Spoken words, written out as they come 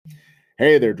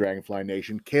Hey there, Dragonfly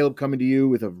Nation. Caleb coming to you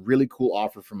with a really cool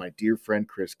offer from my dear friend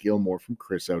Chris Gilmore from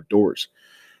Chris Outdoors.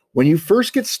 When you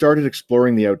first get started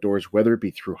exploring the outdoors, whether it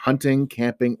be through hunting,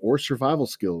 camping, or survival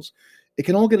skills, it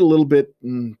can all get a little bit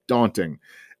daunting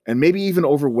and maybe even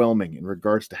overwhelming in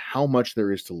regards to how much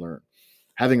there is to learn.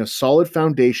 Having a solid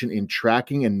foundation in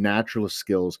tracking and naturalist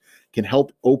skills can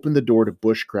help open the door to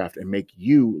bushcraft and make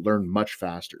you learn much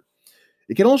faster.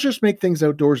 It can also just make things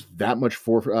outdoors that much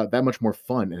more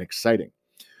fun and exciting.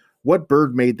 What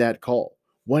bird made that call?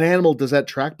 What animal does that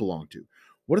track belong to?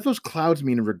 What do those clouds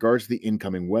mean in regards to the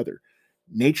incoming weather?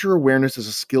 Nature awareness is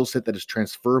a skill set that is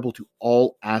transferable to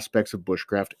all aspects of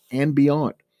bushcraft and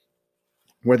beyond.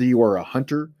 Whether you are a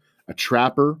hunter, a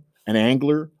trapper, an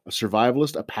angler, a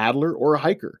survivalist, a paddler, or a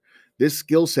hiker, this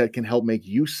skill set can help make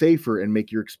you safer and make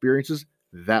your experiences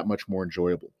that much more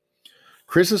enjoyable.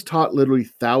 Chris has taught literally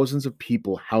thousands of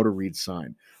people how to read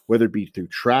sign, whether it be through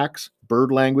tracks, bird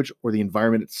language, or the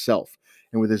environment itself.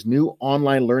 And with his new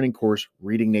online learning course,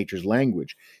 Reading Nature's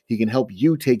Language, he can help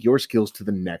you take your skills to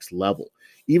the next level.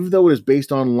 Even though it is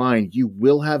based online, you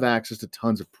will have access to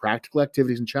tons of practical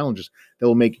activities and challenges that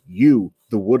will make you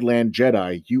the woodland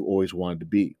Jedi you always wanted to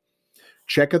be.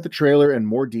 Check out the trailer and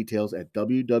more details at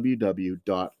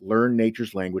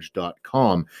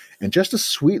www.learnnatureslanguage.com. And just to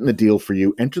sweeten the deal for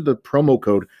you, enter the promo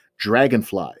code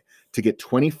DRAGONFLY to get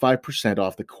 25%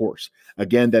 off the course.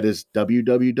 Again, that is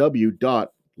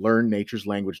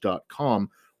www.learnnatureslanguage.com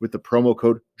with the promo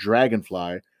code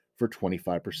DRAGONFLY for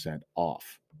 25%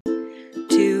 off.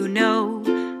 To know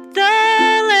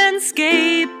the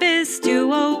landscape is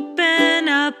to open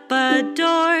up a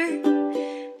door,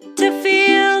 to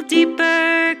feel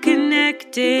deeper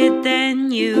connected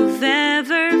than you've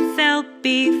ever felt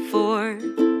before.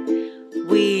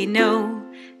 We know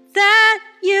that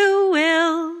you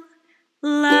will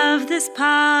love this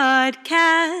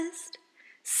podcast,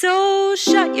 so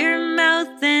shut your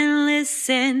mouth and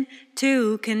listen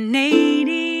to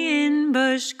Canadian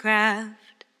Bushcraft.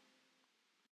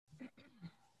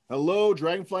 Hello,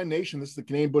 Dragonfly Nation. This is the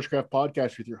Canadian Bushcraft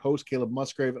Podcast with your host, Caleb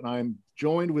Musgrave, and I'm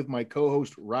joined with my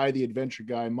co-host, Rye the Adventure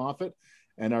Guy Moffat,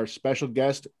 and our special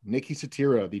guest, Nikki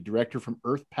Satira, the director from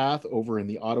Earth Path over in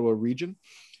the Ottawa region.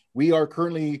 We are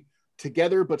currently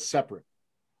together but separate.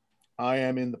 I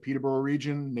am in the Peterborough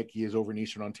region, Nikki is over in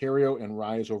Eastern Ontario, and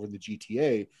Rye is over in the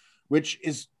GTA, which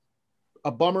is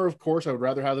a bummer, of course. I would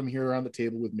rather have them here around the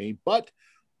table with me, but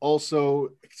also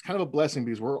it's kind of a blessing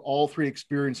because we're all three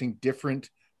experiencing different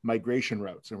migration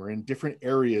routes, and we're in different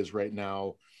areas right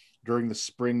now during the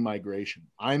spring migration.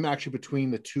 I'm actually between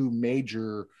the two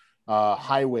major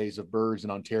highways of birds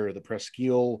in Ontario, the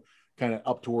Presqu'île kind of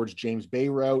up towards James Bay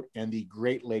route and the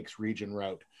Great Lakes region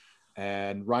route.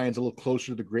 And Ryan's a little closer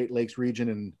to the Great Lakes region,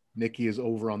 and Nikki is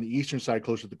over on the eastern side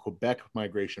closer to the Quebec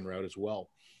migration route as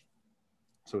well.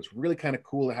 So it's really kind of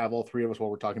cool to have all three of us while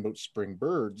we're talking about spring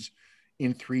birds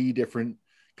in three different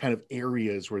kind of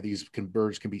areas where these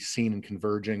birds can be seen and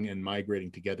converging and migrating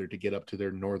together to get up to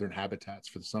their northern habitats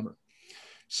for the summer.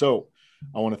 So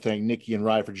I want to thank Nikki and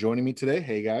Rye for joining me today.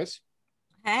 Hey guys.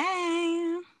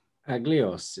 Hey.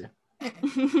 Aglios.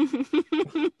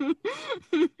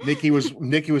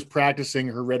 Nikki was practicing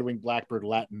her red-winged blackbird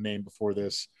Latin name before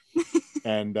this,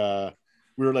 and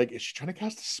we were like, is she trying to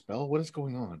cast a spell? What is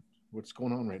going on? What's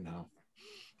going on right now?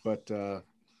 But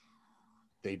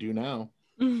they do now.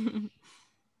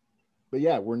 But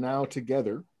yeah, we're now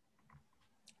together,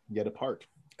 yet apart.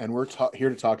 And we're here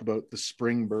to talk about the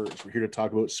spring birds. We're here to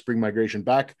talk about spring migration.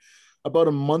 Back about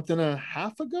a month and a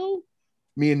half ago,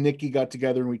 me and Nikki got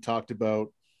together and we talked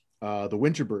about the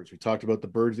winter birds. We talked about the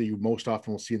birds that you most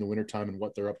often will see in the wintertime and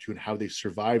what they're up to and how they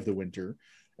survive the winter.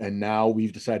 And now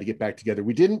we've decided to get back together.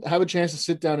 We didn't have a chance to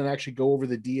sit down and actually go over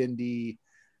the D&D,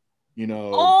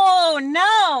 Oh,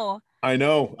 no. I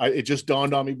know. It just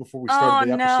dawned on me before we started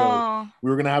the episode. No. We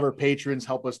were going to have our patrons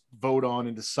help us vote on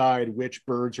and decide which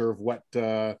birds are of what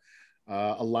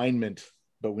alignment,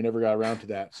 but we never got around to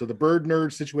that. So the bird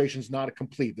nerd situation is not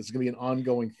complete. This is going to be an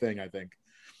ongoing thing, I think.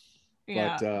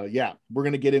 Yeah. But we're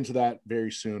going to get into that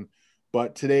very soon.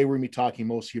 But today we're going to be talking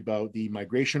mostly about the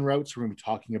migration routes. We're going to be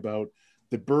talking about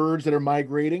the birds that are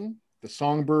migrating, the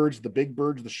songbirds, the big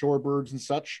birds, the shorebirds and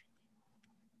such.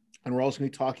 And we're also going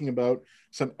to be talking about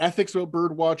some ethics about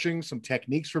bird watching, some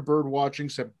techniques for bird watching,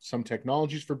 some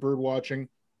technologies for bird watching,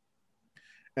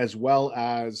 as well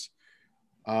as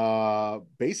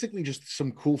basically just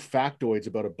some cool factoids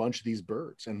about a bunch of these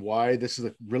birds and why this is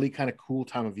a really kind of cool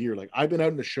time of year. Like I've been out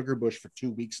in the sugar bush for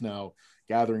 2 weeks now,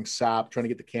 gathering sap, trying to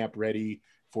get the camp ready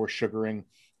for sugaring.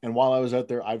 And while I was out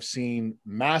there, I've seen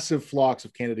massive flocks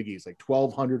of Canada geese, like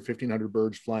 1,200, 1,500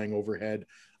 birds flying overhead.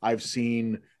 I've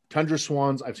seen tundra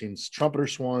swans. I've seen trumpeter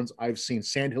swans. I've seen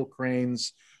sandhill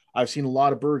cranes. I've seen a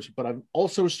lot of birds, but I'm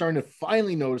also starting to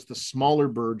finally notice the smaller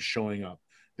birds showing up.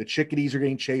 The chickadees are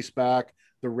getting chased back.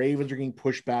 The ravens are getting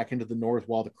pushed back into the north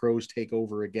while the crows take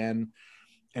over again.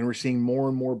 And we're seeing more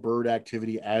and more bird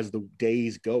activity as the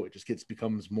days go. It just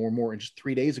becomes more and more. And just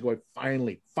 3 days ago,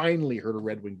 I finally heard a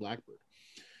red-winged blackbird.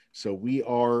 So we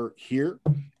are here,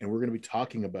 and we're going to be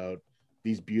talking about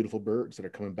these beautiful birds that are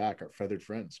coming back, our feathered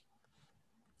friends.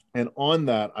 And on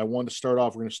that, I want to start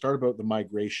off. We're going to start about the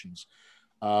migrations.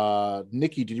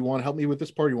 Nikki, did you want to help me with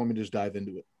this part? Or you want me to just dive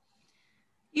into it?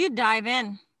 You dive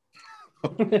in.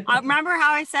 I remember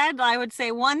how I said I would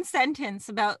say one sentence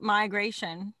about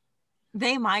migration.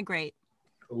 They migrate.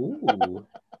 Ooh.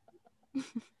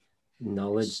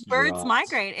 Knowledge Birds dropped.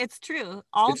 migrate. It's true.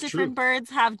 All different birds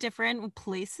have different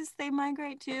places they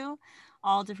migrate to.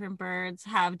 All different birds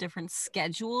have different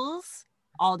schedules.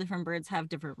 All different birds have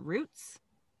different routes.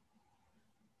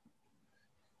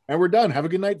 And we're done. Have a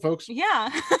good night, folks. Yeah.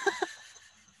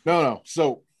 No.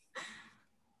 So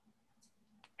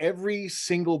every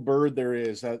single bird there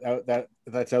is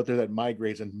that's out there that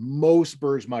migrates, and most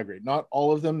birds migrate. Not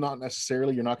all of them, not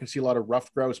necessarily. You're not going to see a lot of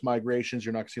ruffed grouse migrations.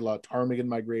 You're not going to see a lot of ptarmigan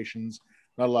migrations,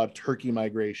 not a lot of turkey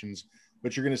migrations,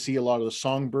 but you're going to see a lot of the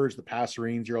songbirds, the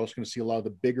passerines. You're also going to see a lot of the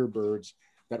bigger birds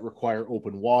that require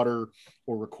open water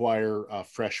or require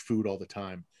fresh food all the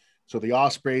time. So the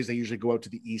ospreys, they usually go out to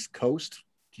the East Coast,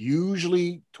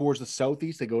 usually towards the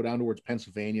southeast. They go down towards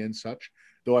Pennsylvania and such.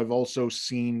 Though I've also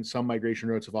seen some migration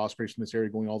routes of ospreys from this area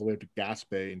going all the way up to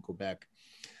Gaspé in Quebec.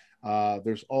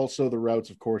 There's also the routes,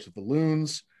 of course, of the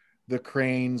loons, the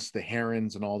cranes, the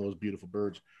herons, and all those beautiful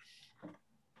birds.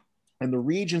 And the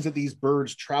regions that these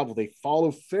birds travel, they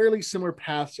follow fairly similar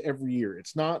paths every year.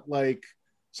 It's not like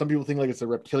some people think like it's a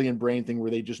reptilian brain thing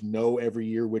where they just know every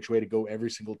year which way to go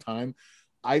every single time.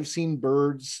 I've seen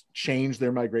birds change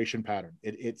their migration pattern.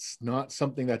 It's not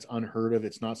something that's unheard of.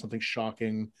 It's not something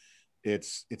shocking.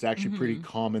 It's actually pretty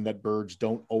common that birds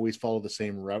don't always follow the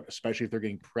same route, especially if they're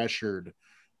getting pressured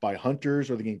by hunters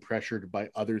or they're getting pressured by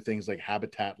other things like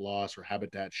habitat loss or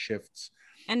habitat shifts.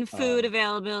 And food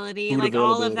availability.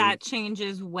 All of that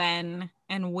changes when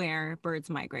and where birds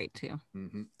migrate to.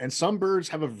 Mm-hmm. And some birds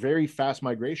have a very fast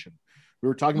migration. We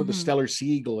were talking about the Steller sea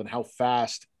eagle and how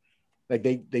fast, like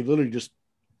they literally just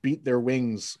beat their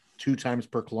wings 2 times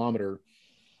per kilometer.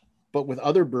 But with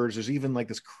other birds, there's even like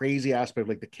this crazy aspect,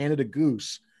 like the Canada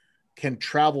goose can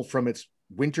travel from its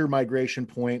winter migration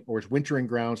point or its wintering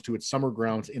grounds to its summer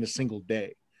grounds in a single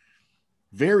day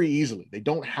very easily. They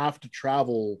don't have to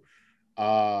travel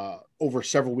over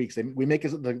several weeks. We make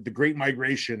it the Great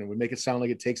Migration, and we make it sound like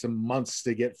it takes them months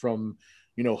to get from,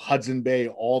 Hudson Bay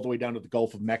all the way down to the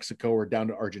Gulf of Mexico or down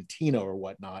to Argentina or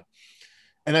whatnot.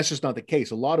 And that's just not the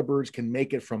case. A lot of birds can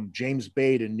make it from James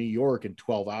Bay to New York in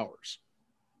 12 hours.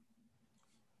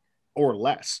 Or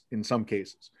less in some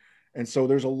cases. And so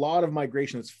there's a lot of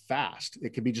migration that's fast.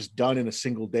 It can be just done in a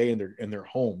single day, and they're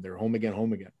home. They're home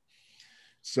again.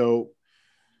 So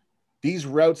these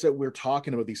routes that we're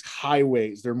talking about, these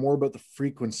highways, they're more about the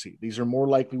frequency. These are more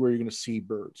likely where you're going to see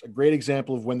birds. A great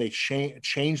example of when they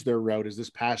changed their route is this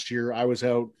past year. I was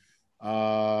out.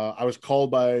 I was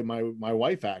called by my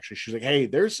wife, actually. She's like, hey,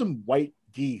 there's some white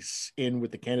geese in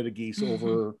with the Canada geese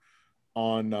over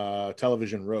on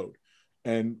Television Road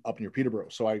and up near Peterborough.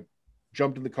 So I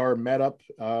jumped in the car, met up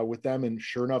with them, and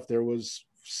sure enough, there was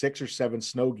 6 or 7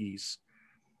 snow geese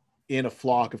in a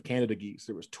flock of Canada geese.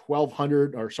 There was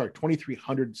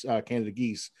 2,300 Canada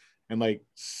geese and like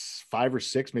 5 or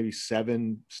 6, maybe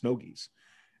 7 snow geese.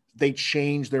 They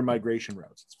change their migration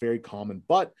routes. It's very common,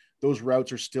 but those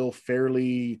routes are still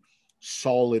fairly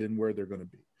solid in where they're going to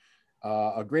be.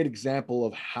 A great example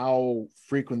of how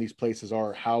frequent these places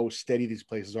are, how steady these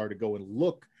places are to go and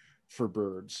look for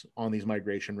birds on these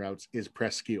migration routes is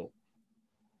Presqu'île.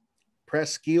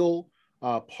 Presqu'île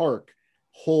Park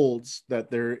holds that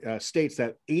there states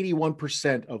that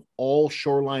 81% of all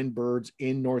shoreline birds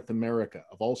in North America,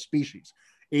 of all species,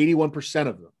 81%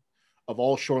 of them, of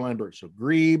all shoreline birds, so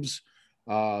grebes,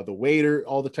 the wader,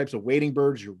 all the types of wading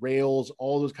birds, your rails,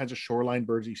 all those kinds of shoreline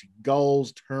birds, you see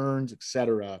gulls, terns,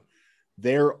 etc.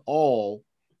 They're all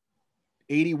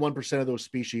 81% of those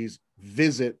species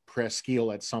visit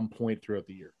Presqu'île at some point throughout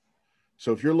the year.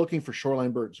 So if you're looking for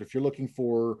shoreline birds, if you're looking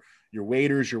for your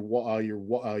waders,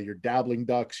 your dabbling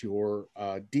ducks, your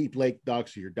deep lake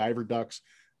ducks, your diver ducks,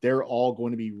 they're all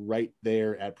going to be right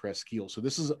there at Presqu'île. So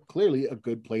this is clearly a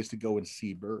good place to go and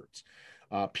see birds.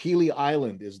 Pelee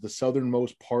Island is the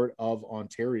southernmost part of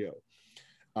Ontario,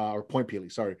 or Point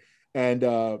Pelee, sorry. And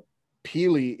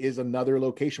Peely is another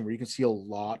location where you can see a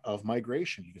lot of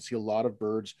migration. You can see a lot of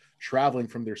birds traveling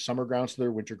from their summer grounds to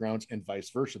their winter grounds and vice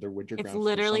versa. Their winter It's grounds to their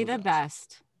literally summer the grounds.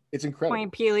 best. It's incredible.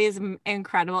 Point Peely is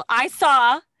incredible. I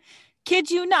saw, kid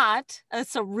you not, a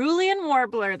cerulean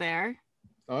warbler there.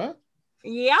 Oh, yeah?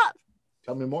 Yeah.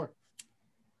 Tell me more.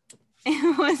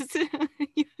 It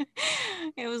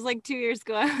was like 2 years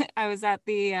ago. I was at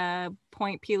the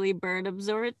Point Peely Bird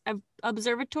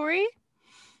Observatory,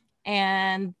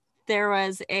 and they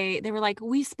were like,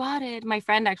 we spotted, my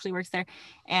friend actually works there,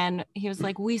 and he was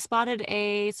like, we spotted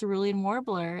a cerulean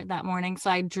warbler that morning. So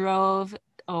I drove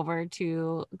over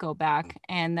to go back,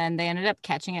 and then they ended up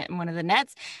catching it in one of the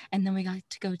nets, and then we got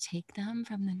to go take them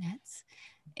from the nets,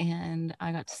 and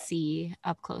I got to see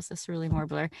up close the cerulean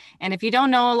warbler. And if you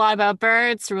don't know a lot about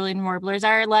birds, cerulean warblers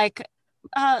are like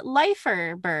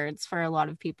lifer birds for a lot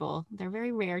of people. They're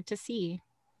very rare to see.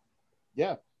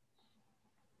 Yeah.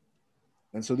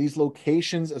 And so these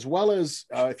locations, as well as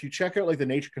if you check out like the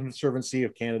Nature Conservancy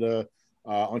of Canada,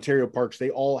 Ontario parks,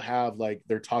 they all have like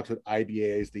their talks with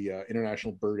IBAs, the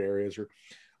international bird areas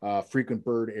or frequent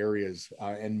bird areas.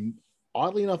 And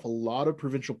oddly enough, a lot of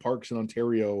provincial parks in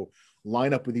Ontario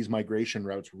line up with these migration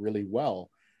routes really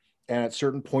well. And at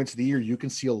certain points of the year, you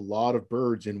can see a lot of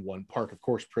birds in one park. Of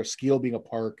course, Presqu'île being a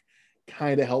park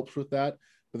kind of helps with that.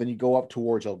 But then you go up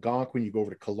towards Algonquin, you go over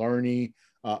to Killarney,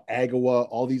 Agawa,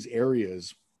 all these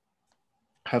areas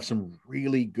have some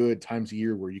really good times of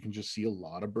year where you can just see a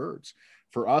lot of birds.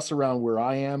 For us around where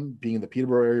I am, being in the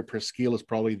Peterborough area, Presqu'île is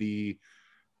probably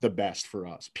the best for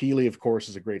us. Peely, of course,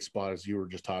 is a great spot, as you were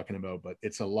just talking about, but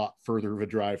it's a lot further of a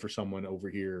drive for someone over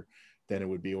here than it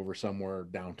would be over somewhere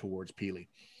down towards Peely.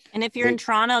 And if you're in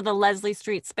Toronto, the Leslie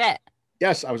Street Spit.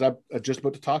 Yes, I was just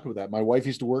about to talk about that. My wife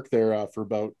used to work there for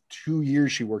about 2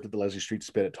 years. She worked at the Leslie Street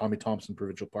Spit at Tommy Thompson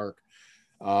Provincial Park,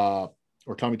 or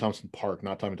Tommy Thompson Park,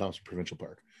 not Tommy Thompson Provincial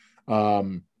Park.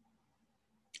 And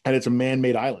it's a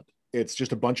man-made island. It's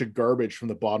just a bunch of garbage from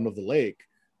the bottom of the lake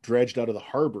dredged out of the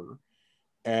harbor,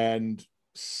 and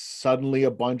suddenly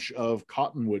a bunch of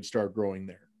cottonwood started growing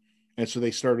there. And so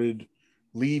they started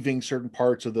leaving certain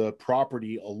parts of the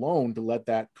property alone to let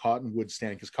that cottonwood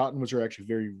stand, because cottonwoods are actually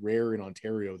very rare in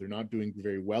Ontario. They're not doing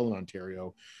very well in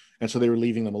Ontario. And so they were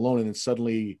leaving them alone. And then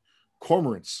suddenly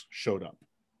cormorants showed up.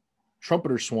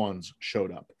 Trumpeter swans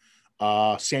showed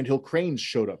up. Sandhill cranes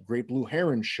showed up. Great blue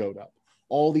herons showed up.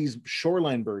 All these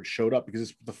shoreline birds showed up because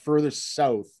it's the furthest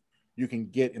south you can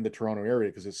get in the Toronto area,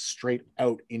 because it's straight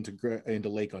out into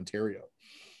Lake Ontario.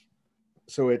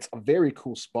 So it's a very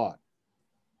cool spot.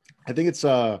 I think it's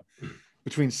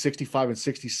between 65 and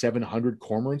 6,700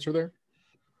 cormorants are there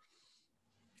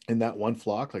in that one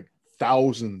flock. Like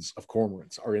thousands of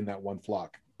cormorants are in that one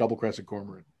flock. Double-crested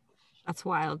cormorant. That's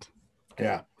wild.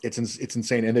 Yeah, it's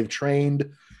insane. And they've trained,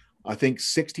 I think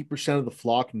 60% of the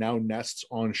flock now nests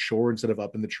on shore instead of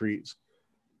up in the trees.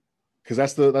 Because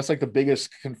that's like the biggest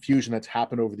confusion that's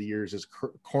happened over the years is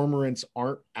cormorants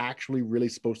aren't actually really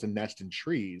supposed to nest in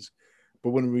trees. But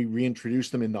when we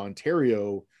reintroduced them into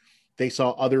Ontario, they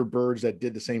saw other birds that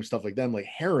did the same stuff like them, like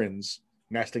herons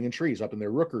nesting in trees up in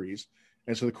their rookeries.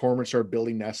 And so the cormorants started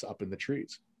building nests up in the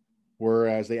trees,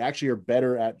 whereas they actually are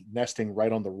better at nesting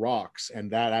right on the rocks. And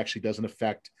that actually doesn't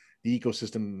affect the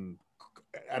ecosystem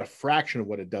at a fraction of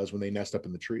what it does when they nest up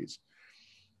in the trees.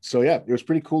 So yeah, it was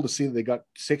pretty cool to see that they got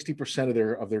 60%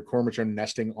 of their cormorants are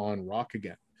nesting on rock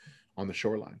again on the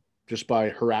shoreline, just by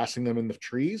harassing them in the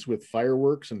trees with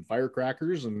fireworks and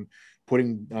firecrackers and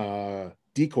putting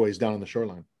decoys down on the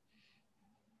shoreline.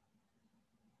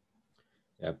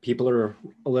 Yeah, people are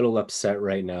a little upset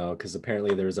right now because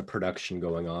apparently there's a production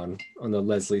going on the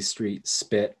Leslie Street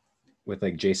Spit with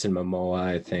like Jason Momoa,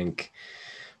 I think,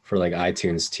 for like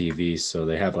iTunes TV. So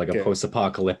they have like a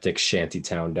post-apocalyptic shanty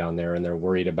town down there, and they're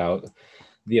worried about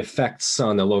the effects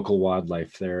on the local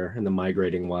wildlife there and the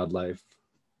migrating wildlife.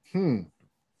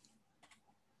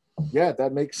 Yeah,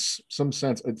 that makes some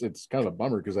sense. It's kind of a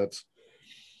bummer because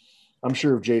I'm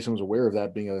sure if Jason was aware of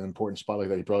that being an important spot like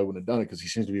that, he probably wouldn't have done it, because he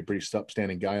seems to be a pretty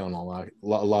upstanding guy on a lot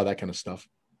of that kind of stuff.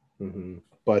 Mm-hmm.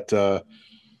 But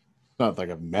not like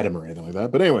I've met him or anything like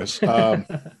that. But anyways,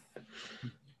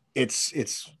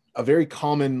 it's a very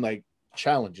common like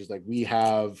challenge. Is like we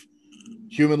have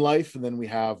human life and then we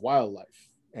have wildlife,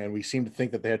 and we seem to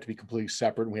think that they have to be completely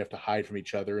separate and we have to hide from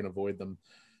each other and avoid them.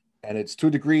 And it's to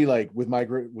a degree like with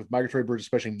migratory birds,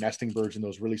 especially nesting birds, in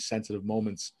those really sensitive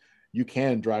moments, you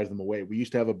can drive them away. We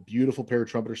used to have a beautiful pair of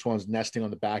trumpeter swans nesting on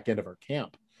the back end of our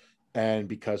camp. And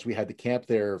because we had the camp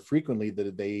there frequently,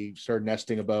 that they started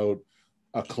nesting about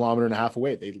 1.5 kilometers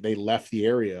away. They left the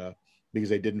area because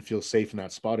they didn't feel safe in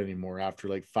that spot anymore after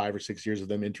like 5 or 6 years of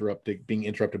them being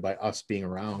interrupted by us being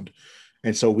around.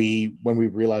 And so when we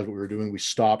realized what we were doing, we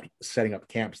stopped setting up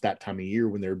camps that time of year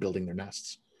when they were building their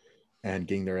nests and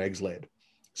getting their eggs laid.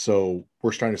 So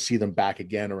we're starting to see them back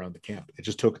again around the camp. It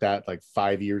just took that like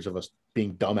 5 years of us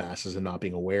being dumbasses and not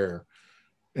being aware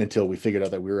until we figured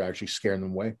out that we were actually scaring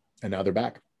them away. And now they're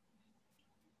back.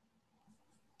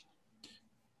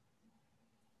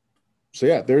 So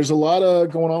yeah, there's a lot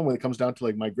of going on when it comes down to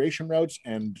like migration routes,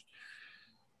 and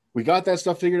we got that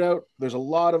stuff figured out. There's a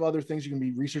lot of other things you can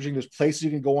be researching. There's places you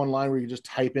can go online where you can just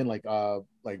type in like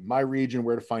my region,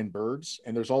 where to find birds.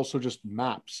 And there's also just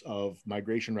maps of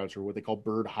migration routes, or what they call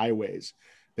bird highways,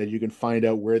 that you can find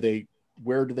out where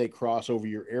do they cross over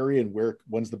your area and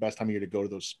when's the best time of year to go to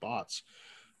those spots.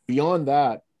 Beyond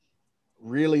that,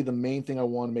 really the main thing I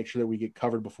want to make sure that we get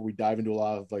covered before we dive into a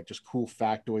lot of like just cool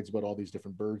factoids about all these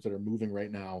different birds that are moving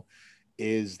right now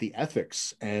is the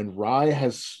ethics. And Rye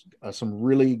has some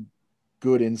really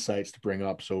good insights to bring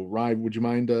up. So Rye, would you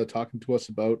mind talking to us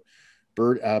about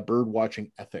bird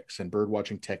watching ethics and bird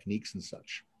watching techniques and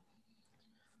such?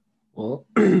 Well,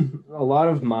 a lot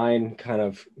of mine kind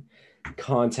of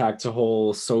contact a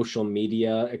whole social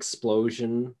media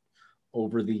explosion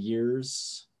over the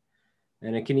years.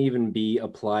 And it can even be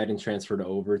applied and transferred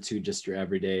over to just your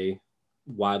everyday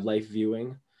wildlife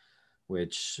viewing,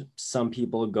 which some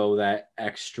people go that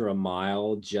extra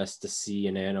mile just to see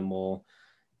an animal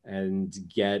and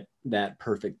get that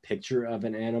perfect picture of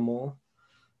an animal.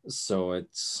 So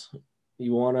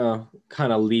you want to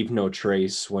kind of leave no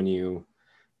trace when you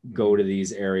go to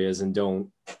these areas, and don't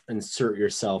insert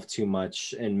yourself too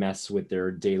much and mess with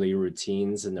their daily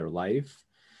routines and their life.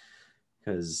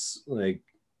 Because like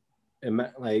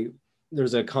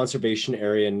there's a conservation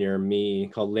area near me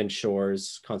called Lynch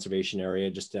Shores Conservation Area,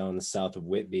 just down the south of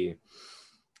Whitby.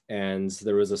 And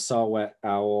there was a saw-whet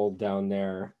owl down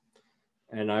there.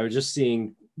 And I was just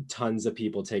seeing tons of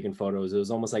people taking photos. It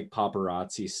was almost like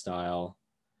paparazzi style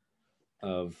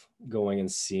of going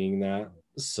and seeing that.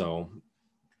 So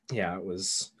yeah, it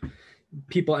was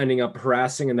people ending up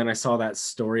harassing. And then I saw that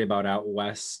story about out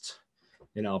west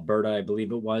in Alberta, I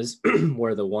believe it was,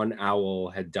 where the one owl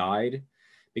had died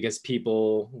because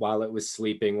people, while it was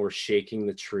sleeping, were shaking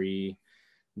the tree,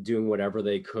 doing whatever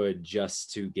they could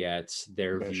just to get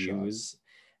their views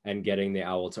and getting the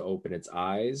owl to open its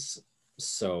eyes.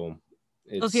 So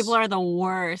those people are the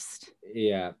worst.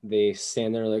 Yeah, they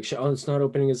stand there like, oh, it's not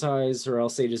opening its eyes, or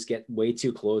else they just get way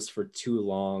too close for too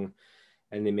long.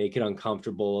 And they make it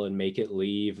uncomfortable and make it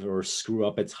leave or screw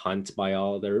up its hunt by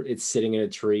it's sitting in a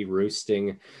tree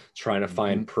roosting, trying to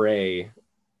find prey,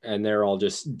 and they're all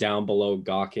just down below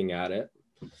gawking at it.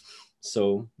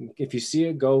 So if you see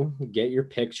it, go get your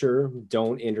picture.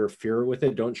 Don't interfere with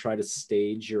it. Don't try to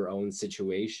stage your own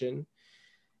situation,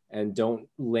 and don't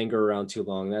linger around too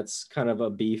long. That's kind of a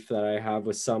beef that I have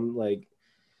with some, like,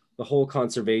 the whole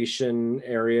conservation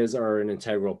areas are an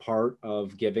integral part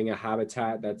of giving a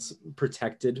habitat that's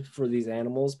protected for these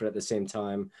animals. But at the same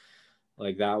time,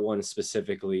 like that one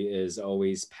specifically is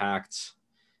always packed,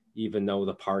 even though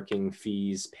the parking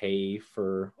fees pay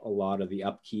for a lot of the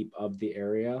upkeep of the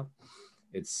area.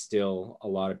 It's still a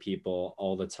lot of people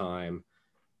all the time.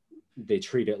 They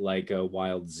treat it like a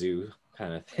wild zoo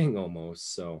kind of thing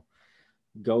almost. So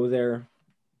go there,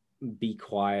 be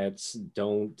quiet,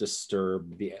 don't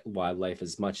disturb the wildlife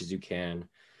as much as you can.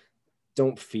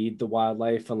 Don't feed the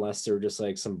wildlife unless they're just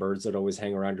like some birds that always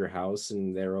hang around your house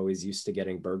and they're always used to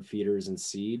getting bird feeders and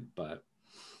seed. But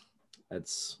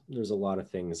there's a lot of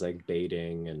things like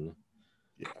baiting and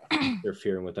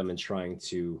interfering with them and trying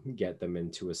to get them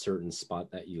into a certain spot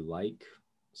that you like.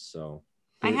 So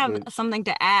I have something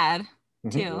to add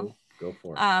too. Go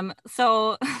for it.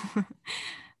 So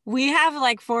we have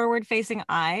like forward-facing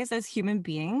eyes as human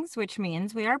beings, which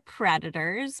means we are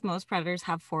predators. Most predators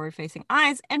have forward-facing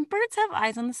eyes, and birds have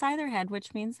eyes on the side of their head,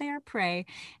 which means they are prey.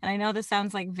 And I know this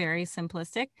sounds like very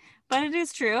simplistic, but it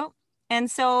is true. And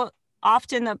so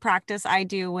often the practice I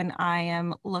do when I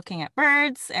am looking at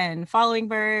birds and following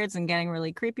birds and getting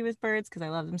really creepy with birds because I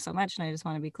love them so much and I just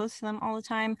want to be close to them all the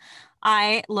time,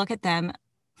 I look at them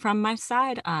from my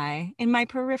side eye in my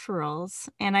peripherals,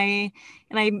 and I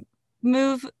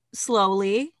move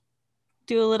slowly,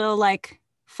 do a little like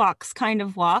fox kind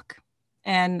of walk.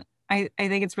 And I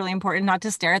think it's really important not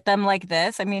to stare at them like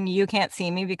this. I mean, you can't see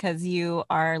me because you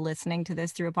are listening to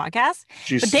this through a podcast,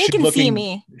 but they can see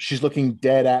me. She's looking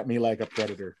dead at me like a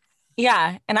predator.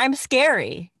 Yeah, and I'm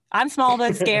scary. I'm small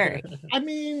but scary. I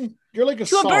mean, you're like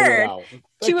to a bird.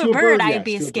 To a bird, I'd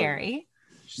be scary.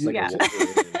 Like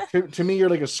to me, you're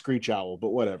like a screech owl, but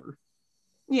whatever.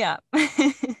 Yeah.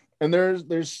 And there's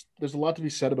a lot to be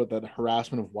said about that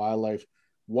harassment of wildlife.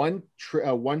 One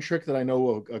trick that I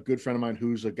know a good friend of mine,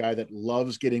 who's a guy that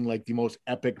loves getting like the most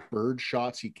epic bird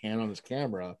shots he can on his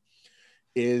camera,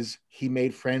 is he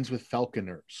made friends with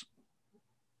falconers,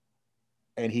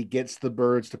 and he gets the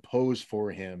birds to pose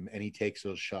for him, and he takes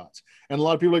those shots. And a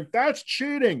lot of people are like, that's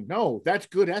cheating. No, that's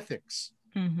good ethics.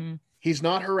 Mm-hmm. He's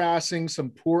not harassing some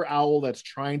poor owl that's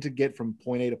trying to get from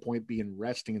point A to point B and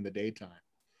resting in the daytime.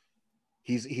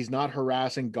 He's not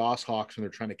harassing goshawks when they're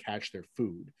trying to catch their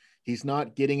food. He's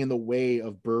not getting in the way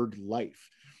of bird life.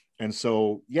 And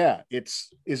so, yeah,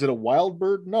 is it a wild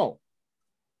bird? No.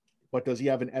 But does he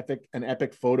have an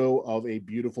epic photo of a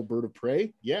beautiful bird of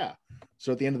prey? Yeah.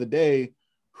 So at the end of the day,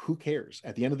 who cares?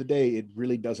 At the end of the day, it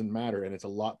really doesn't matter. And it's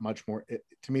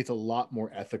to me, it's a lot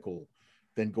more ethical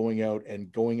than going out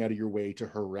of your way to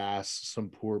harass some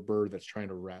poor bird that's trying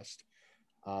to rest.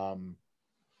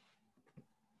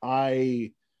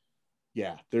 I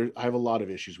have a lot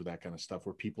of issues with that kind of stuff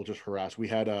where people just harass. We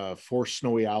had 4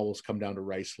 snowy owls come down to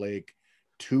Rice Lake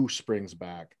 2 springs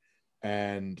back,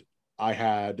 and I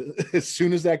had, as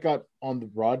soon as that got on the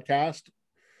broadcast,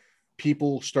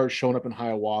 people start showing up in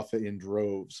Hiawatha in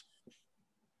droves.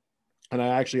 And I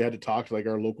actually had to talk to like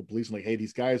our local police and like, hey,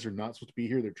 these guys are not supposed to be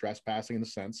here. They're trespassing in a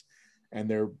sense, and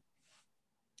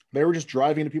they were just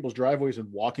driving into people's driveways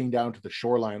and walking down to the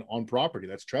shoreline on property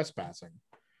that's trespassing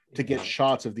to get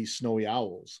shots of these snowy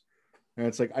owls. And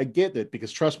it's like, I get it,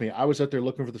 because trust me, I was out there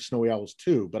looking for the snowy owls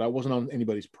too, but I wasn't on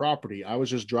anybody's property. I was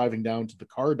just driving down to the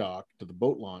car dock, to the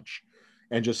boat launch,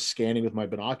 and just scanning with my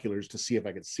binoculars to see if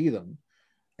I could see them.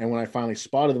 And when I finally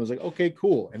spotted them, I was like, okay,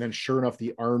 cool. And then sure enough,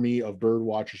 the army of bird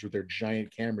watchers with their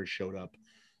giant cameras showed up.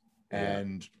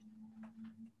 And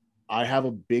I have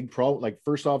a big problem. Like,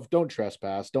 first off, don't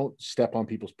trespass. Don't step on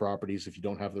people's properties if you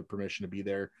don't have their permission to be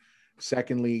there.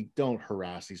 Secondly, don't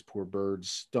harass these poor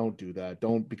birds. Don't do that.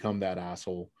 Don't become that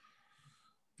asshole.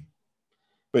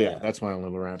 But yeah, that's my only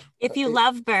little rant. If you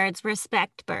love birds,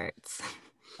 respect birds.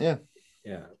 Yeah.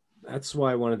 Yeah. That's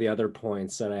why one of the other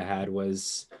points that I had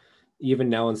was, even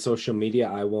now on social media,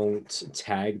 I won't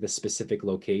tag the specific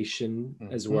location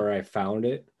as where I found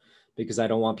it, because I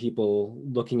don't want people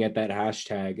looking at that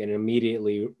hashtag and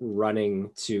immediately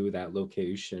running to that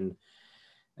location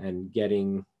and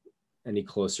getting any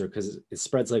closer, because it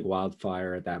spreads like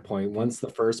wildfire at that point. Once the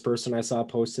first person I saw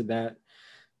posted that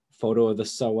photo of the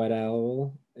saw-whet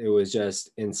owl, it was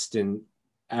just instant.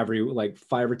 Every like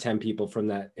 5 or 10 people from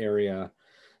that area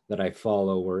that I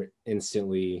follow were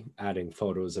instantly adding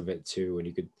photos of it too.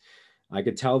 And I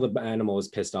could tell the animal was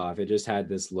pissed off. It just had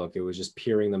this look. It was just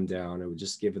peering them down. It was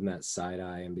just giving that side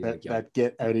eye and be like, that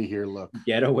get out of here look.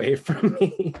 Get away from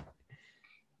me.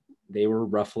 They were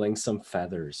ruffling some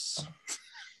feathers.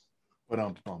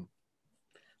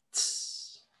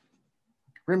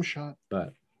 Rim shot.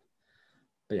 But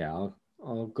yeah,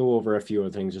 I'll go over a few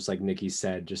other things. Just like Nikki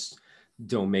said, just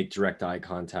don't make direct eye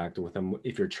contact with them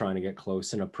if you're trying to get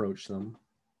close and approach them.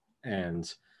 And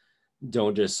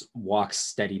don't just walk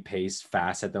steady pace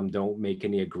fast at them. Don't make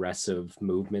any aggressive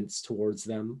movements towards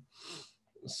them.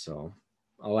 So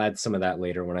I'll add some of that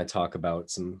later when I talk about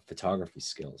some photography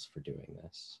skills for doing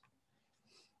this.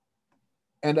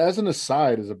 And as an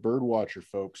aside, as a bird watcher,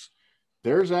 folks,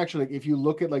 there's actually, if you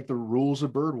look at like the rules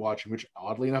of bird watching, which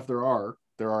oddly enough there are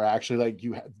actually, like,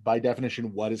 by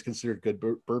definition, what is considered good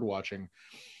bird watching.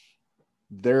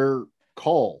 Their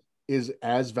call is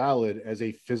as valid as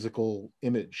a physical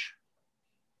image.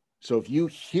 So if you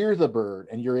hear the bird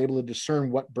and you're able to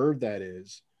discern what bird that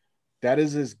is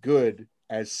as good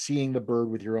as seeing the bird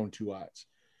with your own 2 eyes.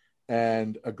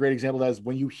 And a great example of that is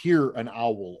when you hear an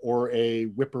owl or a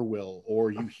whippoorwill,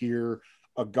 or you hear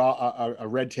a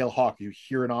red-tailed hawk, you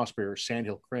hear an osprey or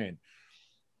sandhill crane.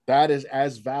 That is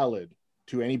as valid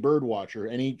to any bird watcher.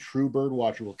 Any true bird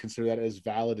watcher will consider that as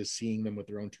valid as seeing them with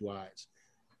their own 2 eyes.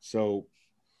 So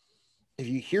if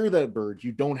you hear that bird,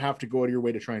 you don't have to go out of your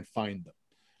way to try and find them.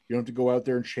 You don't have to go out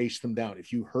there and chase them down.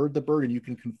 If you heard the bird and you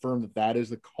can confirm that that is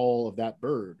the call of that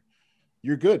bird,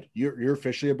 you're good. You're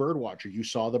officially a bird watcher. You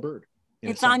saw the bird.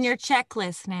 It's on your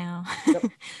checklist now. Yep.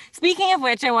 Speaking of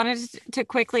which, I wanted to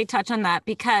quickly touch on that,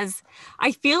 because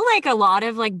I feel like a lot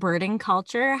of like birding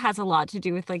culture has a lot to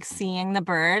do with like seeing the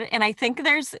bird. And I think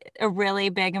there's a really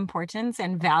big importance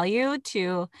and value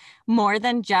to more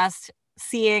than just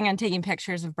seeing and taking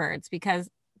pictures of birds, because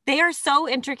they are so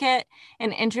intricate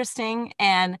and interesting.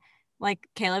 And like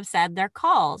Caleb said, their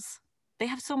calls, they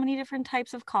have so many different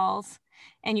types of calls.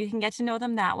 and you can get to know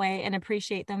them that way and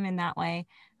appreciate them in that way.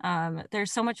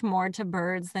 There's so much more to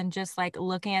birds than just like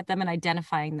looking at them and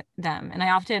identifying them. And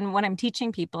I often, when I'm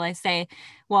teaching people, I say,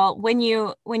 well, when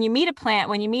you meet a plant,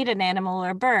 when you meet an animal or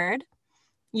a bird,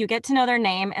 you get to know their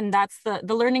name, and that's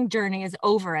the learning journey is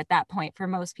over at that point for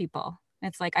most people.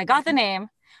 It's like, I got the name,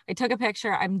 I took a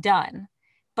picture, I'm done.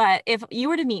 But if you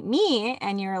were to meet me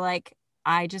and you're like,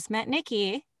 I just met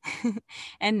Nikki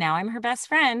and now I'm her best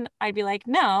friend, I'd be like,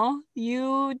 no,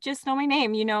 you just know my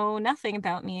name. You know nothing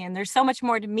about me. And there's so much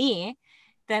more to me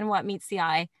than what meets the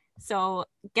eye. So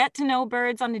get to know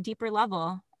birds on a deeper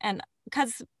level. And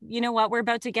because you know what, we're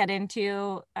about to get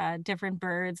into different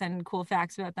birds and cool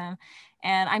facts about them.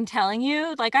 And I'm telling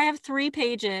you, like, I have 3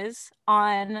 pages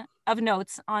of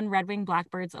notes on red-winged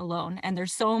blackbirds alone. And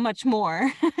there's so much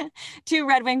more to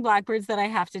red-winged blackbirds that I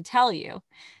have to tell you.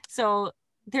 So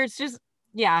there's just,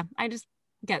 yeah, I just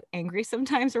get angry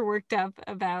sometimes or worked up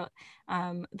about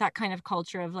that kind of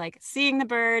culture of like seeing the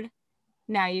bird,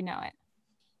 now you know it.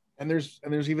 And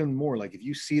there's even more. Like if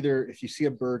you see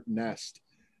a bird nest,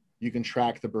 you can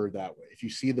track the bird that way. If you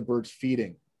see the birds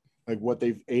feeding, like what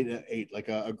they've ate, like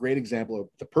a great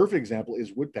example, the perfect example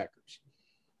is woodpeckers.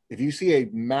 If you see a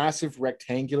massive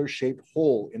rectangular shaped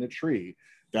hole in a tree,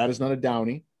 that is not a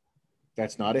downy.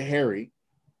 That's not a hairy.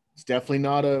 It's definitely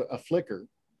not a flicker.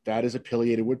 That is a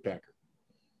pileated woodpecker.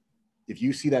 If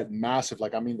you see that massive,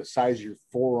 like, I mean, the size of your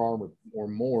forearm or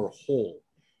more hole,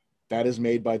 that is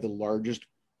made by the largest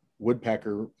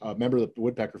woodpecker, member of the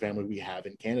woodpecker family we have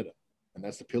in Canada. And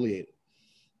that's the pileated.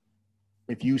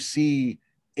 If you see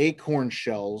acorn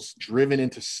shells driven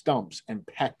into stumps and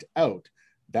pecked out,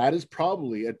 that is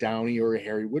probably a downy or a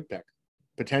hairy woodpecker,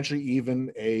 potentially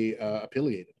even a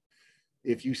pileated.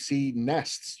 If you see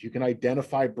nests, you can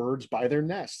identify birds by their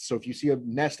nests. So if you see a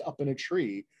nest up in a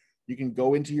tree, you can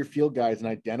go into your field guides and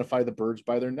identify the birds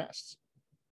by their nests.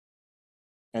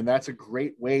 And that's a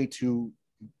great way to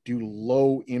do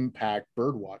low impact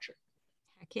bird watching.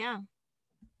 Heck yeah.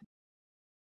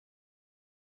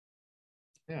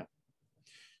 Yeah.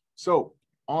 So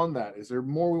on that, is there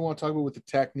more we want to talk about with the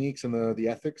techniques and the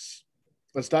ethics?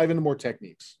 Let's dive into more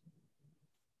techniques.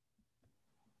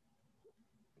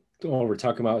 Oh, we're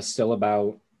talking about still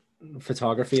about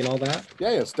photography and all that? Yeah,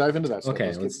 let's dive into that.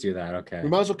 Okay, let's do that. Okay. We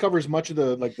might as well cover as much of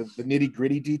the nitty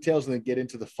gritty details and then get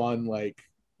into the fun, like,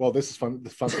 well, this is fun. The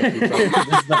fun stuff. This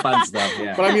is the fun stuff,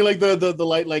 yeah. But I mean, like the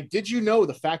light, like, did you know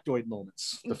the factoid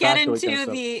moments? Get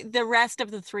into the rest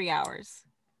of the 3 hours.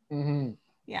 Mm-hmm.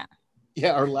 Yeah.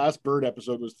 Yeah, our last bird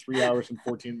episode was 3 hours and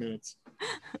 14 minutes.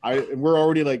 We're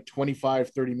already like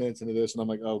 25, 30 minutes into this, and I'm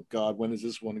like, oh God, when is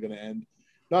this one going to end?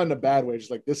 Not in a bad way,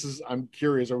 just like, I'm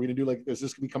curious, are we going to do like, is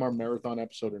this going to become our marathon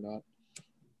episode or not?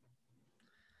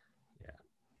 Yeah.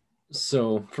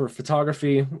 So for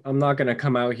photography, I'm not going to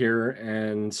come out here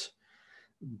and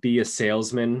be a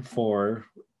salesman for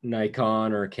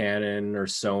Nikon or Canon or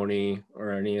Sony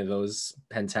or any of those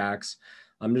Pentax.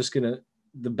 I'm just going to,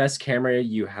 the best camera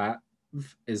you have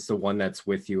is the one that's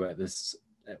with you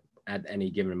at any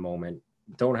given moment.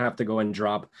 Don't have to go and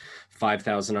drop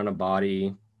 5,000 on a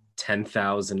body,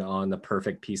 10,000 on the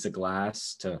perfect piece of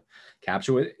glass to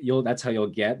capture it. That's how you'll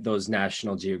get those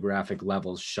National Geographic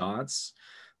level shots,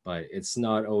 but it's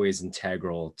not always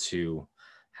integral to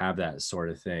have that sort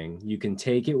of thing. You can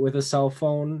take it with a cell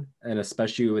phone, and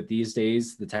especially with these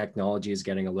days, the technology is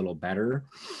getting a little better.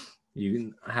 You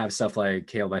can have stuff like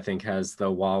Caleb, I think, has the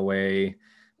Huawei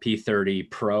P30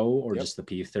 Pro or just the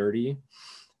P30.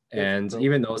 And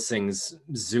even those things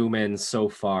zoom in so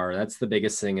far. That's the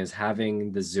biggest thing, is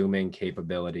having the zooming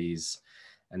capabilities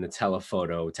and the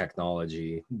telephoto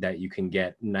technology that you can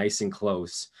get nice and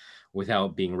close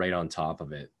without being right on top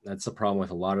of it. That's the problem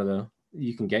with a lot of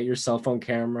you can get your cell phone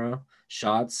camera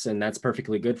shots, and that's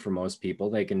perfectly good for most people.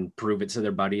 They can prove it to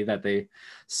their buddy that they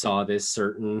saw this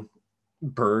certain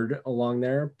bird along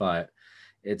there, but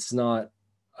it's not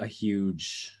a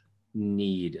huge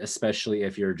need, especially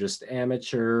if you're just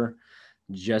amateur,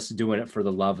 just doing it for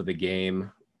the love of the game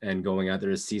and going out there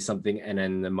to see something, and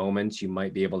in the moment you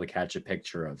might be able to catch a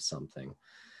picture of something,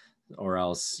 or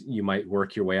else you might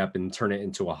work your way up and turn it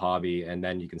into a hobby, and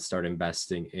then you can start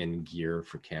investing in gear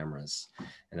for cameras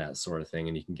and that sort of thing,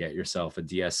 and you can get yourself a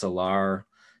DSLR,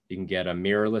 you can get a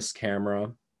mirrorless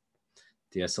camera.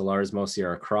 DSLRs mostly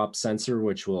are a crop sensor,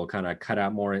 which will kind of cut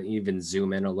out more and even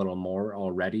zoom in a little more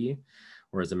already,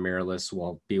 whereas a mirrorless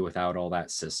will be without all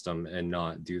that system and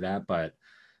not do that. But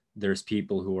there's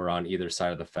people who are on either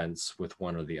side of the fence with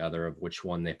one or the other of which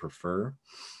one they prefer.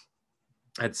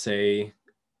 I'd say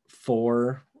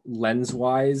for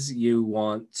lens-wise, you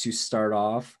want to start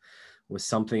off with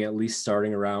something at least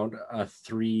starting around a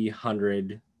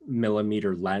 300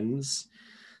 millimeter lens.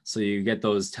 So you get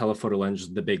those telephoto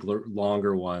lenses, the big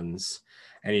longer ones,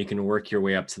 and you can work your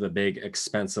way up to the big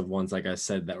expensive ones, like I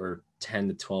said, that were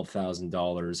 $10,000 to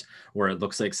 $12,000, where it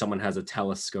looks like someone has a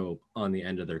telescope on the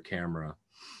end of their camera.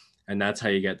 And that's how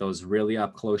you get those really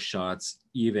up close shots,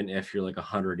 even if you're like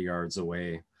 100 yards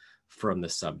away from the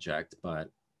subject. But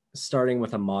starting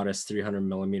with a modest 300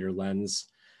 millimeter lens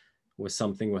with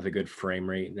something with a good frame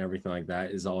rate and everything like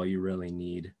that is all you really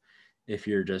need. If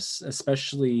you're just,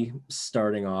 especially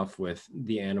starting off with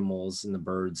the animals and the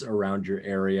birds around your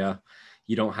area,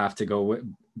 you don't have to go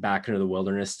back into the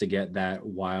wilderness to get that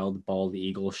wild bald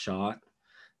eagle shot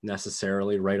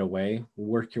necessarily right away.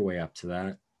 Work your way up to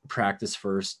that. Practice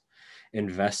first.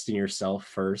 Invest in yourself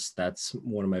first. That's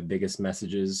one of my biggest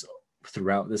messages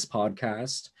throughout this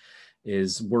podcast,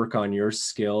 is work on your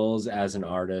skills as an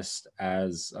artist,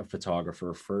 as a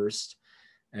photographer first,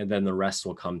 and then the rest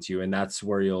will come to you. And that's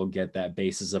where you'll get that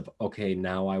basis of, okay,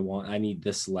 now I need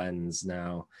this lens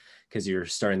now, because you're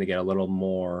starting to get a little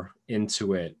more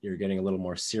into it. You're getting a little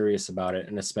more serious about it.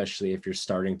 And especially if you're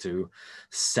starting to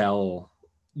sell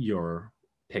your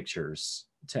pictures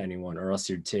to anyone, or else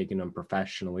you're taking them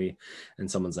professionally and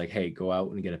someone's like, hey, go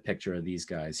out and get a picture of these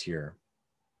guys here.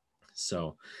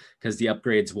 So, because the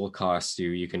upgrades will cost you.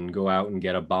 You can go out and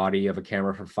get a body of a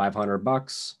camera for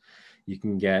 $500. You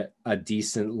can get a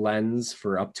decent lens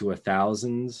for up to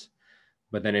 $1,000.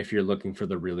 But then if you're looking for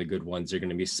the really good ones, you're going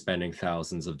to be spending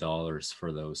thousands of dollars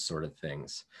for those sort of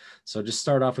things. So just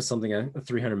start off with something, a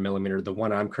 300 millimeter. The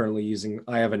one I'm currently using,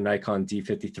 I have a Nikon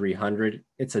D5300.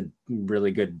 It's a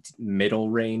really good middle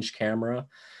range camera,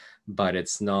 but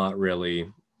it's not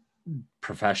really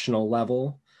professional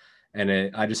level.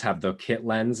 And I just have the kit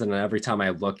lens. And every time I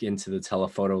look into the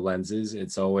telephoto lenses,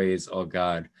 it's always, oh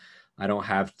God, I don't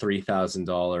have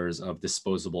 $3,000 of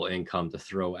disposable income to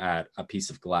throw at a piece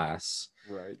of glass.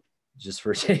 Right. Just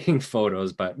for taking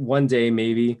photos. But one day,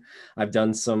 maybe. I've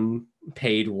done some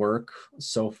paid work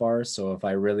so far. So if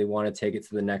I really want to take it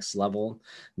to the next level,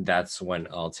 that's when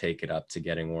I'll take it up to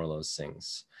getting one of those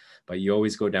things. But you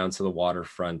always go down to the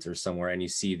waterfront or somewhere and you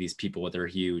see these people with their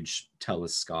huge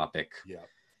telescopic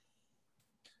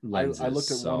lenses. I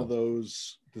looked at one of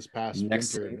those this past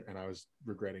winter and I was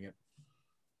regretting it.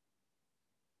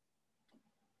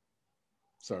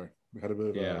 Sorry, we had a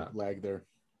bit of a lag there.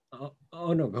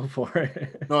 Oh no, go for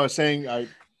it. No, I was saying I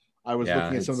was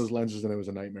looking at some of those lenses and it was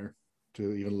a nightmare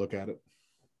to even look at it.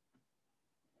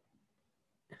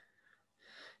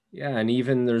 Yeah, and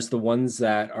even there's the ones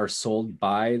that are sold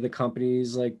by the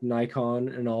companies like Nikon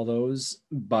and all those,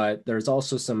 but there's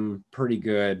also some pretty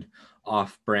good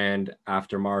off-brand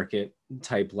aftermarket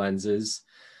type lenses.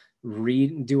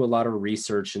 Do a lot of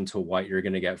research into what you're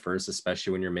going to get first,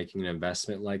 especially when you're making an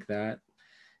investment like that.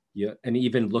 Yeah, and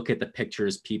even look at the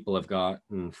pictures people have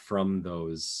gotten from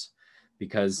those,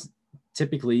 because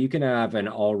typically you can have an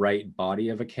all right body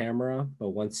of a camera,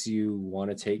 but once you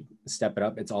want to step it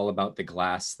up, it's all about the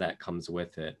glass that comes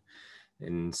with it.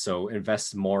 And so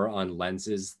invest more on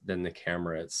lenses than the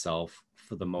camera itself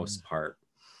for the most part.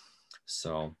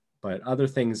 So, but other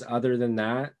things other than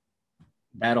that,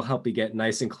 that'll help you get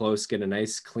nice and close, get a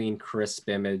nice, clean, crisp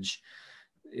image.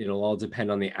 It'll all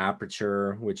depend on the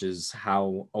aperture, which is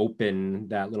how open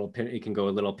that little pin, it can go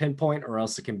a little pinpoint, or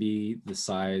else it can be the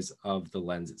size of the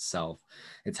lens itself.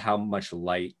 It's how much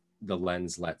light the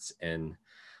lens lets in.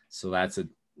 So that's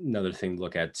another thing to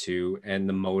look at too. And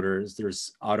the motors,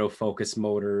 there's autofocus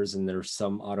motors, and there's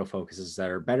some autofocuses that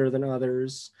are better than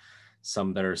others,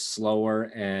 some that are slower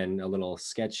and a little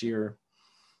sketchier,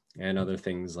 and other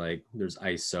things like there's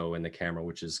ISO in the camera,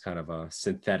 which is kind of a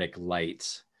synthetic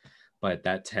light. But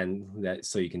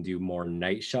so you can do more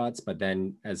night shots. But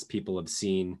then, as people have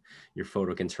seen, your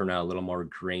photo can turn out a little more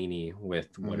grainy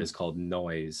with what is called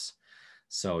noise.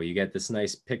 So you get this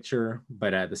nice picture,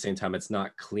 but at the same time, it's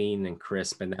not clean and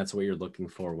crisp. And that's what you're looking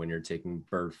for when you're taking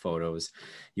bird photos.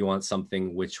 You want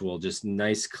something which will just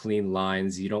nice, clean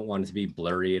lines. You don't want it to be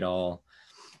blurry at all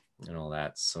and all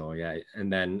that. So yeah.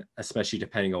 And then especially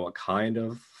depending on what kind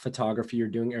of photography you're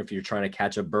doing, or if you're trying to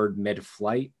catch a bird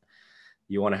mid-flight,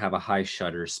 you want to have a high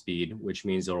shutter speed, which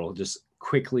means it'll just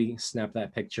quickly snap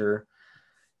that picture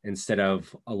instead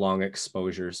of a long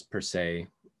exposures per se.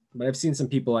 But I've seen some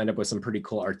people end up with some pretty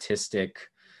cool artistic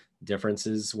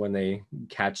differences when they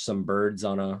catch some birds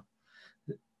on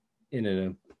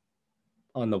the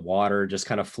water, just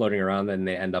kind of floating around, and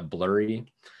they end up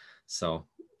blurry. So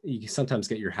you can sometimes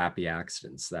get your happy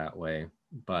accidents that way.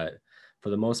 But for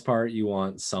the most part, you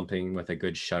want something with a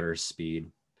good shutter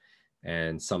speed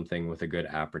and something with a good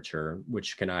aperture,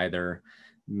 which can either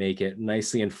make it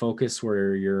nicely in focus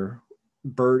where your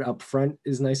bird up front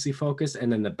is nicely focused,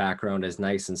 and then the background is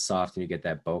nice and soft, and you get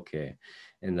that bokeh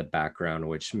in the background,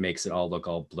 which makes it all look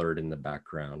all blurred in the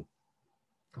background.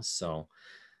 So,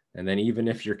 and then even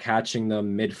if you're catching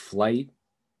them mid-flight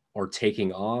or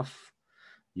taking off,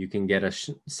 you can get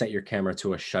set your camera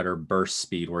to a shutter burst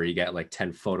speed where you get like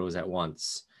 10 photos at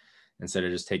once instead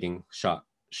of just taking shot,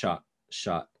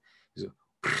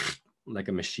 like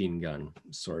a machine gun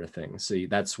sort of thing. So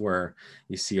that's where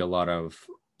you see a lot of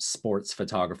sports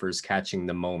photographers catching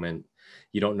the moment.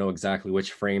 You don't know exactly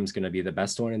which frame is going to be the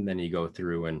best one, and then you go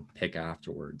through and pick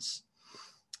afterwards.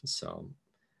 So,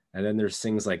 and then there's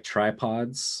things like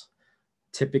tripods.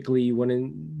 Typically you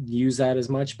wouldn't use that as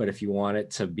much, but if you want it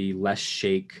to be less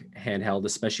shake handheld,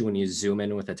 especially when you zoom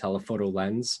in with a telephoto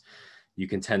lens, you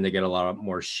can tend to get a lot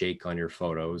more shake on your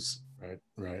photos.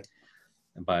 Right.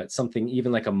 But something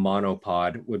even like a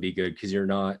monopod would be good, because you're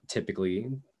not typically,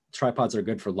 tripods are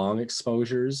good for long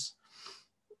exposures,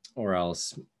 or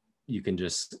else you can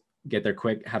just get there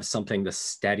quick, have something to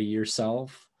steady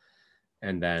yourself,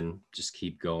 and then just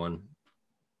keep going.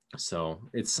 So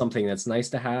it's something that's nice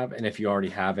to have. And if you already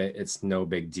have it, it's no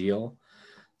big deal.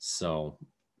 So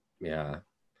yeah,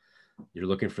 you're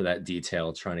looking for that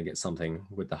detail, trying to get something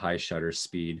with the high shutter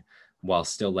speed while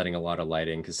still letting a lot of light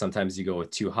in. Because sometimes you go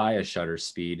with too high a shutter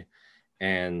speed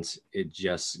and it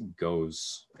just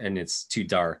goes, and it's too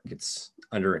dark, it's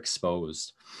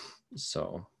underexposed.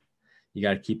 So you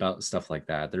got to keep out stuff like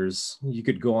that. You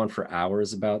could go on for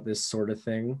hours about this sort of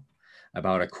thing,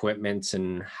 about equipment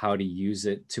and how to use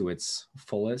it to its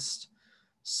fullest.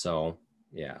 So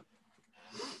yeah,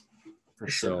 for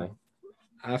sure. So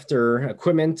after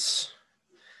equipment,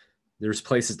 there's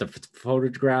places to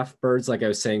photograph birds. Like I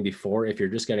was saying before, if you're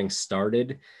just getting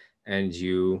started and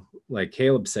you, like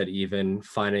Caleb said, even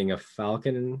finding a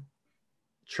falcon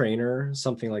trainer,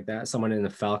 something like that, someone in the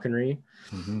falconry,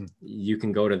 you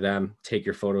can go to them, take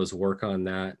your photos, work on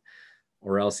that,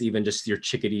 or else even just your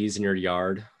chickadees in your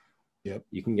yard. Yep.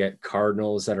 You can get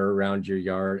cardinals that are around your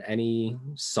yard, any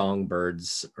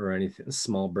songbirds or anything,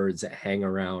 small birds that hang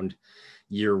around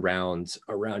year round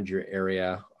around your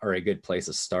area are a good place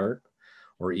to start.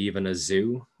 Or even a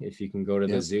zoo. If you can go to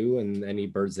the zoo and any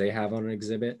birds they have on an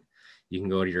exhibit, you can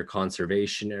go to your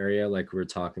conservation area like we were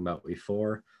talking about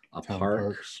before, a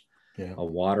park, a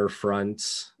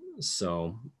waterfront.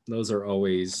 So those are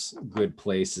always good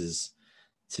places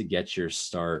to get your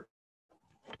start.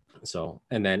 So,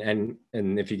 and then,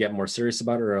 and if you get more serious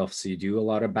about it, or else you do a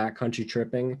lot of backcountry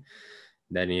tripping,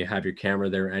 then you have your camera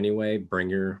there anyway, bring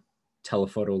your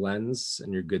telephoto lens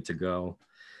and you're good to go.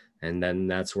 And then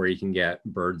that's where you can get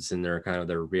birds in their kind of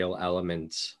their real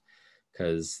element,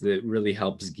 because it really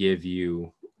helps give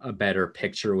you a better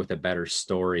picture with a better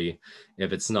story.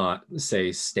 If it's not,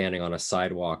 say, standing on a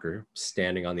sidewalk or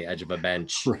standing on the edge of a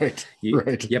bench, you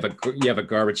have a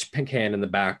garbage can in the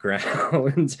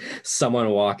background, someone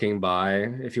walking by.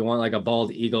 If you want like a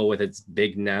bald eagle with its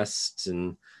big nest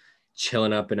and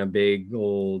chilling up in a big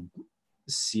old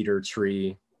cedar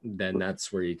tree, then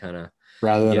that's where you kind of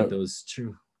get those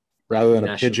true. Rather than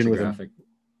a pigeon with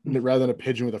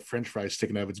a French fry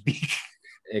sticking out of its beak.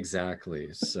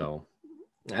 Exactly. So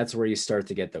that's where you start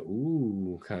to get the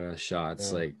ooh kind of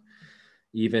shots. Like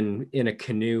even in a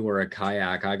canoe or a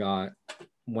kayak, I got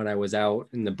when I was out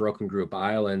in the Broken Group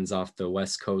Islands off the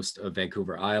west coast of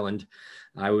Vancouver Island.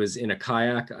 I was in a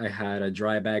kayak. I had a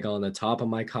dry bag on the top of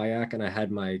my kayak, and I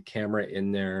had my camera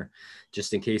in there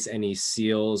just in case any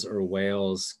seals or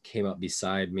whales came up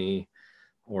beside me.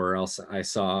 Or else I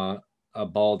saw a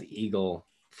bald eagle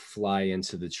fly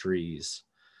into the trees,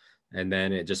 and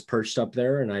then it just perched up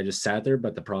there and I just sat there.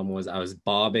 But the problem was I was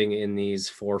bobbing in these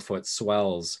 4-foot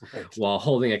swells while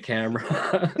holding a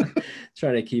camera,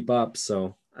 trying to keep up.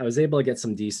 So I was able to get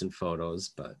some decent photos,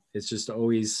 but it's just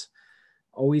always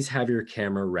have your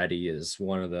camera ready is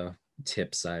one of the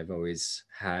tips I've always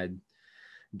had.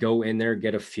 Go in there,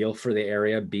 get a feel for the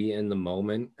area, be in the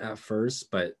moment at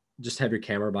first, but just have your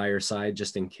camera by your side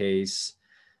just in case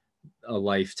a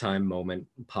lifetime moment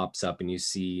pops up and you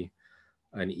see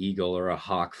an eagle or a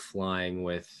hawk flying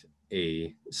with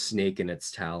a snake in its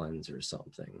talons or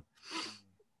something.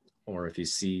 Or if you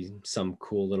see some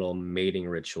cool little mating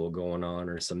ritual going on,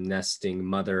 or some nesting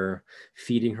mother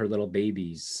feeding her little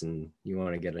babies and you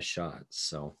want to get a shot.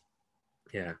 So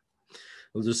yeah,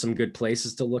 those are some good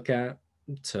places to look at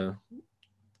to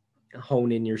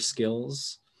hone in your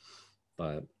skills.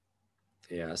 But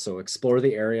yeah, so explore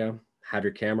the area, have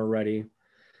your camera ready,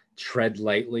 tread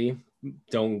lightly.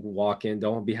 Don't walk in,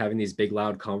 don't be having these big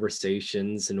loud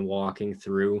conversations and walking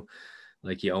through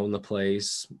like you own the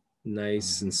place.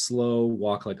 Nice and slow,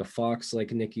 walk like a fox,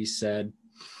 like Nikki said.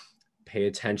 Pay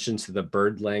attention to the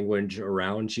bird language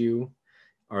around you.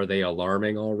 Are they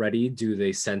alarming already? Do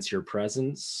they sense your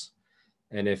presence?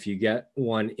 And if you get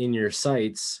one in your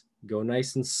sights, go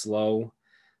nice and slow,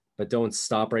 but don't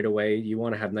stop right away. You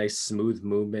want to have nice, smooth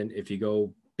movement. If you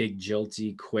go big,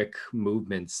 jilty, quick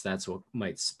movements, that's what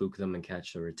might spook them and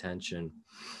catch their attention.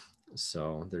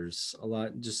 So there's a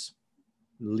lot, just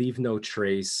leave no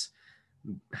trace,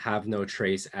 have no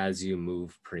trace as you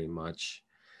move pretty much.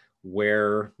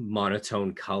 Wear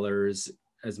monotone colors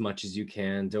as much as you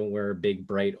can. Don't wear big,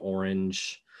 bright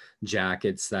orange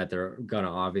jackets that they're going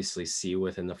to obviously see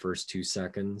within the first 2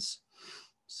 seconds.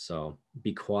 So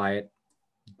be quiet.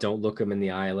 Don't look them in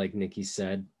the eye like Nikki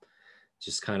said.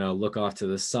 Just kind of look off to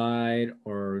the side,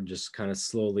 or just kind of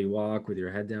slowly walk with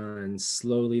your head down and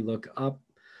slowly look up,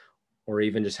 or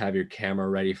even just have your camera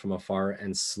ready from afar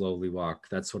and slowly walk.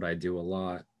 That's what I do a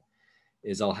lot,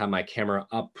 is I'll have my camera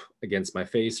up against my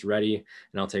face ready,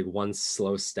 and I'll take one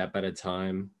slow step at a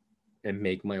time and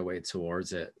make my way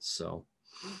towards it. So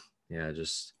yeah,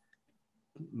 just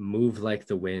move like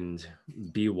the wind,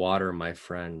 be water, my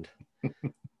friend.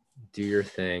 Do your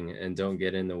thing and don't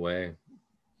get in the way.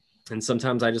 And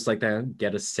sometimes I just like to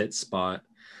get a sit spot.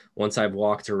 Once I've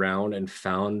walked around and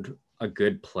found a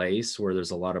good place where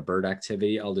there's a lot of bird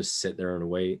activity, I'll just sit there and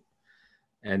wait.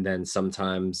 And then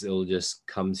sometimes it'll just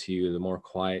come to you. The more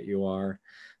quiet you are,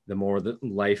 the more that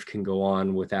life can go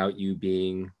on without you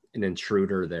being an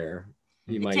intruder there.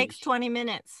 It takes 20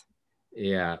 minutes.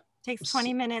 Yeah. It takes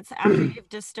 20 minutes after you've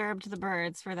disturbed the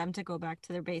birds for them to go back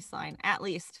to their baseline, at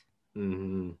least.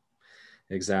 Mm-hmm.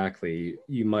 Exactly.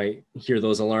 You might hear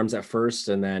those alarms at first,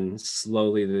 and then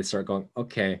slowly they start going,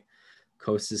 okay,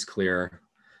 coast is clear.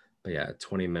 But yeah,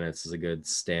 20 minutes is a good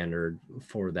standard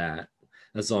for that.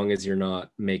 As long as you're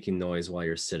not making noise while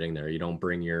you're sitting there. You don't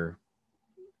bring your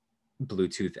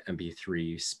Bluetooth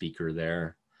MP3 speaker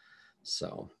there.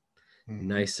 So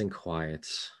nice and quiet.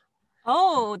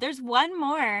 Oh, there's one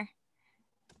more.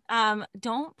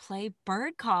 Don't play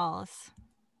bird calls.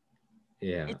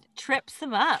 Yeah. It trips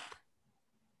them up.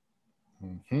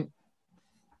 Mm-hmm.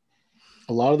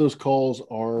 A lot of those calls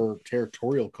are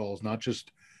territorial calls, not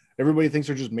just, everybody thinks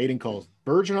they're just mating calls.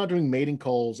 Birds are not doing mating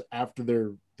calls after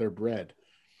they're bred,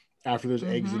 after there's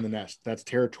eggs in the nest. That's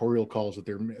territorial calls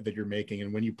that you're making.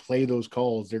 And when you play those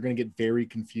calls, they're going to get very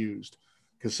confused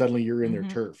because suddenly you're in their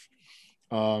turf.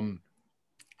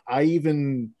 I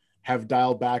even have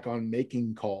dialed back on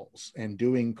making calls and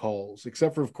doing calls,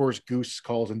 except for, of course, goose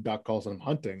calls and duck calls that I'm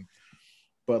hunting.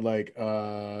 But like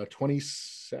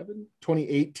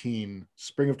 2018,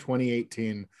 spring of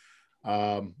 2018,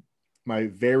 my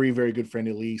very, very good friend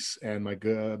Elise and my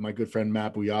good friend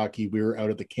Matt Buyaki, we were out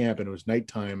at the camp and it was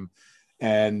nighttime,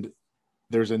 and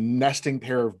there's a nesting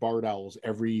pair of barred owls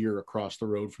every year across the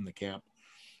road from the camp.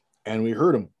 And we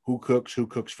heard them, who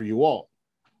cooks for you all?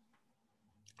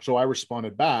 So I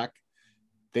responded back.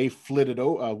 They flitted,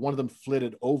 one of them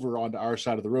flitted over onto our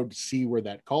side of the road to see where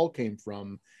that call came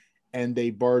from. And they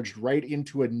barged right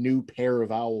into a new pair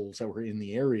of owls that were in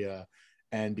the area.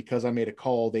 And because I made a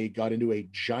call, they got into a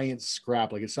giant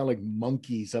scrap. Like, it sounded like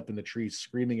monkeys up in the trees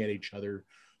screaming at each other,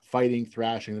 fighting,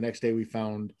 thrashing. The next day we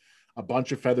found a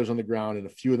bunch of feathers on the ground, and a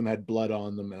few of them had blood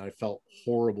on them. And I felt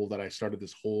horrible that I started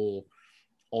this whole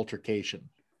altercation,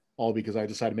 all because I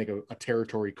decided to make a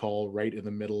territory call right in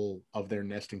the middle of their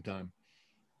nesting time.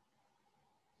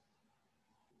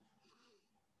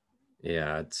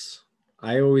 Yeah,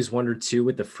 I always wondered too,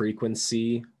 with the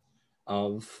frequency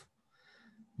of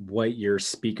what your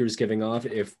speaker's giving off,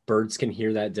 if birds can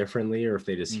hear that differently or if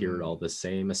they just hear it all the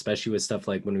same, especially with stuff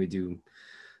like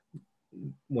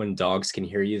when dogs can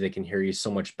hear you, they can hear you so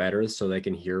much better, so they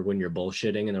can hear when you're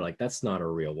bullshitting, and they're like, that's not a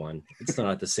real one. It's not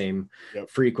at the same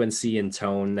frequency and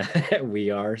tone that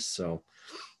we are. So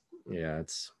yeah,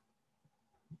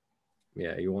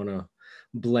 you want to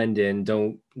blend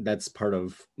in. That's part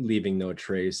of leaving no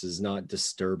trace, is not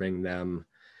disturbing them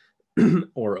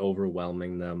or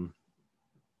overwhelming them.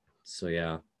 So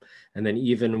yeah. And then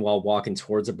even while walking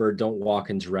towards a bird, don't walk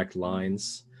in direct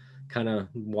lines. Kind of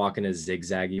walk in a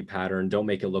zigzaggy pattern. Don't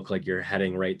make it look like you're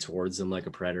heading right towards them like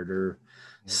a predator,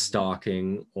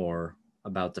 stalking or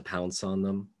about to pounce on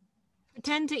them.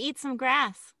 Pretend to eat some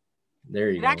grass. There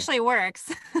you go. It actually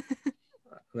works.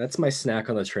 That's my snack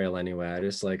on the trail anyway. I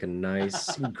just like a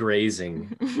nice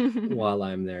grazing while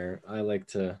I'm there. I like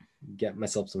to get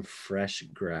myself some fresh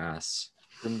grass.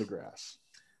 Trim the grass.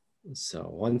 So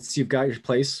once you've got your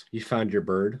place, you found your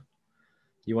bird,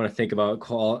 you want to think about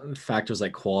factors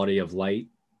like quality of light.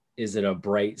 Is it a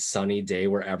bright, sunny day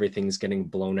where everything's getting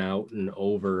blown out and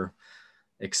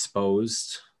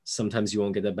overexposed? Sometimes you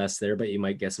won't get the best there, but you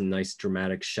might get some nice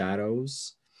dramatic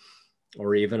shadows.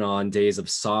 Or even on days of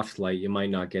soft light, you might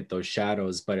not get those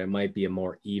shadows, but it might be a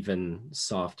more even,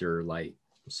 softer light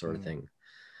sort of thing.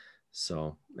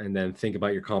 So, and then think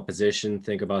about your composition,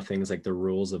 think about things like the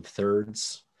rules of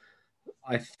thirds.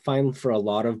 I find for a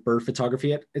lot of bird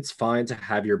photography, it's fine to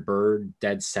have your bird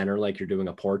dead center like you're doing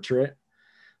a portrait,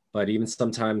 but even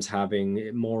sometimes having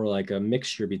it more like a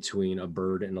mixture between a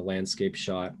bird and a landscape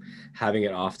shot, having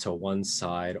it off to one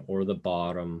side or the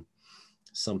bottom,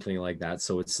 something like that.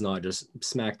 So it's not just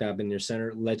smack dab in your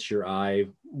center. Let your eye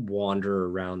wander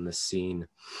around the scene.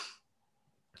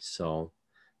 So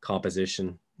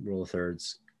composition, rule of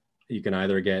thirds. You can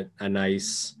either get a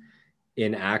nice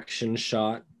in action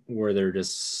shot where they're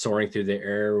just soaring through the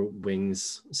air,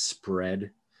 wings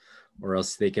spread, or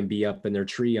else they can be up in their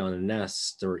tree on a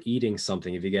nest or eating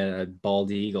something. If you get a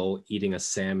bald eagle eating a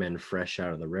salmon fresh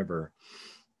out of the river,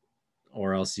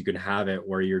 or else you can have it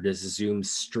where you're just zoomed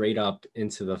straight up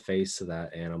into the face of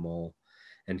that animal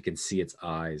and can see its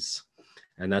eyes.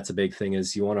 And that's a big thing,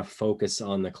 is you want to focus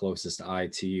on the closest eye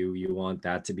to you. You want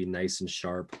that to be nice and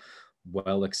sharp,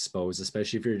 well exposed,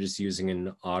 especially if you're just using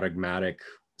an automatic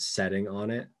setting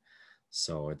on it.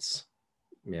 So it's,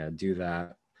 yeah, do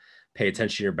that. Pay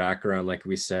attention to your background. Like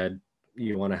we said,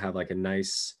 you want to have like a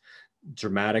nice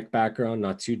dramatic background,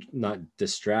 not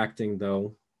distracting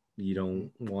though. You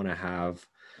don't want to have,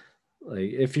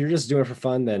 like, if you're just doing it for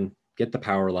fun, then get the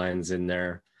power lines in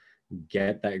there,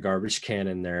 get that garbage can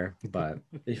in there. But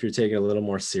if you're taking it a little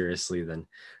more seriously, then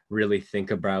really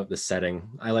think about the setting.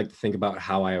 I like to think about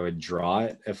how I would draw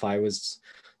it if I was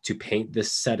to paint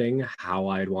this setting, how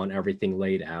I'd want everything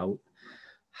laid out,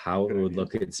 how it would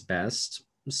look its best.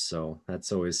 So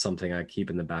that's always something I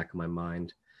keep in the back of my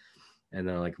mind. And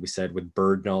then, like we said, with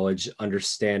bird knowledge,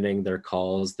 understanding their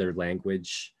calls, their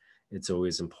language, it's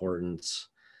always important.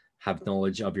 Have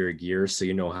knowledge of your gear so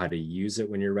you know how to use it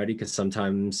when you're ready, because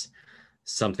sometimes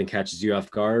something catches you off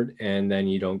guard and then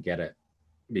you don't get it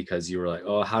because you were like,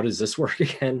 oh, how does this work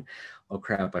again? Oh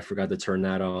crap, I forgot to turn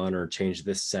that on or change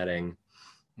this setting.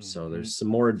 So there's some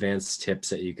more advanced tips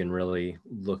that you can really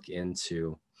look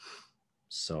into.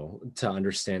 So to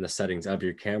understand the settings of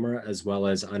your camera, as well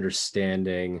as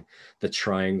understanding the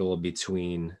triangle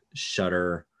between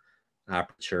shutter,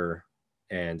 aperture,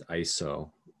 and ISO.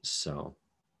 So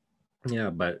yeah,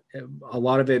 but a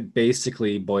lot of it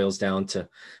basically boils down to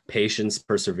patience,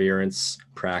 perseverance,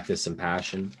 practice, and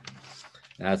passion.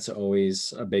 That's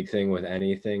always a big thing with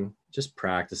anything. Just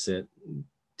practice it.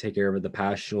 Take care of it. The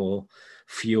passion will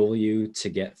fuel you to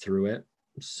get through it.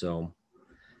 So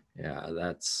yeah,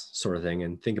 that's sort of thing.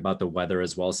 And think about the weather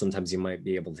as well. Sometimes you might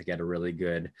be able to get a really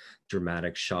good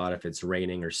dramatic shot if it's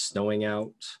raining or snowing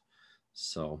out.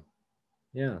 So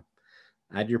yeah,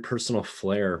 add your personal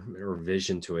flair or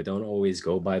vision to it. Don't always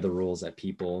go by the rules that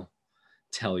people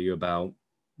tell you about.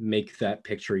 Make that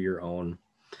picture your own.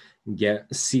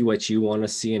 See what you want to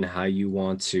see and how you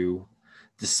want to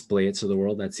display it to the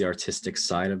world. That's the artistic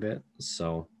side of it.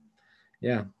 So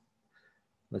yeah,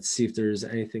 let's see if there's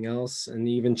anything else. And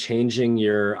even changing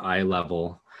your eye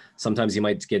level. Sometimes you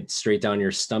might get straight down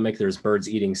your stomach. There's birds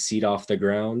eating seed off the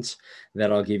ground.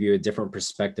 That'll give you a different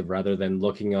perspective rather than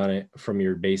looking on it from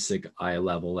your basic eye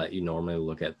level that you normally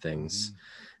look at things,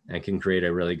 and can create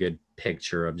a really good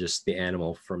picture of just the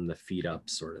animal from the feet up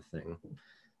sort of thing.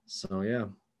 So yeah,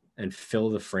 and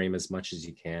fill the frame as much as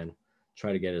you can.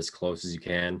 Try to get as close as you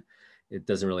can. It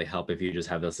doesn't really help if you just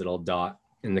have this little dot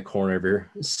in the corner of your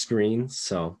screen.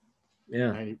 So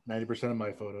yeah, 90% of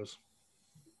my photos.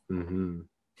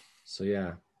 So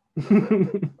yeah,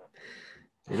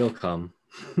 it'll come.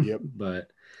 Yep. But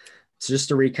so just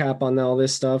to recap on all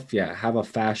this stuff, yeah, have a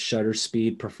fast shutter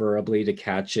speed, preferably to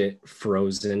catch it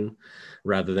frozen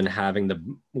rather than having the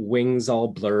wings all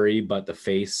blurry but the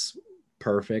face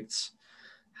perfect.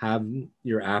 Have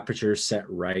your aperture set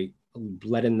right,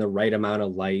 let in the right amount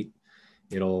of light.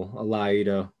 It'll allow you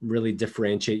to really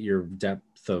differentiate your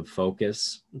depth of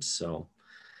focus. So,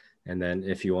 and then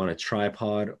if you want a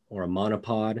tripod or a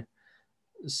monopod,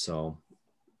 so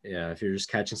yeah, if you're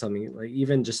just catching something, like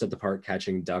even just at the park,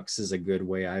 catching ducks is a good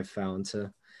way I've found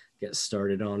to get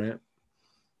started on it.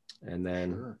 And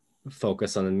then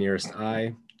focus on the nearest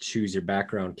eye, choose your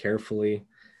background carefully,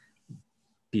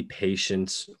 be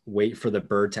patient, wait for the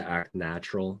bird to act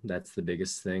natural. That's the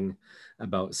biggest thing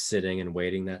about sitting and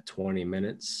waiting that 20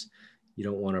 minutes. You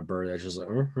don't want a bird that's just like,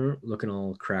 looking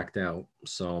all cracked out.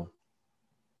 So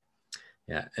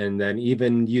yeah, and then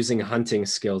even using hunting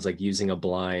skills, like using a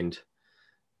blind,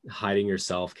 hiding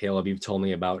yourself. Caleb, you've told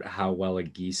me about how well a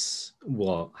goose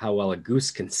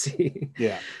can see.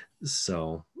 Yeah.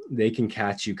 So they can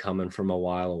catch you coming from a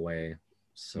while away.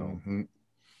 So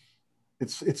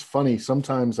it's funny.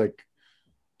 Sometimes, like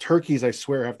turkeys, I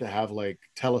swear, have to have like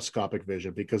telescopic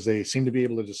vision because they seem to be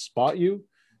able to just spot you.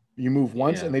 You move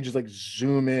once and they just like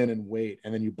zoom in and wait,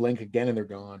 and then you blink again and they're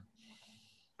gone.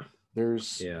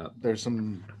 There's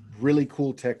some really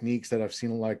cool techniques that I've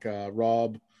seen, like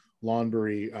Rob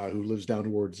Lawnbury, who lives down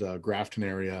towards Grafton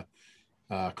area,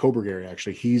 Coburg area.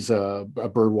 Actually, he's a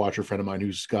bird watcher friend of mine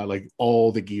who's got like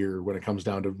all the gear when it comes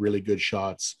down to really good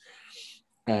shots,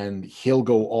 and he'll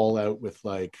go all out with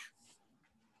like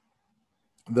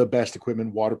the best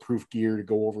equipment, waterproof gear to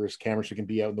go over his camera so he can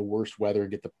be out in the worst weather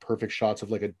and get the perfect shots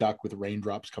of like a duck with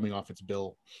raindrops coming off its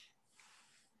bill.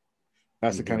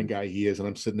 That's the kind of guy he is. And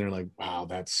I'm sitting there like, wow,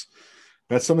 that's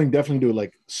something definitely to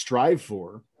like strive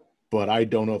for, but I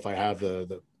don't know if I have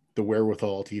the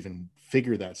wherewithal to even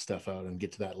figure that stuff out and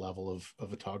get to that level of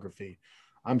photography.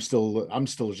 I'm still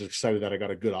just excited that I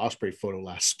got a good osprey photo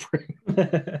last spring.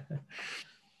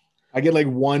 I get like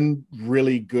one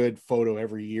really good photo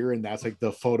every year, and that's like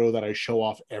the photo that I show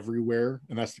off everywhere,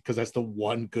 and that's because that's the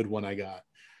one good one I got.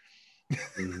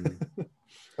 And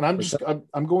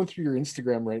I'm going through your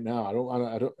Instagram right now.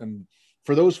 I don't. And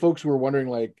for those folks who are wondering,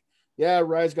 like, yeah,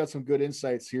 Rye's got some good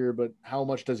insights here, but how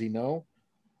much does he know?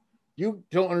 You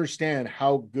don't understand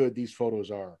how good these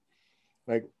photos are.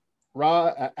 Like,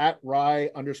 at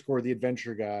Rye_the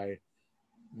adventure guy.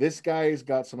 This guy's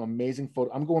got some amazing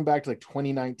photos. I'm going back to like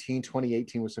 2019,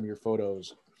 2018 with some of your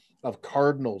photos of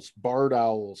cardinals, barred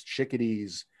owls,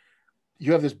 chickadees.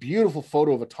 You have this beautiful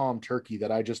photo of a tom turkey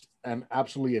that I just am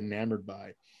absolutely enamored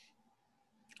by,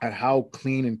 at how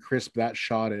clean and crisp that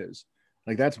shot is.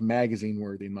 Like, that's magazine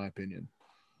worthy, in my opinion.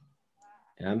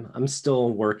 Yeah, I'm still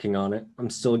working on it. I'm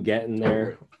still getting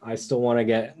there. I still want to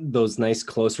get those nice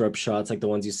closer up shots like the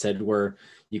ones you said where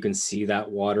you can see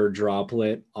that water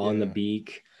droplet on the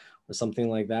beak or something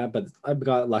like that. But I've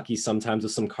got lucky sometimes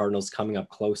with some cardinals coming up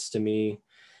close to me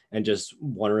and just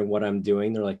wondering what I'm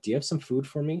doing. They're like, do you have some food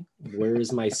for me? Where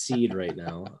is my seed right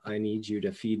now? I need you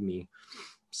to feed me.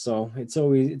 So it's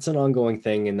an ongoing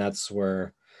thing. And that's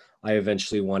where I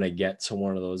eventually want to get to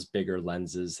one of those bigger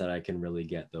lenses that I can really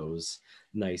get those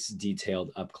nice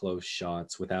detailed up close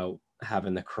shots without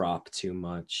having to crop too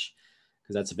much,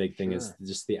 because that's a big thing is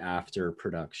just the after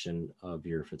production of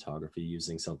your photography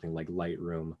using something like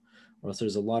Lightroom, or else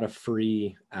there's a lot of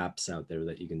free apps out there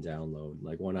that you can download.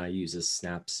 Like one I use is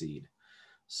Snapseed.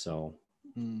 So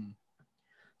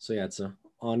yeah, it's an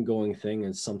ongoing thing.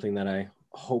 It's something that I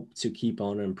hope to keep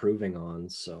on improving on.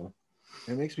 So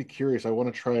it makes me curious. I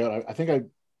want to try out. I think I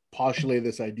postulated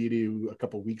this idea to you a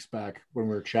couple of weeks back when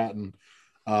we were chatting.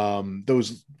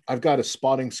 I've got a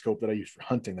spotting scope that I use for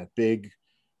hunting, that big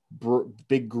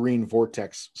green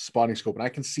vortex spotting scope, and I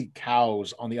can see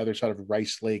cows on the other side of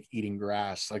Rice Lake eating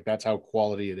grass. Like, that's how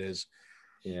quality it is.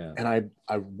 Yeah. And I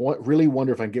really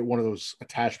wonder if I can get one of those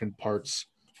attachment parts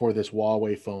for this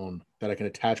Huawei phone that I can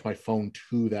attach my phone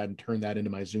to that and turn that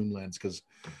into my zoom lens, because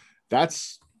that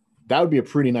would be a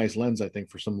pretty nice lens, I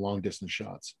think, for some long distance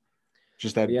shots.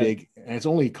 Just that big, and it's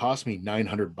only cost me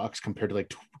 $900 compared to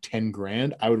like 10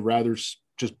 grand. I would rather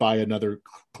just buy another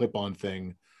clip-on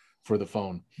thing for the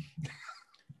phone.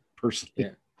 Personally, yeah,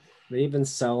 they even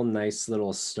sell nice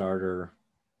little starter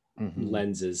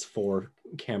lenses for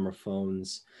camera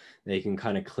phones. They can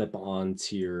kind of clip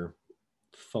onto your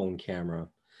phone camera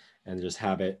and just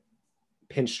have it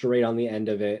pinched right on the end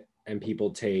of it, and people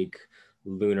take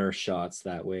lunar shots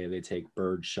that way, they take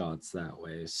bird shots that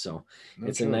way. So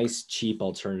it's a nice cheap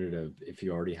alternative if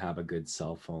you already have a good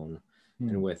cell phone.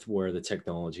 And with where the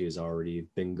technology has already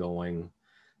been going,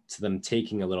 to them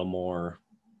taking a little more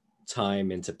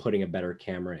time into putting a better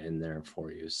camera in there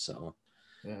for you. So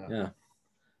yeah,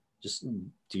 just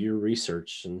do your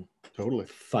research and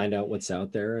find out what's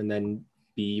out there, and then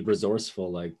be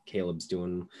resourceful like Caleb's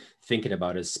doing, thinking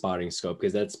about his spotting scope,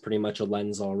 because that's pretty much a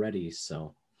lens already.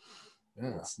 So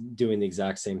it's doing the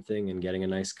exact same thing and getting a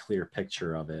nice clear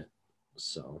picture of it.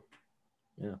 So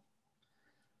yeah,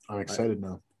 I'm excited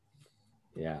now.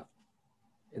 Yeah,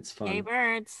 it's fun. Yay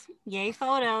birds, yay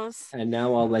photos. And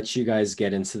now I'll let you guys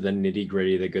get into the nitty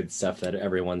gritty, the good stuff that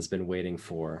everyone's been waiting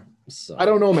for. So I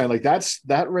don't know, man. Like,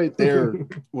 that right there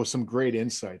was some great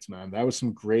insights, man. That was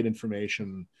some great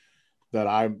information that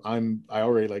I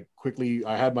already, like, quickly,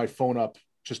 I had my phone up,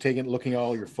 just looking at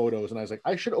all your photos, and I was like,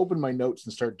 I should open my notes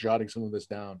and start jotting some of this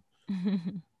down.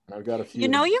 And I've got a few. You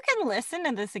know, you can listen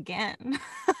to this again.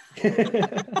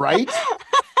 Right?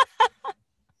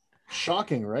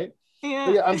 Shocking, right?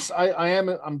 Yeah.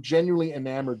 I'm genuinely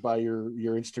enamored by your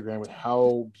Instagram with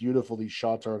how beautiful these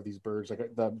shots are of these birds.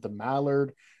 Like the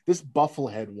mallard, this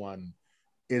bufflehead one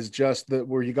is just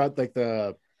where you got like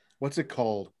what's it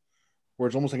called? Where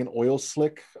it's almost like an oil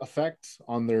slick effect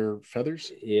on their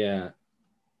feathers. Yeah.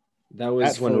 That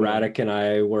was That when photo. Radek and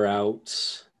I were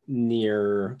out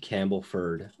near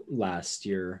Campbellford last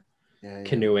year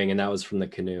canoeing, and that was from the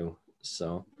canoe.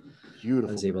 So beautiful.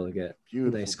 I was able to get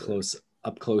beautiful a nice bird.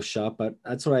 up close shot. But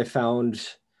that's what I found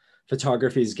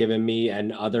photography's given me,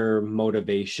 and other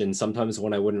motivation. Sometimes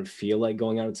when I wouldn't feel like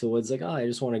going out to the woods, like, oh, I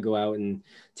just want to go out and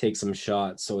take some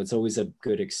shots. So it's always a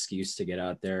good excuse to get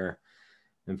out there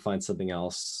and find something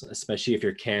else, especially if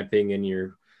you're camping and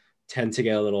you tend to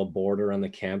get a little bored around the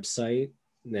campsite.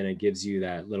 Then it gives you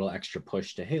that little extra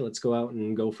push to, hey, let's go out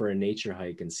and go for a nature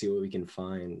hike and see what we can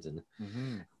find. And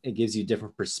it gives you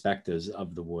different perspectives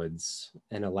of the woods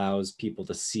and allows people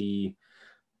to see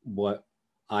what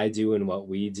I do and what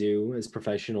we do as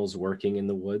professionals working in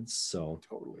the woods. So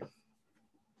totally.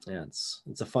 Yeah,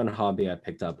 it's a fun hobby I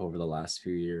picked up over the last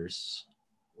few years.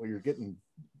 Well,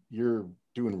 you're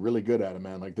doing really good at it,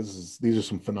 man. Like these are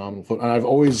some phenomenal photos. And I've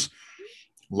always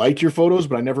liked your photos,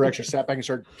 but I never actually sat back and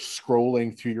started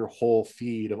scrolling through your whole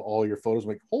feed of all your photos. I'm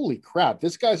like, holy crap,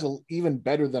 this guy's even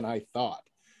better than I thought.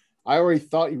 I already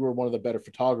thought you were one of the better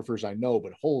photographers I know,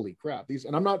 but holy crap,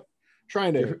 and I'm not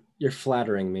trying to. You're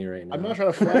flattering me right now. I'm not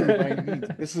trying to flatter you by any means.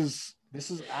 This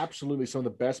is absolutely some of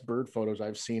the best bird photos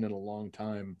I've seen in a long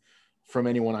time from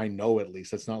anyone I know, at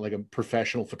least. It's not like a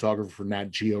professional photographer for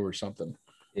Nat Geo or something.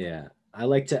 Yeah. I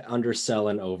like to undersell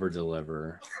and over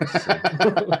deliver. So.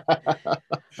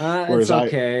 It's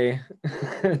okay.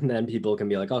 And then people can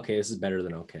be like, okay, this is better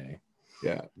than okay.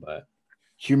 Yeah. But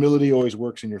humility always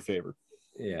works in your favor.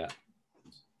 Yeah.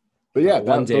 But yeah,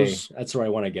 one day that's where I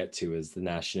want to get to, is the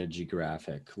National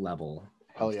Geographic level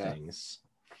of things.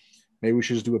 Maybe we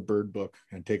should just do a bird book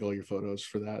and take all your photos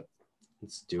for that.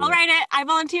 Let's do I'll write it. I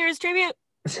volunteer as tribute.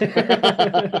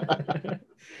 The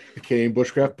Canadian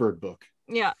Bushcraft Bird Book.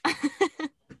 Yeah.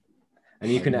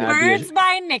 And you can add Birds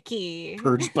by Nikki.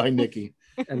 Birds by Nikki.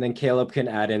 And then Caleb can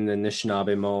add in the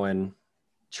Anishinaabe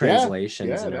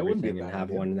translations and everything, and have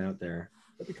one out there.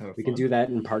 That'd be kind of we fun. can do that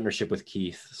in partnership with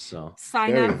Keith. So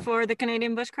sign up for the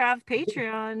Canadian Bushcraft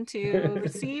Patreon to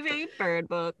receive a bird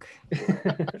book.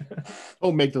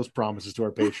 Don't make those promises to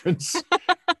our patrons.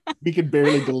 We can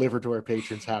barely deliver to our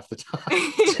patrons half the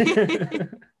time.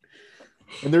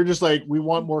 And they're just like, we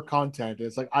want more content.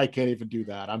 It's like, I can't even do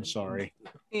that. I'm sorry.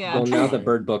 Yeah. Well, now the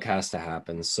bird book has to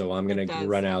happen. So I'm going to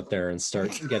run out there and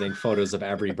start getting photos of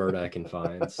every bird I can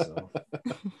find. So,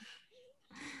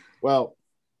 well,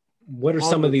 what are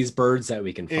some of these birds that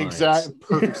we can find? Exactly.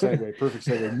 Perfect segue. Perfect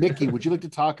segue. Nikki, would you like to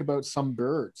talk about some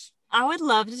birds? I would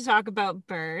love to talk about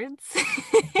birds.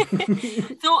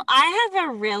 So I have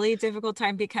a really difficult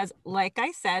time because, like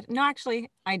I said, no, actually,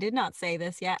 I did not say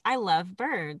this yet. I love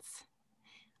birds.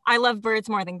 I love birds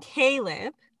more than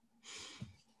Caleb.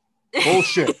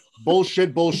 Bullshit.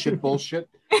 Bullshit.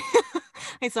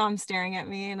 I saw him staring at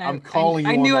me, and I'm calling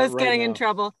you. I knew I was getting in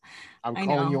trouble. I'm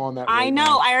calling you on that. I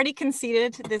know. I already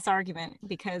conceded this argument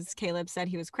because Caleb said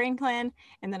he was Crane Clan,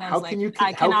 and then I was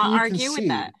I cannot argue with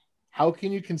that. How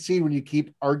can you concede when you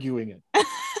keep arguing it?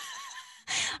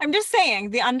 I'm just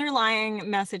saying the underlying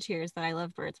message here is that I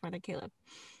love birds more than Caleb.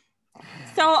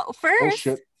 So first,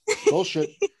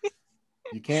 bullshit.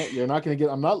 You're not going to get.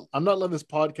 I'm not letting this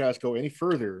podcast go any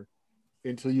further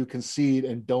until you concede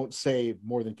and don't say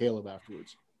more than Caleb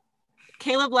afterwards.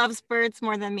 Caleb loves birds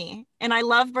more than me, and I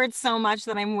love birds so much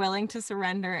that I'm willing to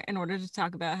surrender in order to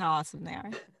talk about how awesome they are.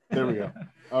 There we go.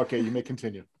 Okay, you may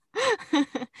continue.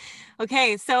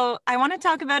 Okay, so I want to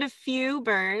talk about a few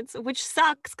birds, which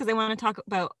sucks because I want to talk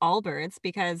about all birds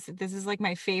because this is like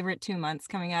my favorite 2 months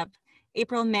coming up.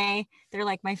 April, May, they're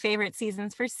like my favorite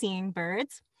seasons for seeing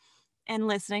birds and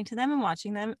listening to them and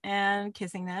watching them and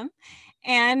kissing them.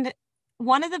 And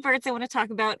one of the birds I want to talk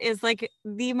about is like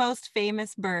the most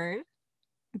famous bird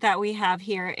that we have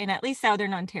here in at least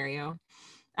Southern Ontario.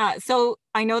 So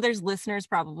I know there's listeners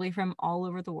probably from all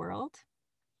over the world,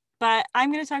 but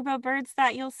I'm going to talk about birds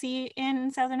that you'll see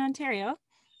in Southern Ontario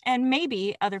and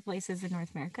maybe other places in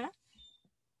North America.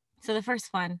 So the first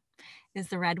one is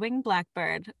the red-winged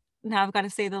blackbird. Now I've got to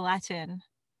say the Latin.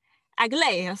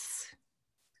 Agelaeus.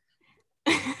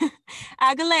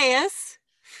 Agelaeus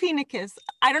phoenicus.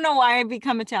 I don't know why I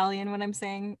become Italian when I'm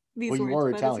saying these words. You are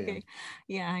Italian. Okay.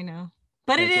 Yeah, I know.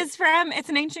 But it's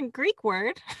an ancient Greek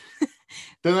word.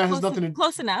 Then that has nothing to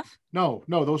close enough. No,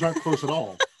 those aren't close at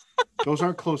all. Those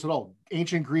aren't close at all.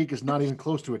 Ancient Greek is not even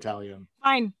close to Italian.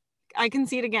 Fine. I can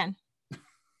see it again.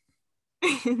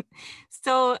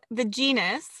 So the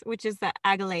genus, which is the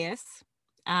Agelaeus,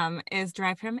 is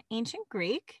derived from ancient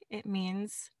Greek. It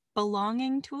means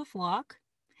belonging to a flock.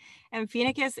 And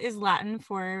phoenicus is Latin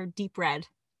for deep red.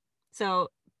 So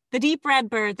the deep red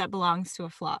bird that belongs to a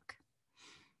flock.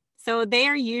 So they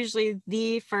are usually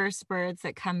the first birds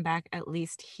that come back, at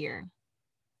least here.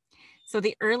 So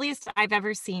the earliest I've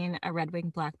ever seen a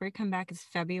red-winged blackbird come back is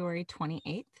February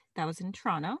 28th. That was in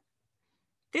Toronto.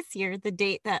 This year, the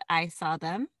date that I saw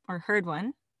them or heard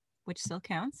one, which still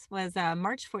counts, was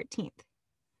March 14th.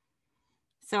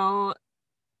 So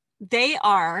they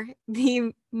are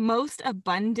the most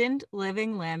abundant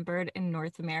living land bird in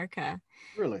North America.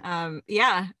 Really?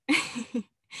 Yeah.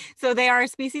 So they are a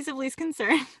species of least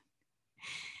concern.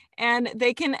 And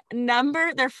they can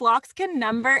number, their flocks can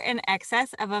number in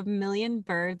excess of 1 million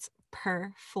birds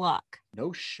per flock.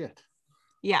 No shit.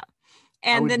 Yeah.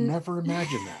 I And would then never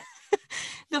imagine that.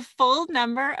 the full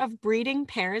number of breeding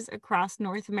pairs across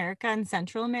North America and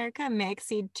Central America may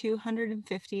exceed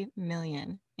 250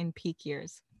 million in peak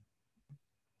years.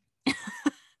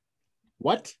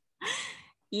 What?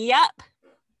 Yep.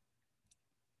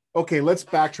 Okay, let's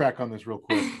backtrack on this real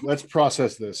quick. Let's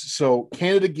process this. So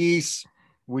Canada geese,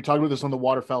 we talked about this on the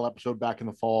waterfowl episode back in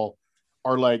the fall,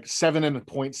 are like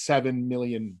 7.7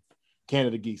 million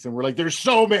Canada geese. And we're like, there's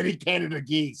so many Canada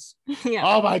geese. Yeah.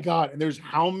 Oh my God. And there's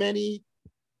how many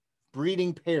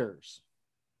breeding pairs?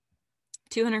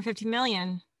 250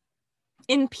 million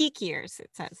in peak years, it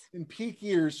says. In peak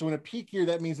years. So in a peak year,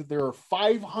 that means that there are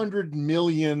 500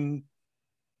 million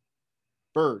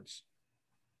birds.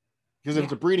 Because if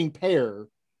it's a breeding pair,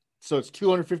 so it's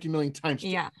 250 million times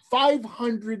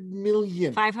 500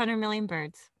 million. 500 million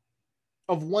birds.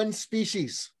 Of one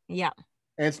species. Yeah.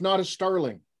 And it's not a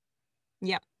starling.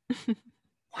 Yep.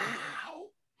 Wow.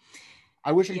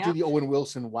 I wish I could do the Owen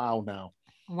Wilson wow now.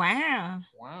 Wow.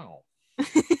 Wow.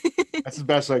 That's the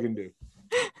best I can do.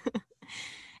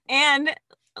 And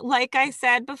like I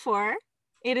said before,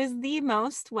 it is the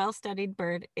most well-studied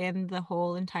bird in the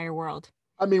whole entire world.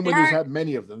 I mean, when there's that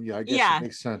many of them, I guess it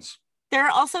makes sense. There are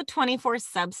also 24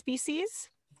 subspecies.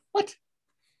 What?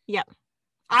 Yep.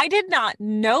 I did not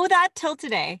know that till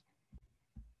today.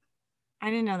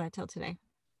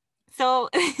 So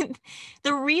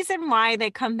the reason why they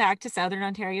come back to Southern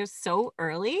Ontario so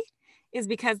early is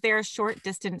because they're a short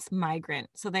distance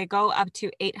migrant. So they go up to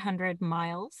 800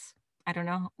 miles. I don't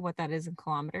know what that is in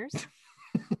kilometers.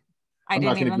 I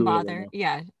didn't even bother.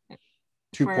 Yeah.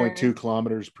 2.2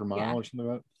 kilometers per mile or something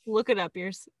like that. Look it up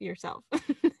yourself.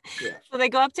 So they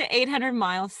go up to 800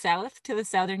 miles south to the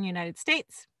southern United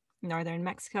States, northern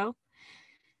Mexico.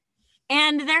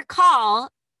 And their call,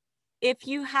 if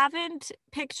you haven't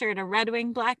pictured a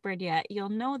red-winged blackbird yet, you'll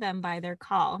know them by their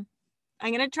call.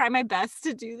 I'm going to try my best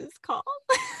to do this call.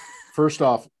 First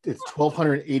off, it's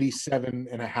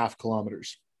 1,287.5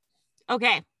 kilometers.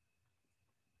 Okay.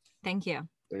 Thank you.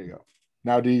 There you go.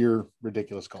 Now do your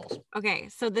ridiculous calls. Okay,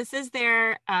 so this is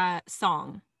their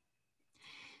song.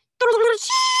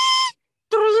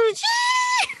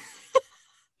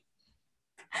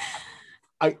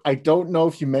 I don't know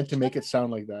if you meant to make it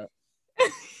sound like that,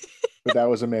 but that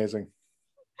was amazing.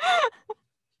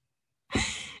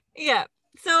 Yeah,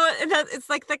 so it's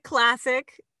like the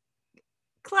classic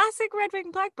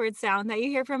red-winged blackbird sound that you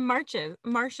hear from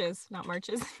marshes, not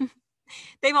marches.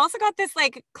 They've also got this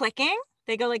like clicking.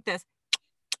 They go like this.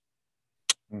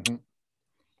 Mm-hmm.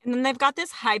 And then they've got this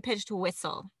high-pitched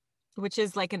whistle, which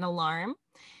is like an alarm.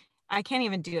 I can't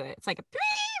even do it. It's like a beep.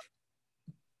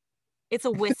 It's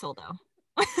a whistle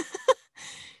though.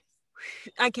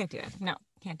 I can't do it. No,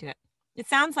 can't do it. It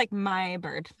sounds like my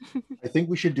bird. I think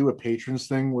we should do a patrons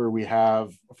thing where we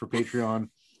have for Patreon,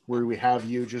 where we have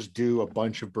you just do a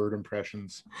bunch of bird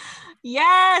impressions.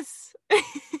 Yes.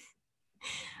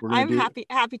 I'm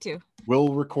happy to.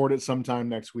 We'll record it sometime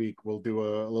next week. We'll do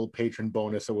a little patron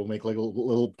bonus, so we'll make like a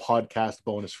little podcast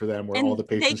bonus for them where all the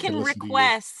patrons can listen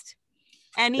request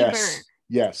to any bird.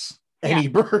 Yes. Any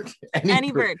bird.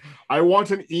 Any bird. I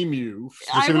want an emu,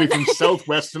 specifically from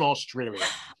southwestern Australia.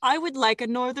 I would like a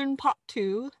northern pot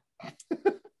too.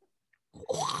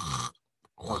 Oh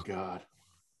God.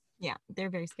 Yeah, they're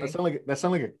very scary. That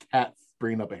sound like a cat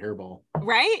bringing up a hairball.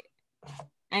 Right?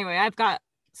 Anyway, I've got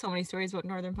so many stories about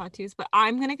northern potus, but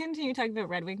I'm going to continue talking about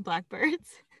red-winged blackbirds.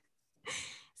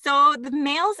 So the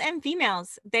males and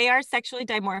females, they are sexually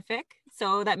dimorphic.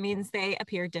 So that means they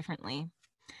appear differently.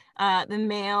 The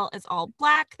male is all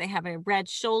black. They have a red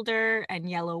shoulder and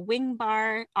yellow wing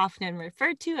bar, often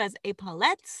referred to as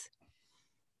epaulettes,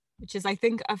 which is, I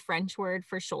think, a French word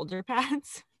for shoulder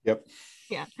pads. Yep.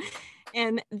 Yeah.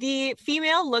 And the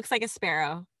female looks like a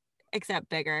sparrow, except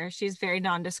bigger. She's very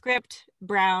nondescript,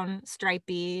 brown,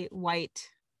 stripy, white,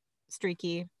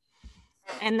 streaky.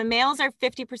 And the males are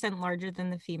 50% larger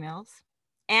than the females.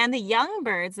 And the young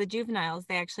birds, the juveniles,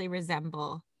 they actually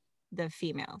resemble the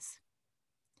females.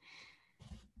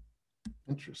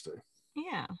 Interesting.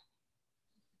 Yeah.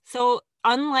 So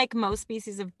unlike most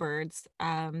species of birds,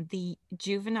 the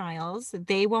juveniles,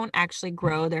 they won't actually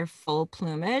grow their full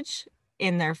plumage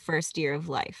in their first year of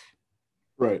life.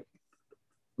 Right.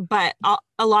 But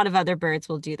a lot of other birds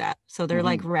will do that. So they're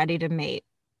like Mhm. ready to mate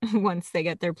once they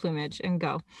get their plumage and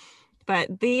go.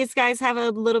 But these guys have a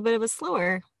little bit of a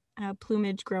slower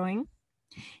plumage growing.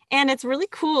 And it's really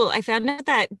cool. I found out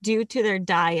that due to their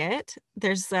diet,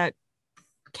 there's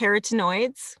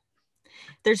carotenoids.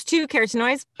 There's two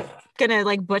carotenoids. Gonna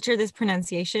like butcher this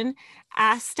pronunciation.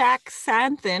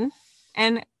 Astaxanthin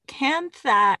and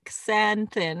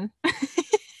canthaxanthin.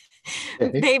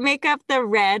 Okay. They make up the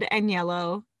red and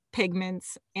yellow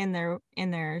pigments in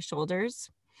their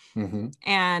shoulders. Mm-hmm.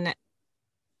 And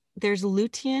there's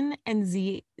lutein and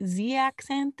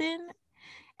zeaxanthin.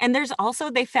 And there's also,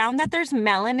 they found that there's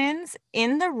melanins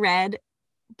in the red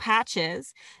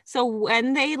patches. So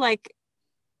when they like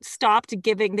stopped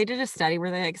giving, they did a study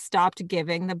where they like stopped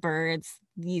giving the birds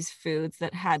these foods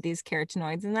that had these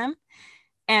carotenoids in them,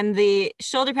 and the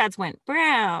shoulder pads went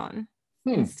brown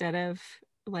instead of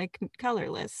like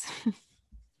colorless.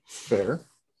 Fair.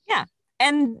 Yeah.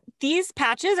 And these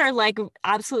patches are like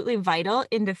absolutely vital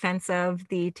in defense of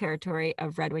the territory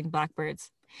of red-winged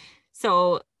blackbirds.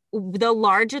 So the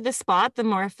larger the spot, the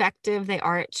more effective they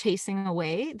are at chasing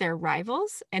away their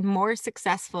rivals and more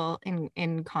successful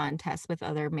in contests with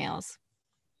other males.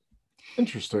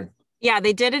 Interesting. Yeah,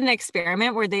 they did an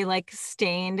experiment where they like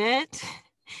stained it,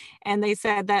 and they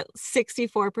said that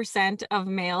 64% of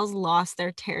males lost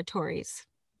their territories.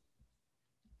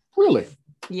 Really?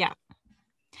 Yeah.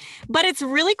 But it's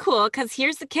really cool because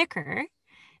here's the kicker.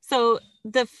 So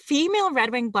the female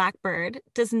red-winged blackbird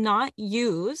does not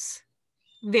use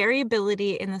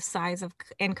variability in the size of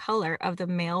and color of the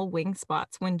male wing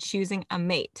spots when choosing a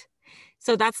mate.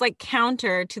 So that's like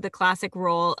counter to the classic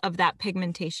role of that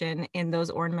pigmentation in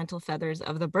those ornamental feathers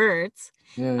of the birds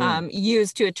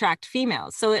used to attract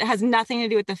females. So it has nothing to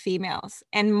do with the females,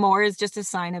 and more is just a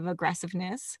sign of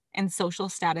aggressiveness and social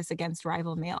status against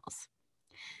rival males.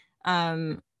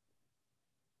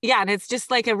 Yeah, and it's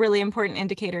just like a really important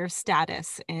indicator of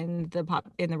status in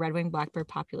the red-winged blackbird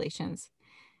populations.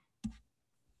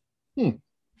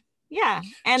 Yeah.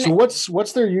 And so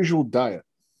what's their usual diet?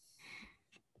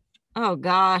 Oh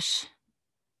gosh.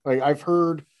 Like I've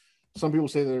heard some people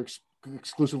say they're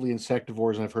exclusively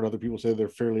insectivores, and I've heard other people say they're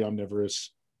fairly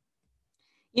omnivorous.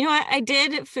 You know what? I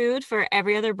did food for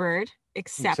every other bird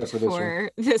except for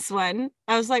this one.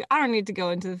 I was like, I don't need to go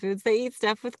into the foods. They eat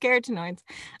stuff with carotenoids.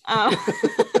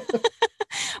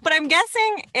 But I'm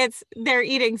guessing they're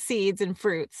eating seeds and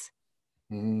fruits.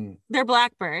 They're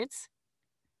blackbirds.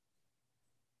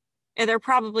 And they're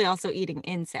probably also eating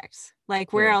insects.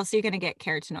 Like, where else are you going to get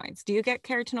carotenoids? Do you get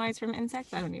carotenoids from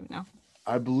insects? I don't even know.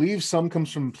 I believe some comes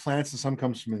from plants and some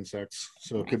comes from insects.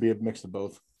 So it could be a mix of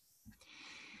both.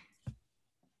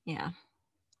 Yeah.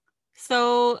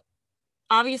 So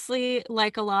obviously,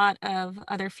 like a lot of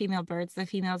other female birds, the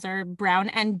females are brown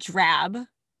and drab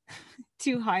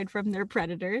to hide from their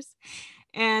predators.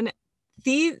 And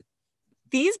these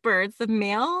birds, the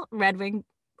male red-winged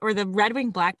or the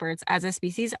red-winged blackbirds as a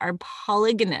species, are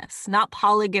polygynous, not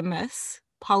polygamous,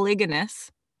 polygynous,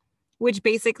 which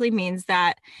basically means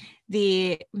that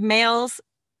the males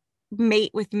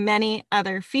mate with many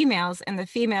other females and the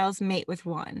females mate with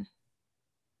one.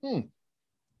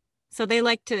 So they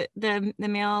like to, the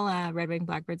male red-winged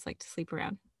blackbirds like to sleep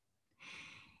around.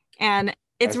 And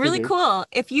it's really cool.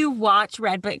 If you watch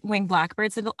red-winged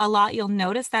blackbirds a lot, you'll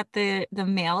notice that the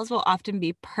males will often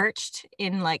be perched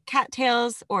in like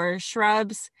cattails or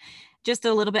shrubs just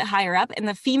a little bit higher up, and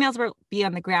the females will be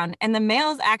on the ground. And the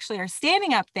males actually are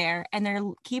standing up there, and they're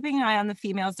keeping an eye on the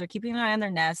females. They're keeping an eye on their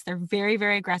nests. They're very,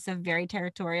 very aggressive, very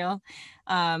territorial.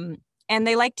 And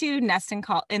they like to nest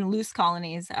in loose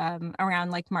colonies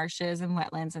around like marshes and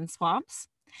wetlands and swamps.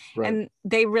 Right. And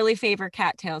they really favor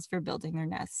cattails for building their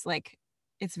nests. Like,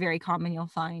 it's very common you'll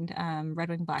find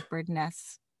red-winged blackbird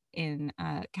nests in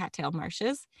cattail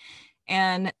marshes.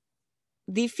 And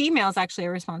the females actually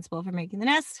are responsible for making the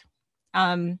nest.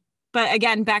 But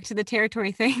again, back to the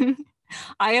territory thing,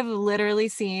 I have literally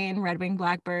seen red-winged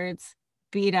blackbirds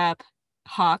beat up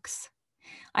hawks.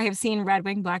 I have seen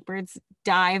red-winged blackbirds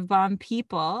dive bomb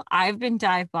people. I've been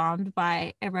dive bombed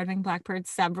by a red-winged blackbird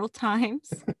several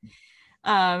times.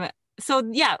 So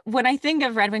yeah, when I think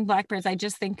of red-winged blackbirds, I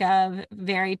just think of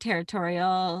very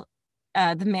territorial,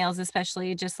 the males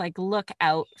especially just like look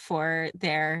out for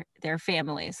their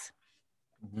families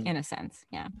in a sense.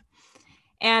 Yeah.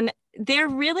 And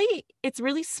it's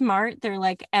really smart. They're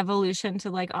like evolution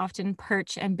to like often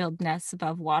perch and build nests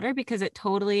above water because it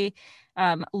totally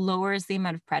lowers the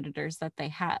amount of predators that they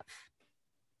have.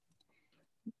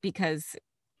 because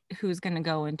who's going to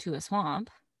go into a swamp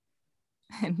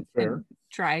and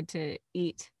try to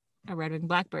eat a red-winged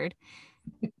blackbird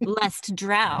lest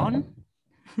drown?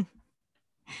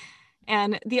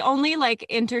 And the only like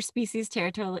interspecies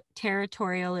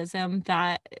territorialism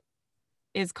that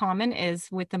is common is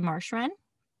with the marsh wren.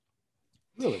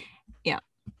 Really? Yeah.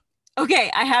 Okay,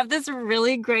 I have this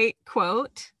really great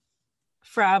quote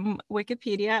from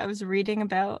Wikipedia. I was reading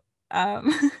about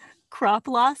crop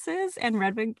losses and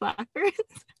red-winged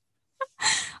blackbirds.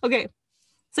 Okay,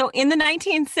 so in the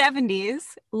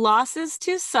 1970s, losses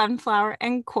to sunflower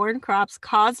and corn crops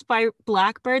caused by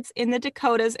blackbirds in the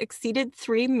Dakotas exceeded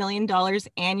 $3 million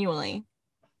annually.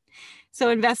 So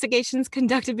investigations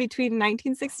conducted between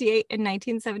 1968 and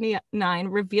 1979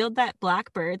 revealed that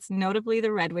blackbirds, notably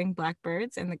the red-winged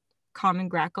blackbirds and the common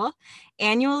grackle,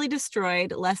 annually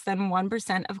destroyed less than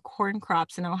 1% of corn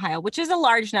crops in Ohio, which is a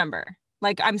large number.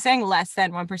 Like, I'm saying less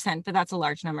than 1%, but that's a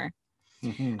large number.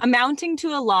 Mm-hmm. Amounting to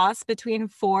a loss between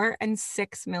 $4 and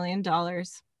 $6 million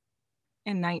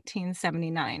in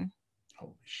 1979.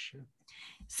 Holy shit.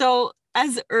 So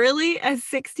as early as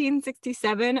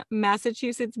 1667,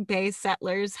 Massachusetts-based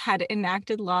settlers had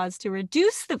enacted laws to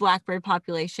reduce the blackbird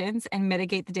populations and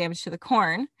mitigate the damage to the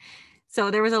corn.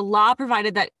 So there was a law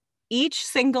provided that each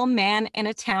single man in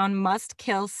a town must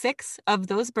kill 6 of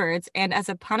those birds, and as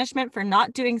a punishment for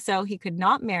not doing so, he could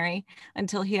not marry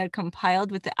until he had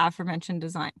complied with the aforementioned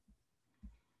design.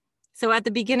 So at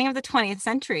the beginning of the 20th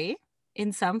century,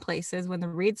 in some places when the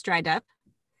reeds dried up,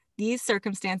 these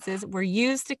circumstances were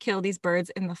used to kill these birds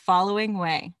in the following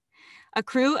way. A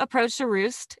crew approached a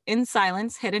roost in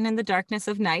silence, hidden in the darkness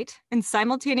of night, and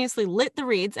simultaneously lit the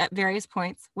reeds at various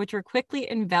points, which were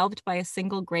quickly enveloped by a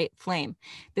single great flame.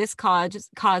 This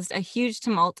caused a huge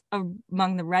tumult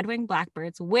among the red-winged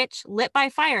blackbirds, which, lit by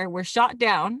fire, were shot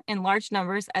down in large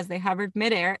numbers as they hovered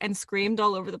midair and screamed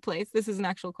all over the place. This is an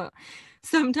actual quote.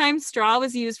 Sometimes straw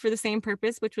was used for the same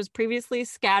purpose, which was previously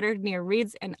scattered near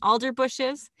reeds and alder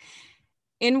bushes,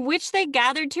 in which they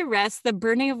gathered to rest, the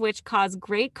burning of which caused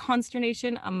great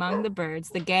consternation among the birds.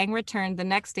 The gang returned the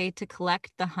next day to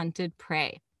collect the hunted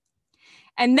prey.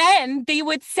 And then they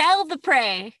would sell the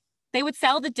prey. They would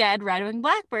sell the dead red-winged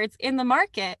blackbirds in the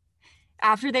market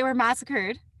after they were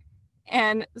massacred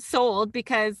and sold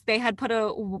because they had put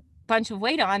a bunch of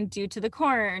weight on due to the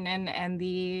corn and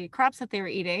the crops that they were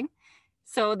eating.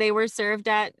 So they were served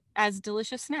as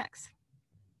delicious snacks.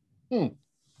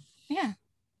 Yeah.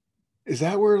 Is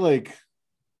that where like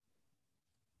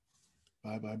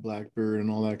Bye Bye Blackbird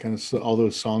and all that kind of stuff, all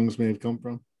those songs may have come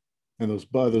from? And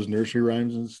those nursery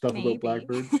rhymes and stuff about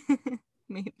blackbirds?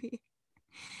 Maybe.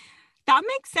 That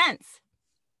makes sense.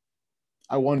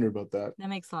 I wonder about that. That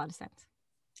makes a lot of sense.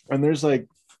 And there's like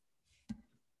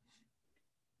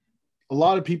a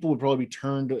lot of people would probably be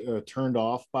turned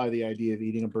off by the idea of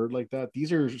eating a bird like that.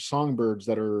 These are songbirds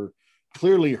that are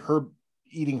clearly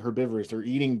eating herbivorous. They're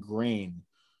eating grain.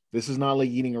 This is not like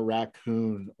eating a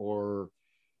raccoon or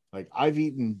like I've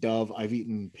eaten dove, I've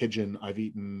eaten pigeon,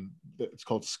 it's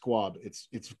called squab.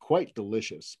 It's quite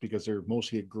delicious because they're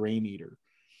mostly a grain eater.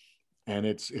 And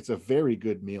it's a very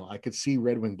good meal. I could see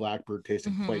red-winged blackbird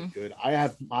tasting quite good.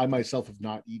 I myself have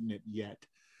not eaten it yet,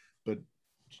 but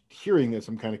hearing this,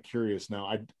 I'm kind of curious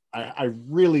now. I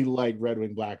really like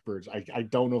red-winged blackbirds. I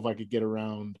don't know if I could get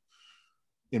around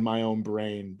in my own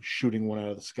brain shooting one out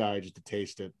of the sky just to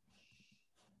taste it.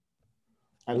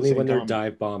 Only when they're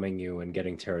dive bombing you and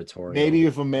getting territorial. Maybe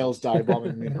if a male's dive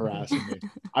bombing me and harassing me.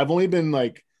 I've only been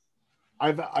like,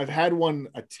 I've had one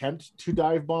attempt to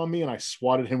dive bomb me, and I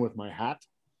swatted him with my hat,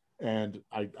 and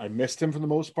I missed him for the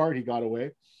most part. He got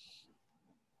away,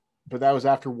 but that was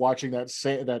after watching that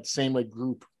same like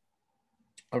group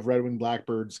of red-winged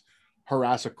blackbirds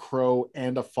harass a crow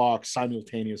and a fox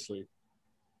simultaneously,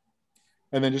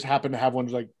 and then just happened to have one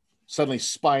like suddenly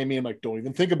spy me. I'm like, don't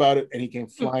even think about it. And he came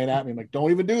flying at me. I'm like,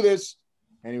 don't even do this.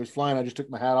 And he was flying. I just took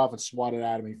my hat off and swatted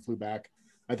at him. He flew back.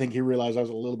 I think he realized I was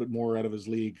a little bit more out of his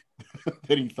league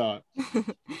than he thought.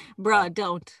 Bruh,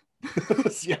 don't.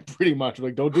 Yeah, pretty much. I'm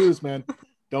like, don't do this, man.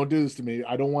 Don't do this to me.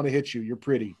 I don't want to hit you. You're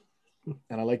pretty.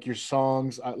 And I like your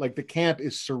songs. Like the camp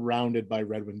is surrounded by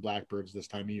red-winged blackbirds this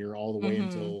time of year, all the way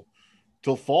until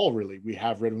fall, really. We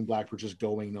have red-winged blackbirds just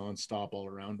going nonstop all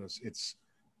around us. It's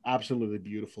absolutely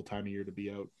beautiful time of year to be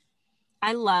out.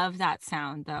 I love that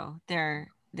sound though. Their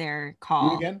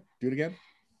call. Do it again.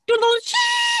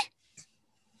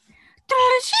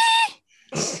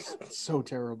 So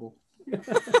terrible.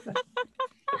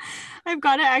 I've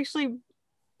got to actually,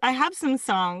 I have some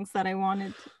songs that I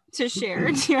wanted to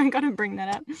share too. I got to bring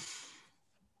that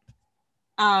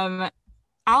up.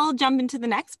 I'll jump into the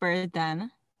next bird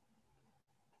then.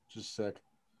 Just a sec.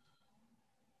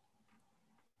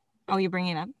 Oh, you bring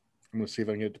it up? I'm going to see if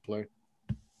I can get it to play.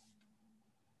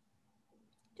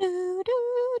 Do, do,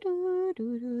 do,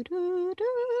 do, do, do,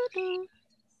 do, do.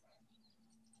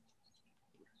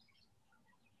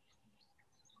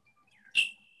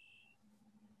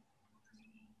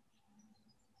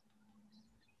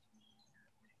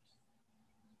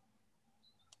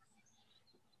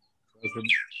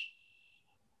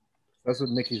 That's what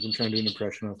Nikki's been trying to do an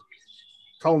impression of.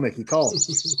 Call, Nikki, call.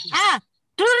 Ah!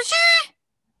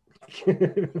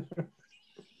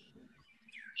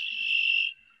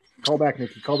 Call back,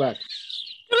 Nikki, call back.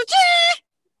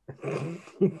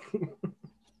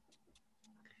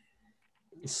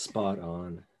 Spot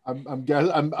on.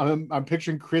 I'm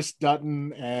picturing Chris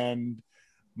Dutton and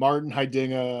Martin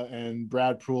Heidinga and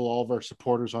Brad Proul, all of our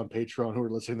supporters on Patreon who are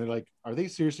listening. They're like, are they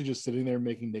seriously just sitting there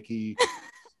making Nikki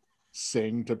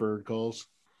sing to bird calls?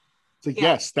 It's like,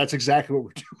 yes, that's exactly what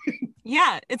we're doing.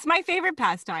 Yeah, it's my favorite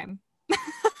pastime.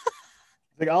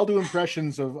 Like, I'll do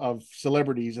impressions of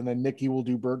celebrities, and then Nikki will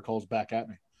do bird calls back at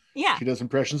me. Yeah. She does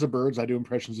impressions of birds. I do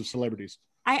impressions of celebrities.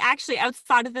 I actually,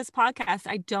 outside of this podcast,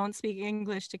 I don't speak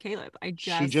English to Caleb.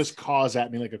 She just caws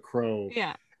at me like a crow.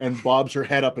 Yeah. And bobs her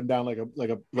head up and down like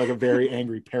a very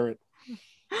angry parrot.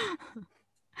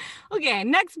 Okay,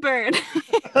 next bird.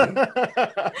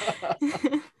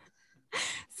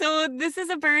 So this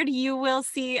is a bird you will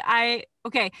see. I've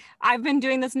been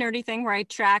doing this nerdy thing where I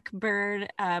track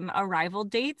bird arrival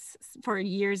dates for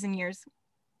years and years.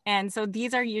 And so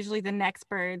these are usually the next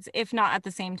birds, if not at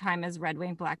the same time as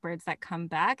red-winged blackbirds that come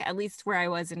back, at least where I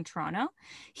was in Toronto.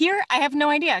 Here, I have no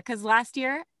idea, because last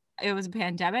year it was a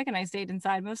pandemic and I stayed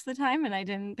inside most of the time and I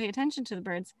didn't pay attention to the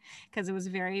birds because it was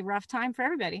a very rough time for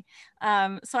everybody.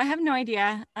 So I have no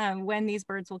idea when these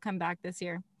birds will come back this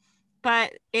year.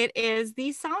 But it is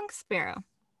the song sparrow.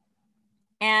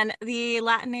 And the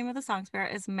Latin name of the song sparrow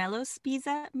is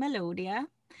Melospiza melodia,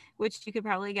 which you could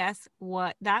probably guess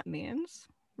what that means.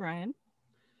 Ryan?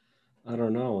 I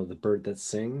don't know. The bird that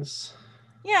sings?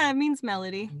 Yeah, it means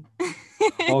melody.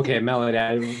 Okay,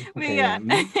 melody. Okay, yeah.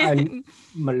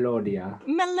 Melodia.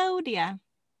 Melodia.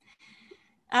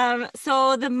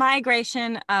 So the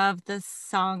migration of the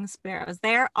song sparrows,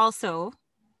 they're also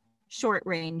short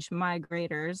range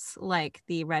migrators like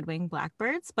the red-winged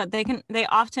blackbirds, but they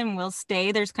often will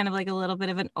stay. There's kind of like a little bit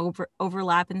of an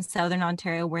overlap in southern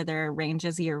Ontario where their range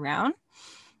is year round.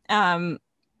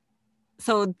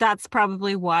 So that's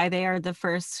probably why they are the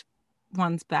first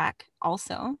ones back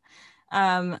also.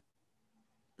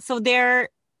 So they're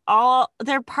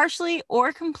partially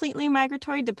or completely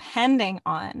migratory depending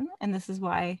on, and this is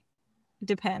why it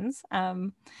depends,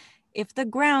 if the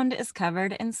ground is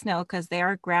covered in snow, because they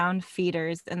are ground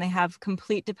feeders and they have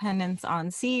complete dependence on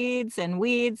seeds and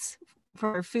weeds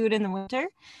for food in the winter.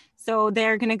 So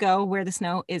they're going to go where the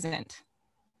snow isn't.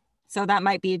 So that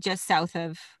might be just south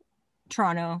of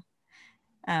Toronto,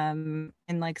 in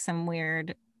like some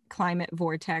weird climate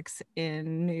vortex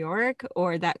in New York,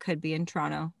 or that could be in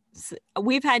Toronto. So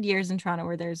we've had years in Toronto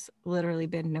where there's literally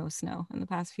been no snow in the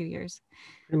past few years.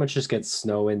 Pretty much just get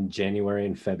snow in January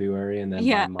and February, and then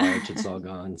by March it's all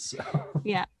gone. So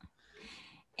yeah.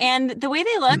 And the way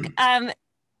they look,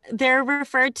 they're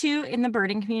referred to in the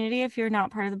birding community, if you're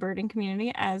not part of the birding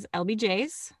community, as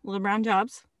LBJs, little brown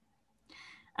jobs,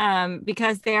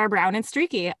 because they are brown and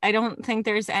streaky. I don't think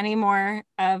there's any more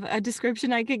of a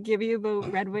description I could give you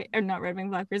about red-winged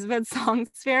blackbirds, about song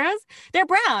sparrows. They're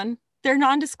brown. They're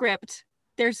nondescript.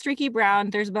 They're streaky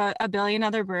brown. There's about a billion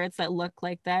other birds that look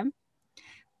like them.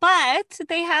 But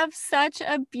they have such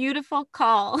a beautiful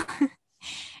call.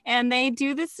 And they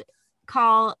do this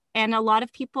call, and a lot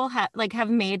of people have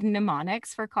made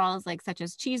mnemonics for calls, like such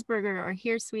as cheeseburger or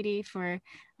here sweetie for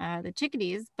the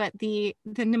chickadees. But the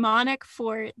mnemonic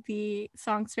for the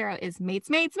song sparrow is mates,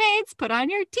 mates, mates, put on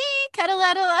your tea, kettle,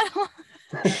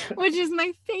 which is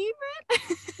my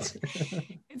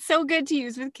favorite. It's so good to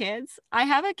use with kids. I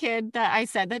have a kid that I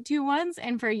said that to once,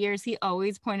 and for years he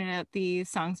always pointed out the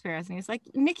song sparrows and he's like,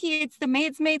 Nikki, it's the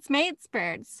mates, mates, mates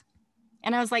birds.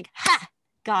 And I was like, ha,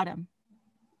 got him.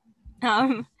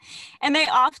 And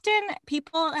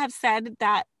people have said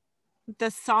that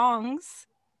the songs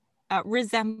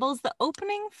resembles the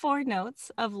opening four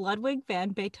notes of Ludwig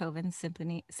van Beethoven's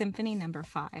Symphony Number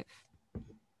 5.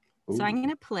 Ooh. So I'm going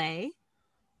to play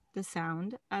the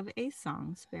sound of a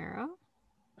song sparrow.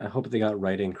 I hope they got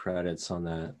writing credits on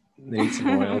that. They need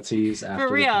some royalties after.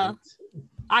 For real.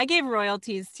 I gave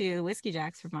royalties to Whiskey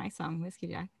Jacks for my song, Whiskey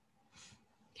Jack.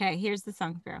 Okay, here's the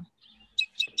song sparrow.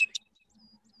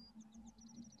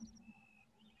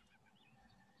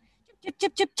 Chip,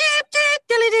 chip, chip, chip,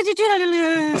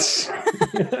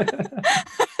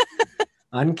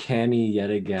 Uncanny yet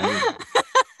again.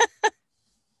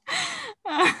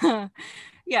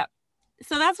 Yeah.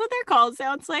 So that's what they're called.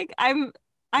 Sounds like I'm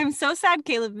so sad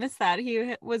Caleb missed that.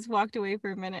 He was walked away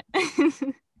for a minute.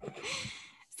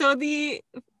 So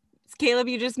Caleb,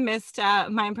 you just missed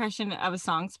my impression of a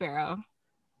song sparrow,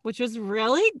 which was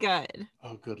really good.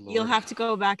 Oh, good Lord. You'll have to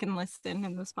go back and listen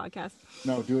in this podcast.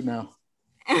 No, do it now.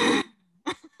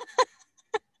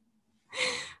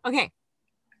 Okay.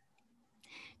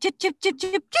 Chip, chip, chip,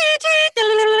 chip, chip,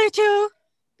 chip, choo.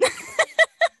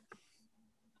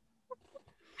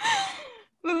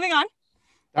 Moving on.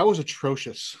 That was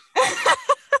atrocious. It's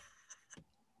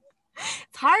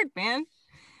hard, man.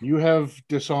 You have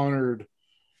dishonored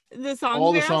The song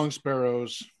all sparrows? the song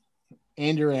sparrows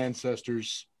and your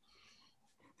ancestors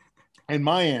and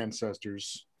my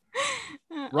ancestors.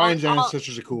 Ryan's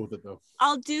ancestors are cool with it, though.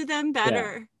 I'll do them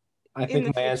better. I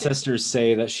think my ancestors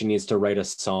say that she needs to write a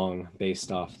song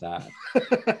based off that.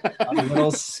 A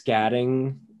little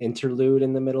scatting interlude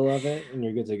in the middle of it, and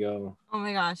you're good to go. Oh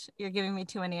my gosh, you're giving me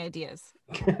too many ideas.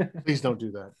 Please don't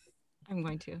do that. I'm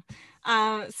going to.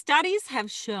 Studies have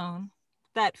shown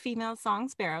that female song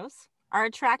sparrows are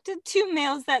attracted to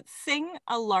males that sing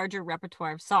a larger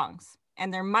repertoire of songs.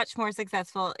 And they're much more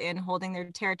successful in holding their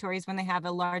territories when they have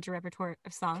a larger repertoire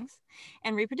of songs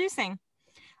and reproducing.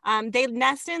 They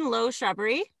nest in low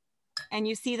shrubbery, and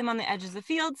you see them on the edges of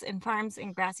fields and farms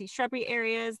in grassy shrubbery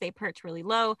areas. They perch really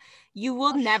low. You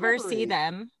will never see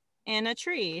them in a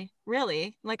tree,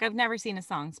 really. Like, I've never seen a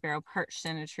song sparrow perched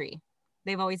in a tree.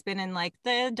 They've always been in like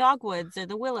the dogwoods or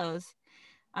the willows.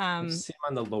 I've seen them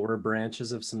on the lower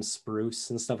branches of some spruce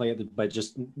and stuff like that, but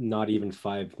just not even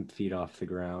 5 feet off the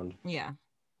ground. Yeah.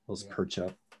 Those perch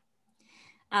up.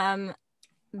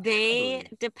 They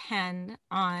depend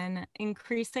on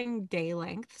increasing day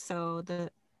length, so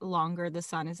the longer the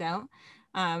sun is out,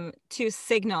 to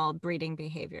signal breeding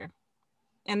behavior.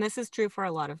 And this is true for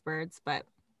a lot of birds, but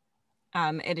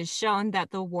it is shown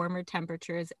that the warmer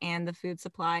temperatures and the food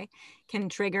supply can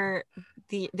trigger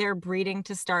their breeding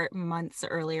to start months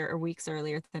earlier or weeks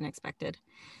earlier than expected.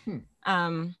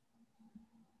 And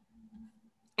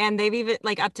they've even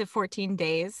like up to 14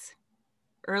 days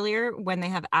earlier when they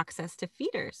have access to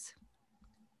feeders.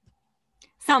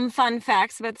 Some fun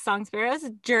facts about the song sparrows: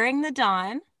 during the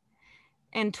dawn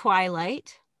and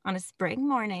twilight on a spring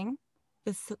morning,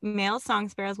 the male song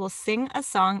sparrows will sing a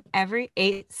song every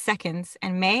 8 seconds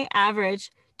and may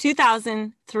average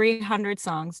 2,300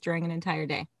 songs during an entire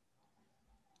day.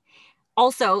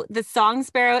 Also, the song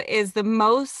sparrow is the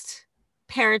most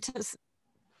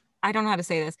I don't know how to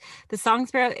say this. The song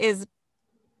sparrow is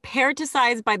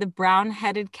parasiticized by the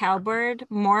brown-headed cowbird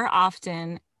more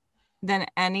often than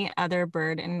any other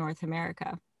bird in North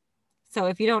America. So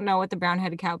if you don't know what the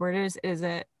brown-headed cowbird is, it is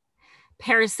a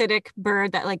parasitic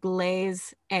bird that like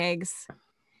lays eggs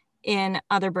in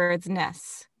other birds'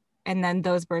 nests, and then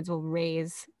those birds will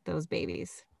raise those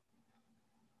babies.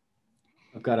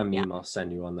 I've got a meme I'll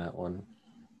send you on that one.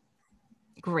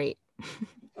 Great.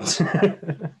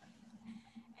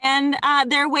 And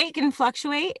their weight can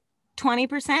fluctuate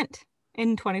 20%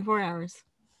 in 24 hours.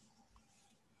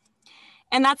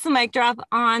 And that's the mic drop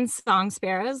on song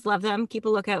sparrows. Love them. Keep a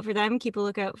lookout for them. Keep a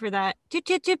lookout for that.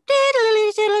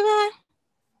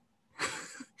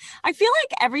 I feel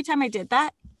like every time I did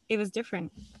that, it was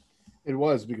different. It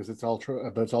was, because it's all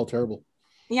but it's all terrible.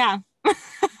 Yeah.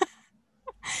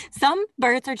 Some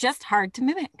birds are just hard to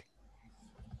mimic.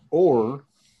 Or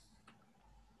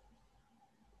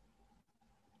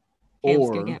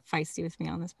Caleb's gonna get feisty with me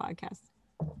on this podcast.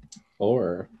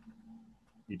 Or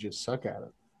you just suck at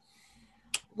it.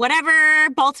 Whatever.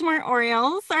 Baltimore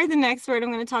Orioles are the next word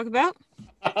I'm going to talk about.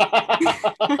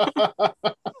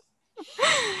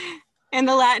 And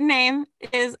the Latin name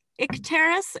is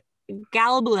Icterus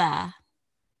galbula.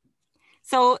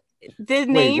 So the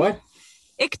name... Wait, what?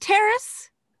 Icterus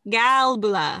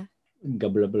galbula.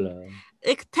 Gabla.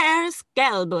 Icterus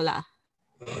galbula.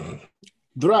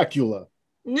 Dracula.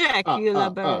 Dracula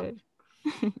bird.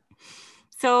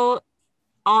 So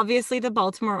obviously the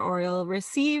Baltimore Oriole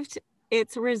received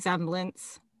its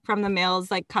resemblance from the male's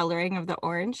like coloring of the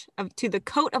orange to the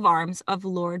coat of arms of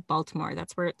Lord Baltimore.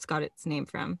 That's where it's got its name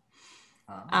from.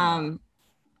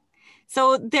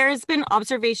 So there's been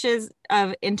observations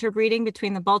of interbreeding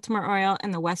between the Baltimore Oriole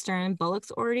and the Western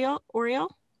Bullock's Oriole.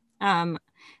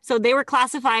 So they were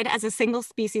classified as a single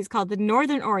species called the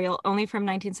Northern Oriole only from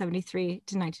 1973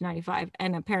 to 1995.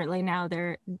 And apparently now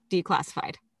they're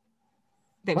declassified.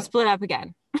 They've split up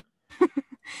again.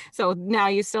 So now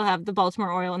you still have the Baltimore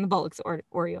Oriole and the Bullock's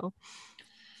Oriole.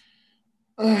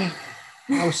 I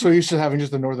was so used to having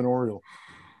just the Northern Oriole.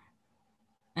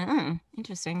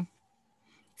 Interesting.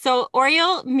 So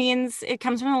Oriole means, it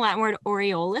comes from the Latin word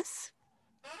Aureolus,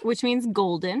 which means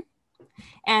golden.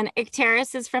 And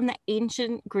icterus is from the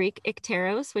ancient Greek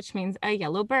ikteros, which means a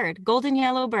yellow bird, golden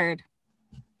yellow bird.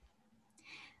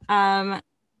 And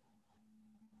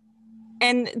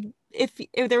if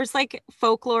there's like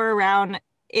folklore around,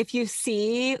 if you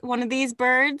see one of these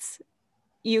birds,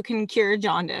 you can cure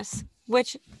jaundice,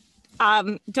 which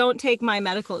don't take my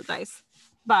medical advice,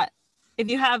 but if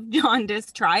you have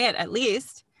jaundice, try it at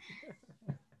least.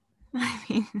 I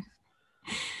mean,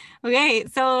 okay,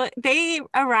 so they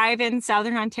arrive in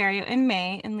southern Ontario in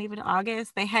May and leave in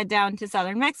August. They head down to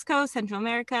southern Mexico, Central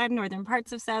America, northern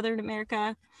parts of Southern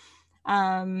America.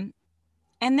 And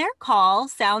their call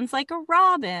sounds like a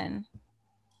robin.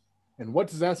 And what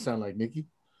does that sound like, Nikki?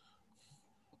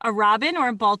 A robin or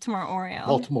a Baltimore Oriole?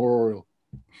 Baltimore Oriole.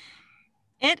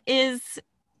 It's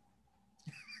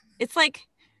like...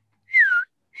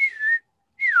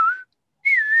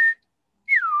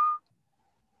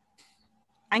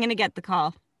 I'm going to get the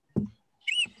call.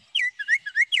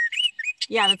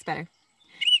 Yeah, that's better.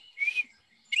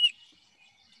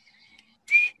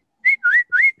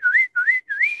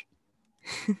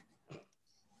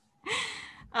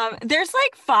 There's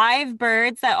like 5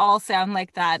 birds that all sound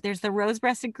like that. There's the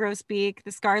rose-breasted grosbeak,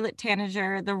 the scarlet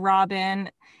tanager, the robin,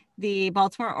 the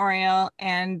Baltimore Oriole,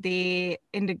 and the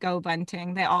indigo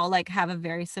bunting. They all like have a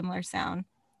very similar sound.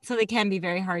 So they can be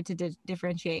very hard to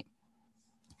differentiate.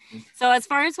 So as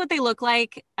far as what they look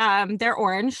like, they're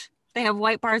orange. They have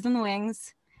white bars on the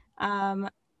wings.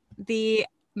 The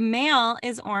male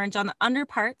is orange on the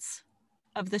underparts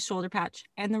of the shoulder patch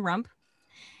and the rump.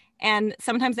 And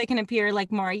sometimes they can appear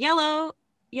like more yellow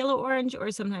orange,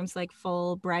 or sometimes like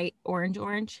full bright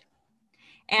orange.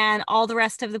 And all the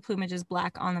rest of the plumage is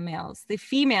black on the males. The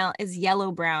female is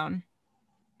yellow brown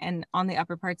and on the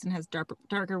upper parts and has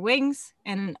darker wings,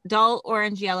 and dull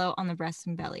orange yellow on the breast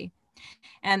and belly.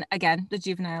 And again, the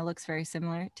juvenile looks very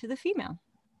similar to the female.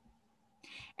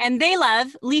 And they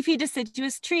love leafy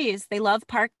deciduous trees. They love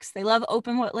parks. They love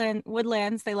open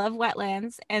woodlands. They love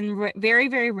wetlands. And very,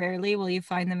 very rarely will you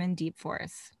find them in deep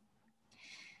forests.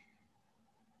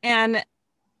 And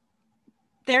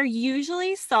they're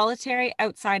usually solitary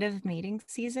outside of mating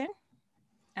season.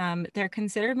 They're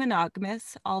considered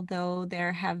monogamous, although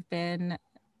there have been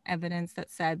evidence that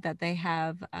said that they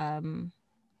have,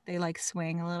 they like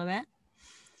swing a little bit.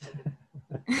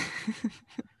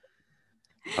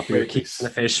 Up your keeps in the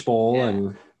fishbowl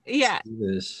and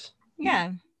this.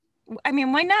 Yeah. I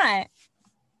mean, why not?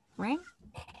 Right?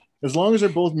 As long as they're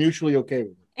both mutually okay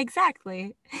with it.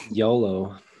 Exactly.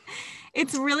 YOLO.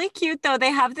 It's really cute though.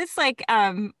 They have this like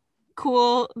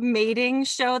cool mating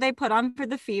show they put on for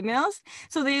the females.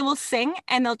 So they will sing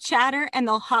and they'll chatter and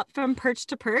they'll hop from perch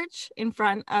to perch in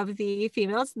front of the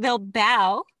females. They'll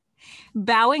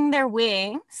bowing their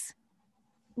wings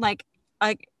like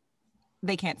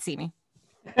they can't see me.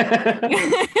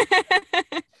 I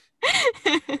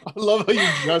love how you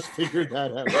just figured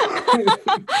that out.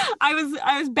 I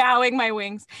was bowing my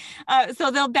wings. So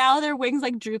they'll bow their wings,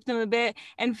 like droop them a bit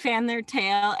and fan their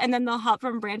tail, and then they'll hop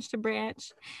from branch to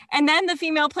branch. And then the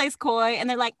female plays coy and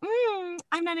they're like,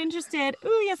 I'm not interested.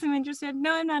 Ooh, yes, I'm interested.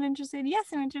 No, I'm not interested. Yes,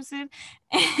 I'm interested.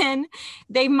 And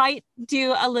they might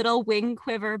do a little wing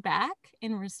quiver back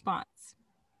in response.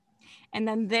 And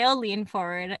then they'll lean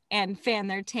forward and fan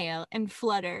their tail and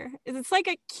flutter. It's like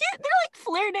a cute, they're like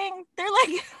flirting. They're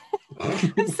like,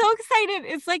 I'm so excited.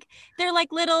 It's like, they're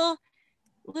like little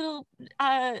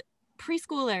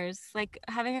preschoolers, like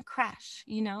having a crash,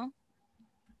 you know?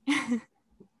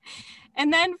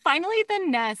 And then finally the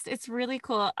nest, it's really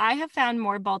cool. I have found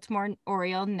more Baltimore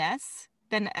Oriole nests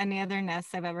than any other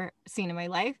nests I've ever seen in my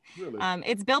life. Really?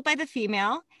 It's built by the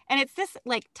female, and it's this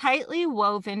like tightly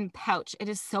woven pouch. It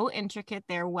is so intricate.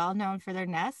 They're well known for their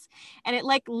nests, and it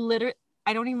like literally,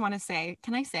 I don't even want to say.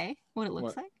 Can I say what it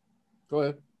looks like? Go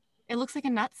ahead. It looks like a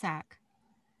nut sack.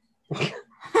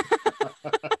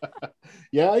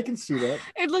 Yeah, I can see that.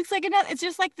 It looks like a nut. It's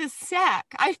just like this sack.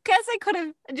 I guess I could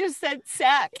have just said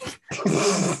sack.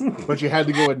 But you had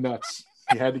to go with nuts.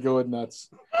 You had to go with nuts.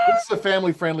 It's a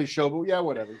family-friendly show, but yeah,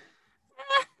 whatever.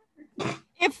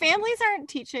 If families aren't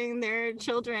teaching their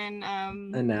children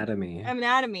anatomy, then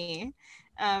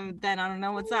I don't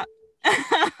know what's up.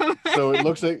 So it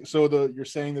looks like you're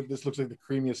saying that this looks like the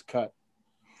creamiest cut.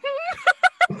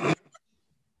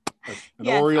 An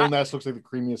Oriole nest looks like the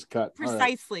creamiest cut.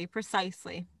 Precisely.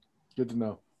 Good to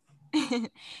know.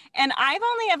 And I've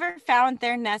only ever found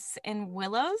their nests in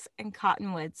willows and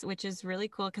cottonwoods, which is really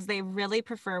cool because they really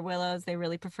prefer willows. They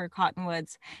really prefer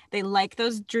cottonwoods. They like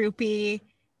those droopy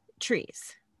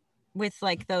trees with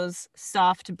like those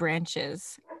soft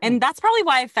branches. And that's probably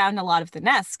why I found a lot of the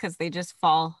nests, because they just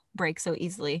break so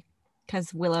easily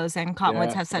because willows and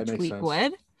cottonwoods Yeah, have that such makes weak sense.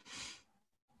 wood.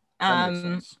 That makes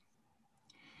sense.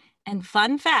 And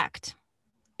fun fact,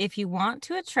 if you want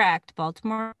to attract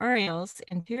Baltimore Orioles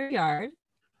into your yard,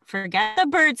 forget the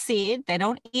bird seed. They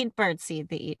don't eat bird seed.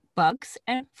 They eat bugs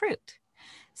and fruit.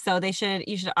 So you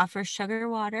should offer sugar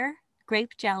water,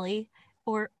 grape jelly,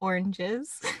 or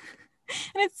oranges.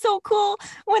 And it's so cool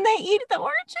when they eat the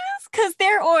oranges because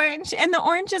they're orange and the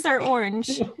oranges are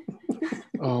orange.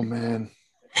 Oh man.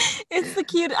 It's the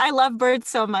cute. I love birds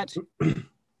so much.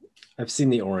 I've seen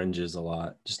the oranges a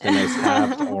lot. Just a nice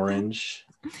halved orange.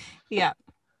 Yeah.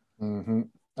 Mm-hmm.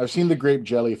 I've seen the grape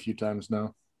jelly a few times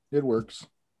now. It works.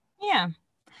 Yeah.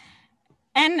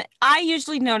 And I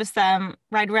usually notice them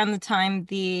right around the time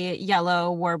the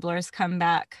yellow warblers come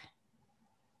back.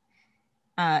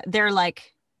 They're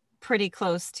like pretty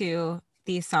close to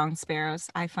the song sparrows,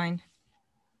 I find.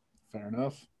 Fair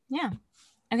enough. Yeah.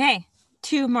 Okay.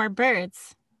 2 more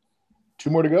birds. 2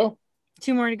 more to go?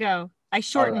 2 more to go. I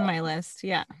shortened All right. my list.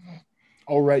 Yeah.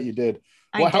 Oh, right, you did.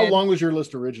 I Well, how did. long was your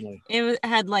list originally?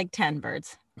 Had like 10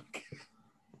 birds.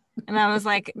 And I was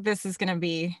like, this is going to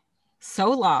be so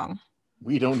long.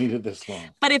 We don't need it this long.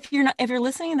 But if you're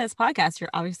listening to this podcast, you're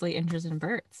obviously interested in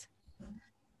birds.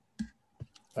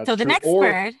 That's So the true. next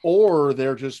bird. Or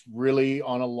they're just really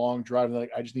on a long drive and they're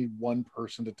like, I just need one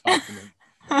person to talk to me.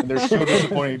 And they're so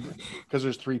disappointed because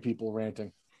there's 3 people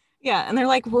ranting. Yeah, and they're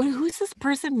like, well, who's this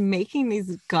person making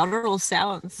these guttural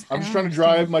sounds? I'm just trying to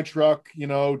drive my truck,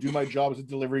 do my job as a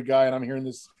delivery guy, and I'm hearing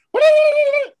this.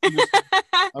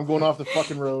 I'm going off the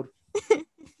fucking road.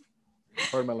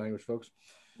 Pardon my language, folks.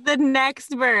 The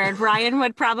next bird, Ryan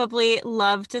would probably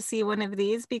love to see one of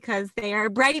these because they are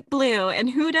bright blue.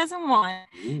 And who doesn't want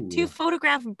to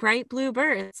photograph bright blue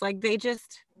birds? Like they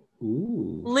just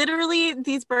literally,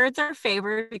 these birds are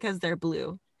favored because they're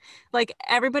blue. Like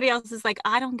everybody else is like,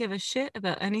 I don't give a shit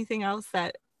about anything else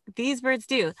that these birds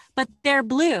do, but they're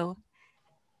blue.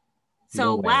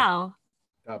 So, wow.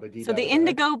 So the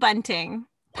indigo bunting,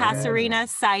 Passerina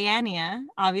cyanea,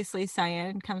 obviously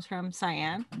cyan comes from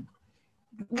cyan,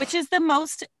 which is the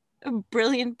most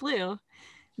brilliant blue.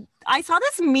 I saw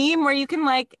this meme where you can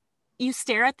you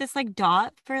stare at this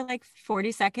dot for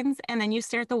 40 seconds and then you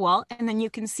stare at the wall and then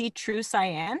you can see true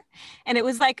cyan. And it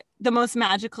was the most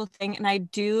magical thing. And I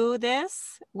do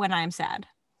this when I'm sad.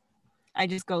 I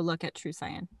just go look at true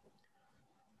cyan.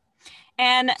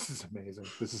 And this is amazing.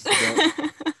 This is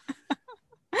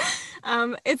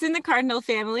it's in the cardinal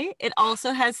family. It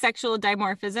also has sexual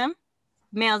dimorphism.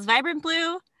 Male's vibrant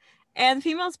blue and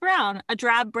female's brown, a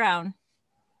drab brown.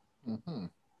 Mm-hmm.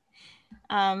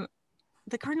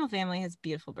 The cardinal family has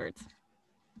beautiful birds.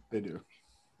 They do.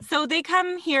 So they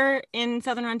come here in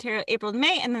Southern Ontario, April to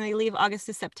May, and then they leave August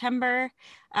to September.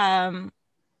 And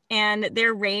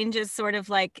their range is sort of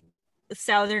like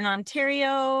Southern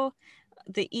Ontario,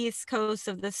 the east coast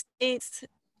of the States,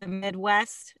 the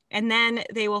Midwest, and then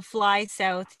they will fly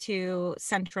south to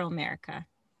Central America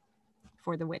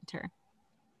for the winter.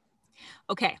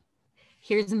 Okay,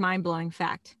 here's a mind-blowing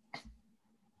fact.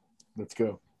 Let's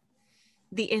go.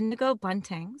 The indigo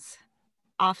buntings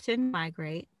often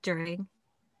migrate during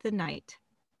the night,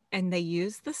 and they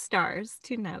use the stars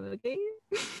to navigate.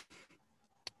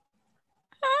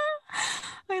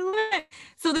 I love it.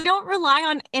 So they don't rely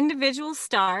on individual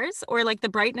stars or the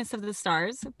brightness of the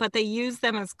stars, but they use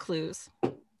them as clues.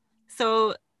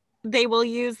 So they will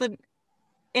use them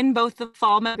in both the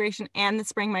fall migration and the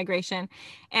spring migration.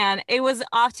 And it was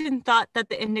often thought that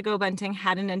the indigo bunting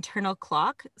had an internal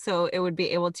clock, so it would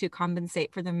be able to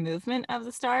compensate for the movement of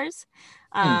the stars.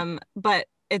 But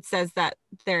it says that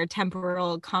their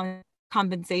temporal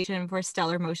compensation for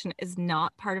stellar motion is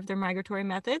not part of their migratory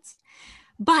methods.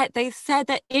 But they said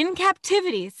that in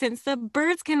captivity, since the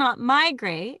birds cannot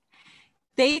migrate,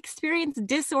 they experience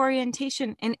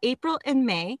disorientation in April and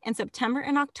May and September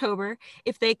and October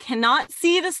if they cannot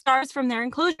see the stars from their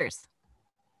enclosures.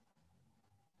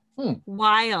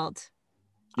 Wild.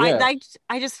 Yeah.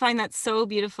 I just find that so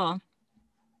beautiful.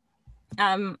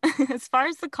 As far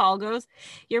as the call goes,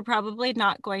 you're probably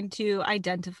not going to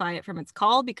identify it from its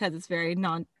call because it's very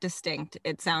non-distinct.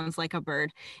 It sounds like a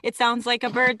bird. It sounds like a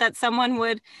bird that someone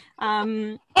would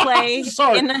play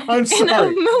in a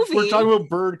movie. We're talking about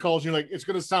bird calls. You're like, it's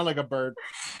going to sound like a bird.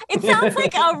 It sounds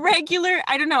like a regular,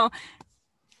 I don't know,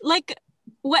 like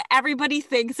what everybody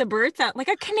thinks a bird sounds like,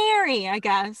 a canary, I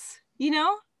guess,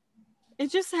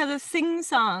 It just has a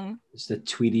sing-song. It's a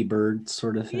Tweety bird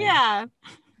sort of thing. Yeah.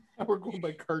 We're going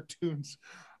by cartoons.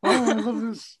 Oh, I love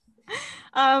this.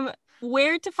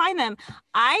 Where to find them?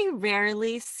 I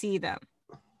rarely see them.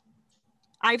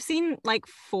 I've seen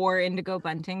 4 indigo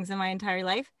buntings in my entire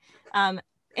life. And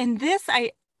this,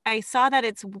 I I saw that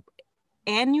its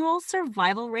annual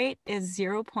survival rate is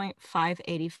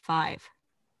 0.585.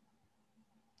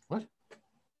 What?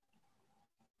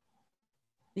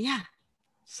 Yeah.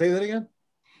 Say that again?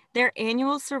 Their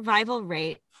annual survival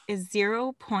rate is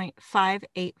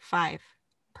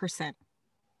 0.585%.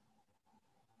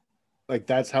 Like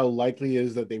that's how likely it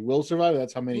is that they will survive?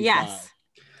 That's how many die? Yes.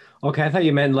 Okay, I thought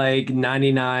you meant like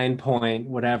 99 point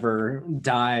whatever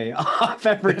die off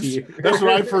every year. That's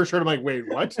what I first heard. I'm like, wait,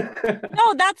 what?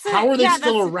 No, that's it. How are they Yeah,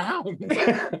 still around?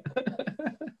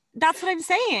 That's what I'm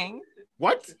saying.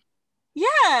 What?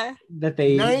 Yeah. That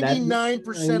they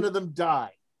 99% of them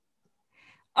die.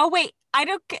 Oh, wait.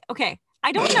 Okay.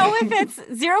 I don't know if it's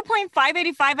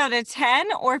 0.585 out of 10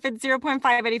 or if it's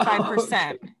 0.585%.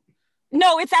 Okay.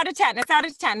 No, it's out of 10. It's out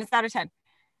of 10. It's out of 10.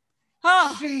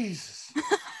 Oh. Jesus.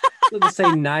 So to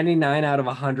say 99 out of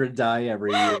 100 die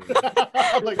every year.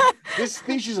 Like, this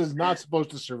species is not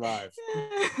supposed to survive.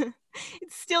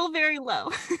 It's still very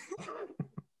low.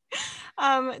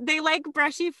 They like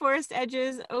brushy forest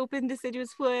edges, open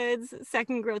deciduous woods,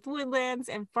 second growth woodlands,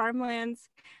 and farmlands.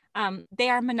 They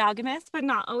are monogamous, but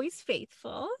not always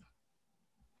faithful.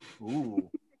 Ooh.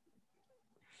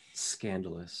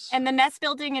 Scandalous. And the nest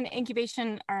building and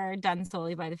incubation are done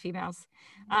solely by the females.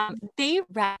 They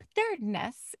wrap their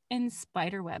nests in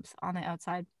spider webs on the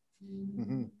outside.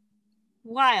 Mm-hmm.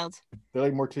 Wild. They're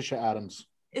like Morticia Adams.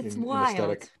 It's in wild.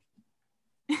 aesthetic.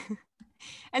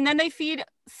 And then they feed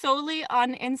solely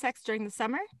on insects during the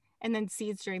summer and then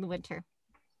seeds during the winter.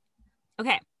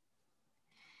 Okay.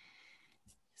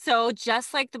 So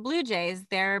just like the blue jays,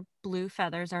 their blue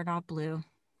feathers are not blue.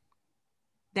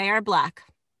 They are black.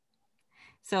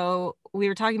 So we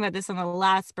were talking about this on the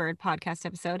last bird podcast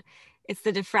episode. It's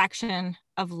the diffraction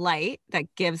of light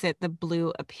that gives it the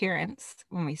blue appearance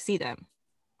when we see them.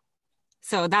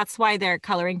 So that's why their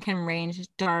coloring can range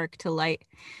dark to light.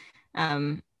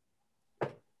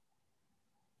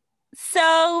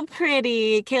 So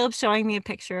pretty. Caleb's showing me a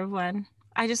picture of one.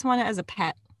 I just want it as a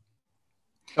pet.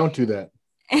 Don't do that.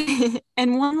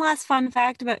 And one last fun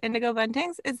fact about indigo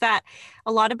buntings is that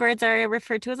a lot of birds are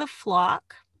referred to as a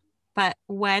flock, but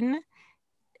when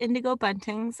indigo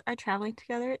buntings are traveling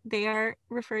together, they are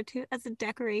referred to as a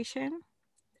decoration,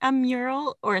 a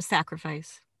mural, or a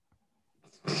sacrifice.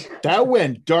 That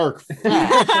went dark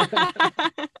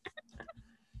fast.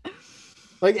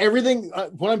 Like everything,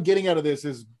 what I'm getting out of this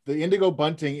is the indigo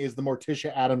bunting is the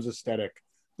Morticia Adams aesthetic.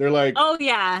 They're like, oh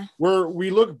yeah,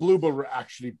 we look blue, but we're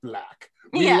actually black.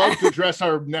 We love to dress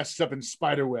our nests up in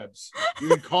spider webs. You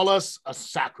can call us a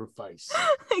sacrifice.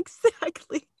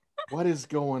 Exactly. What is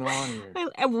going on here?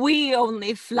 We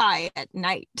only fly at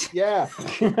night. Yeah.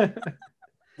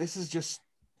 This is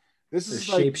like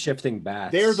shape-shifting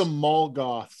bats. They're the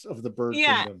Molgoths of the bird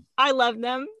kingdom. I love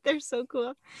them. They're so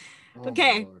cool. Oh,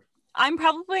 okay. I'm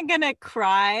probably going to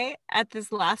cry at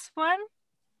this last one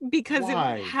because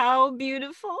of how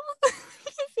beautiful it is.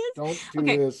 Don't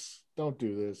do this. Don't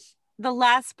do this. The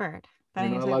last bird. You're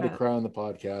not allowed to cry on the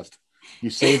podcast. You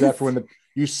save that for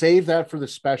the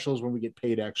specials when we get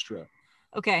paid extra.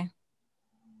 Okay.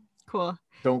 Cool.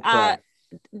 Don't cry.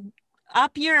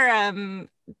 Up your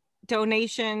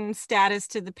donation status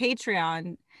to the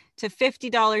Patreon to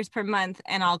 $50 per month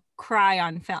and I'll cry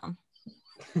on film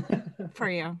for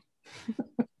you.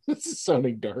 This is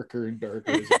sounding darker and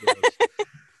darker as it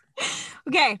goes.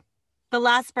 Okay. The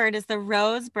last bird is the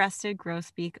rose-breasted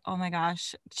grosbeak. Oh my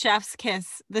gosh. Chef's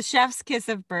kiss. The chef's kiss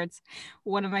of birds.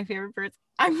 One of my favorite birds.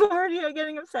 I'm already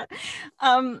getting upset.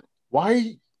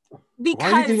 Why?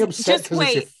 Because why are you getting upset?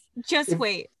 Just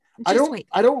wait. I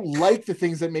don't like the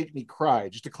things that make me cry,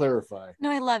 just to clarify.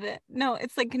 No, I love it. No,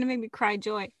 it's like gonna make me cry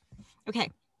joy. Okay.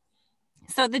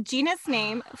 So the genus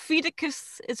name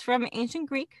Phoedicus is from ancient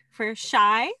Greek for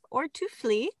shy or to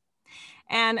flee.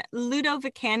 And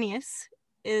Ludovicanius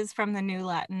is from the New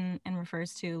Latin and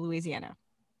refers to Louisiana.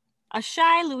 A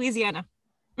shy Louisiana.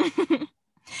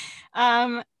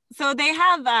 So they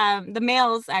have, the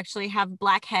males actually have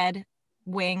black head,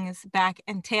 wings, back,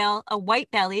 and tail, a white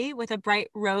belly with a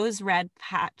bright rose red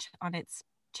patch on its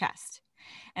chest.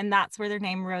 And that's where their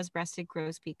name rose-breasted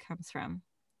grosbeak comes from.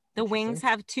 The wings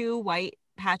have 2 white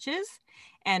patches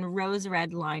and rose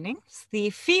red linings. The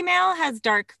female has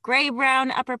dark gray-brown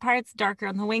upper parts, darker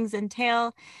on the wings and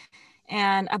tail,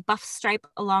 and a buff stripe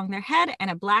along their head and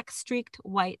a black streaked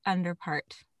white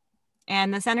underpart.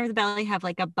 And the center of the belly have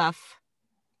like a buff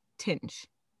tinge.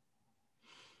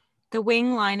 The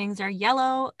wing linings are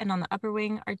yellow and on the upper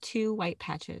wing are 2 white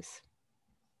patches.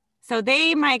 So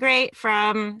they migrate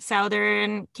from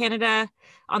southern Canada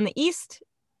on the east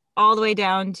all the way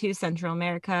down to Central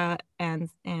America and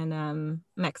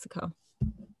Mexico.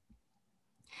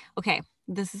 Okay,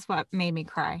 this is what made me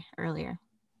cry earlier.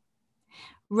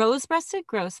 Rose-breasted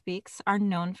grosbeaks are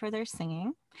known for their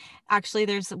singing. Actually,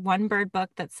 there's one bird book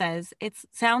that says it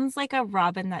sounds like a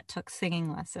robin that took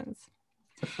singing lessons.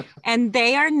 And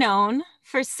they are known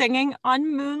for singing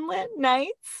on moonlit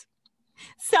nights,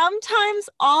 sometimes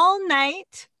all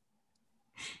night.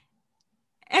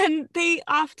 And they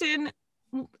often,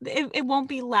 it won't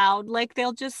be loud. Like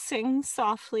they'll just sing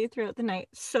softly throughout the night.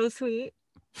 So sweet.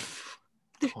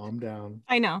 Calm down.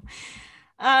 I know.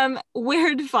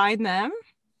 Where to find them?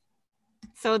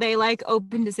 So they like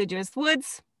open deciduous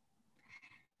woods,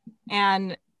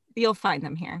 and you'll find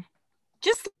them here.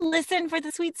 Just listen for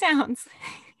the sweet sounds.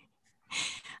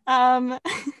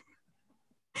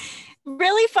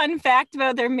 Really fun fact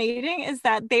about their mating is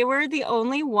that they were the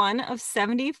only one of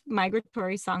 70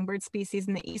 migratory songbird species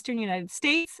in the eastern United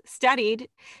States studied,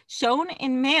 shown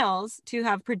in males to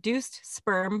have produced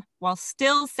sperm while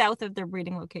still south of their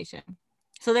breeding location.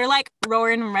 So they're like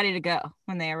roaring and ready to go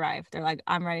when they arrive. They're like,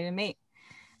 I'm ready to mate.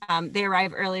 They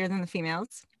arrive earlier than the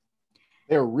females.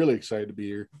 They're really excited to be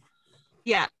here.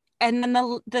 Yeah. And then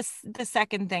the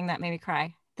second thing that made me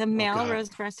cry. The male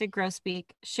rose-breasted grosbeak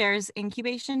shares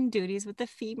incubation duties with the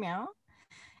female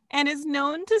and is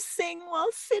known to sing while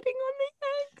sitting on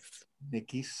the eggs.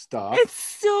 Nikki, stop. It's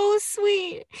so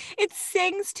sweet. It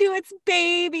sings to its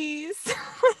babies.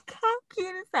 How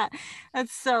cute is that?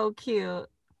 That's so cute.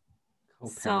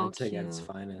 So cute. At its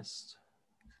finest.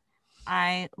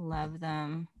 I love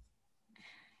them.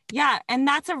 Yeah, and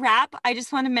that's a wrap. I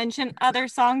just want to mention other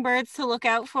songbirds to look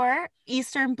out for.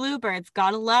 Eastern bluebirds,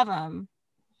 gotta love them.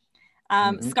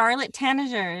 Scarlet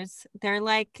tanagers, they're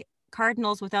like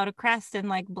cardinals without a crest and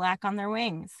like black on their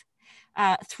wings.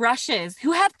 Thrushes,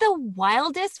 who have the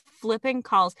wildest flipping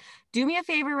calls. Do me a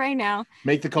favor right now.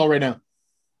 Make the call right now.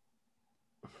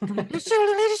 It's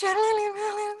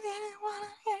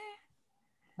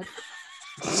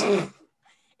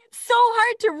so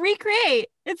hard to recreate.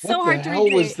 It's so hard to recreate. What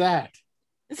the hell was that?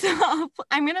 So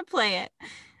I'm gonna play it.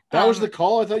 That was the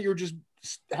call? I thought you were just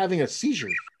having a seizure.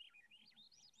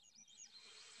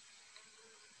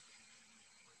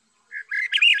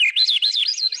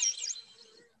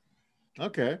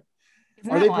 Okay.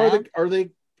 They're part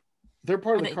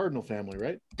of the cardinal family,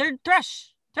 right? They're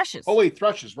thrushes. Oh wait,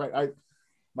 thrushes, right.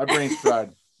 My brain's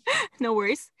fried. No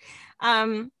worries.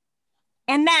 And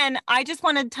then I just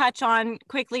want to touch on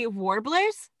quickly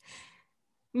warblers.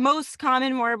 Most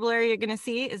common warbler you're gonna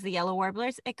see is the yellow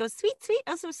warblers. It goes sweet, sweet,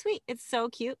 oh so sweet. It's so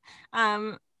cute.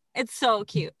 It's so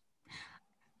cute.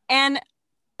 And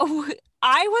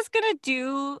I was gonna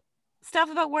do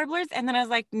stuff about warblers, and then I was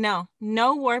like, no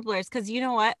warblers, because you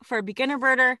know what? For a beginner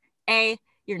birder,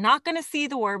 you're not gonna see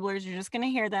the warblers. You're just gonna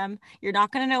hear them. You're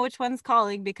not gonna know which one's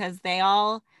calling because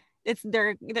it's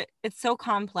so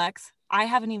complex. I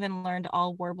haven't even learned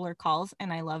all warbler calls,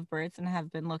 and I love birds and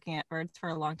have been looking at birds for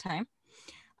a long time.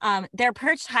 They're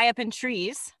perched high up in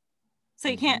trees, so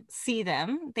you can't see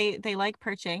them. They like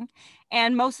perching,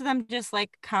 and most of them just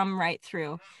like come right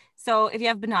through. So if you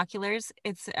have binoculars,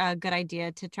 it's a good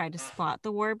idea to try to spot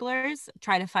the warblers,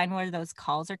 try to find where those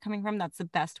calls are coming from. That's the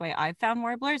best way I've found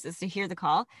warblers, is to hear the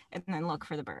call and then look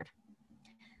for the bird.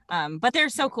 But they're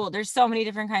so cool. There's so many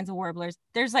different kinds of warblers.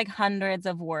 There's like hundreds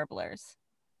of warblers.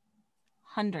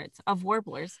 Hundreds of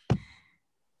warblers.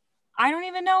 I don't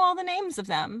even know all the names of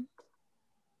them.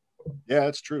 Yeah,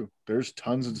 that's true. There's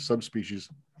tons of subspecies.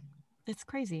 It's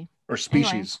crazy. Or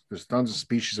species. Anyway. There's tons of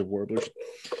species of warblers.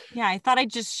 Yeah, I thought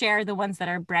I'd just share the ones that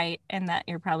are bright and that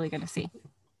you're probably going to see.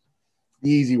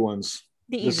 The easy ones.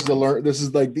 This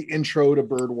is like the intro to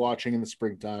bird watching in the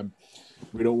springtime.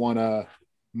 We don't want to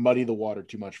muddy the water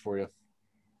too much for you.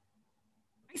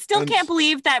 I still can't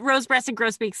believe that rose-breasted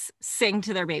grosbeaks sing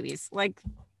to their babies. Like,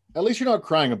 at least you're not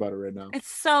crying about it right now. It's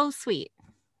so sweet.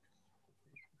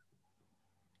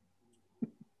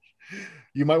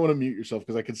 You might want to mute yourself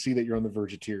because I can see that you're on the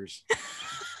verge of tears.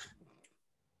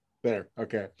 There.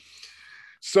 Okay.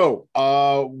 So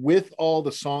with all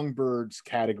the songbirds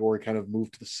category kind of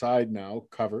moved to the side now,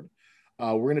 covered,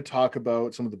 we're going to talk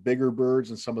about some of the bigger birds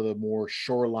and some of the more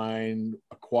shoreline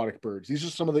aquatic birds. These are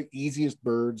some of the easiest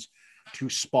birds to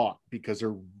spot because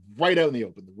they're right out in the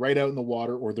open, right out in the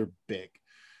water, or they're big.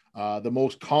 The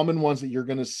most common ones that you're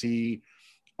going to see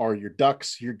are your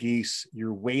ducks, your geese,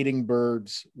 your wading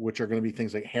birds, which are going to be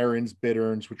things like herons,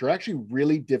 bitterns, which are actually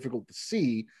really difficult to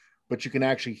see, but you can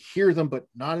actually hear them, but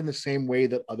not in the same way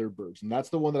that other birds. And that's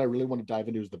the one that I really want to dive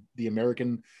into, is the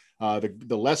American,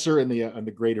 the lesser and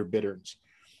the greater bitterns.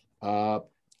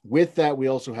 With that, we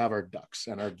also have our ducks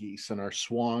and our geese and our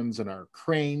swans and our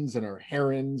cranes and our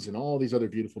herons and all these other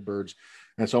beautiful birds.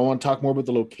 And so I want to talk more about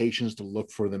the locations to look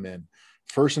for them in.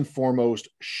 First and foremost,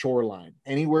 shoreline.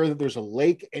 Anywhere that there's a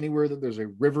lake, anywhere that there's a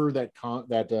river that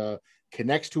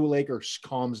connects to a lake or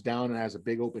calms down and has a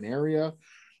big open area.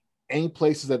 Any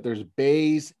places that there's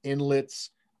bays, inlets,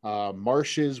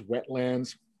 marshes,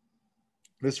 wetlands.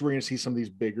 This is where you're going to see some of these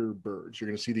bigger birds. You're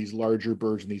going to see these larger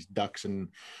birds and these ducks and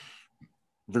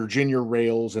Virginia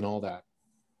rails and all that.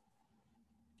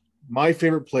 My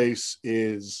favorite place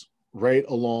is right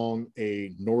along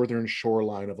a northern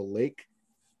shoreline of a lake,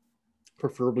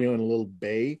 preferably on a little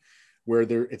bay where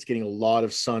it's getting a lot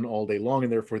of sun all day long,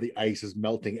 and therefore the ice is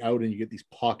melting out and you get these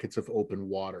pockets of open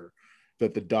water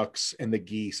that the ducks and the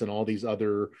geese and all these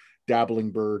other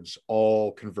dabbling birds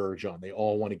all converge on. They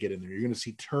all want to get in there. You're going to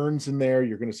see terns in there.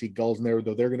 You're going to see gulls in there,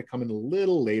 though they're going to come in a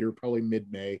little later, probably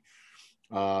mid-May.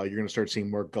 You're going to start seeing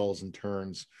more gulls and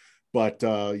terns. But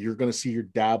you're going to see your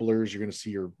dabblers. You're going to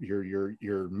see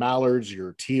your mallards,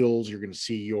 your teals. You're going to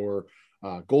see your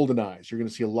golden eyes. You're going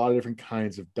to see a lot of different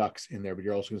kinds of ducks in there, but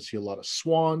you're also going to see a lot of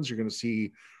swans. You're going to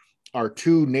see our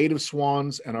 2 native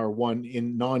swans and our 1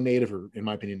 in non-native, or in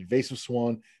my opinion, invasive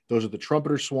swan. Those are the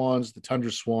trumpeter swans, the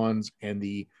tundra swans, and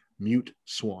the mute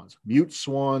swans. Mute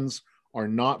swans are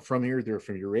not from here. They're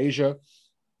from Eurasia.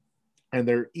 And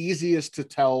they're easiest to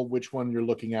tell which one you're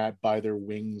looking at by their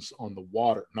wings on the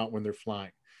water, not when they're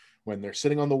flying. When they're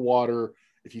sitting on the water,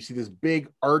 if you see this big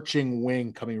arching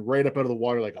wing coming right up out of the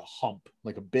water like a hump,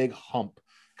 like a big hump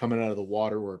coming out of the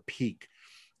water or a peak,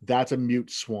 that's a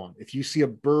mute swan. If you see a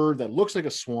bird that looks like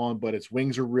a swan, but its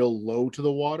wings are real low to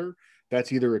the water,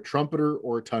 that's either a trumpeter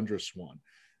or a tundra swan.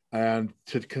 And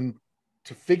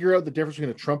to figure out the difference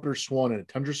between a trumpeter swan and a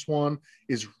tundra swan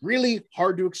is really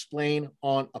hard to explain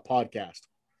on a podcast.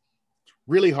 It's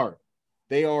really hard.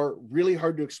 They are really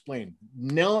hard to explain.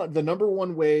 Now, the number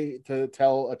one way to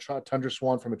tell a tundra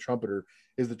swan from a trumpeter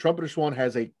is the trumpeter swan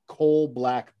has a coal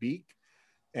black beak,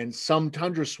 and some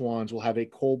tundra swans will have a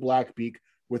coal black beak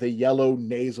with a yellow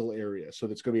nasal area. So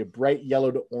that's going to be a bright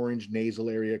yellow to orange nasal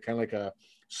area, kind of like a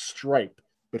stripe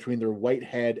between their white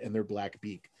head and their black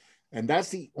beak. And that's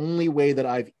the only way that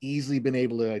I've easily been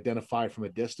able to identify from a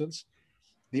distance.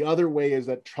 The other way is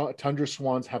that tundra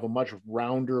swans have a much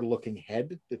rounder looking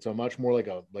head. It's a much more like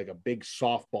a big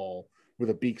softball with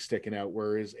a beak sticking out,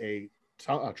 whereas a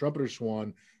trumpeter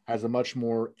swan has a much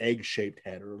more egg-shaped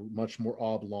head or much more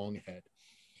oblong head.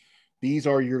 These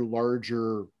are your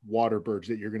larger water birds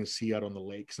that you're going to see out on the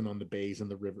lakes and on the bays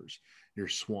and the rivers, your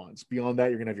swans. Beyond that,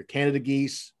 you're going to have your Canada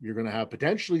geese. You're going to have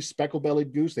potentially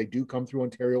speckle-bellied goose. They do come through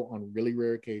Ontario on really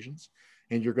rare occasions.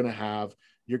 And you're going to have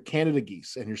your Canada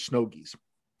geese and your snow geese.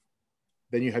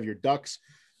 Then you have your ducks.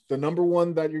 The number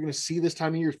one that you're going to see this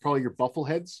time of year is probably your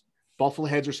buffleheads.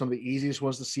 Buffleheads are some of the easiest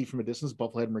ones to see from a distance,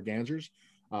 bufflehead mergansers.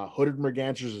 Hooded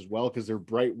mergansers as well, because they're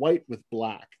bright white with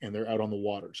black and they're out on the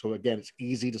water. So again, it's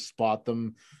easy to spot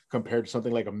them compared to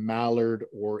something like a mallard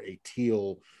or a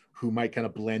teal who might kind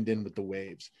of blend in with the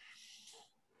waves.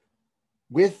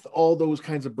 With all those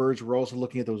kinds of birds, we're also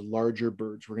looking at those larger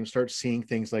birds. We're going to start seeing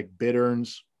things like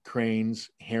bitterns, cranes,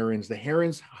 herons. The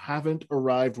herons haven't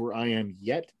arrived where I am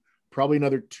yet. Probably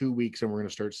another 2 weeks and we're going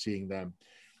to start seeing them.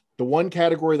 The one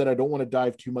category that I don't want to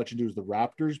dive too much into is the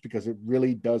raptors, because it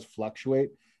really does fluctuate.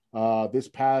 This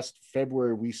past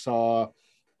February, we saw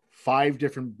 5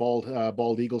 different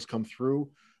bald eagles come through.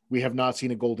 We have not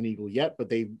seen a golden eagle yet, but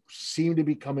they seem to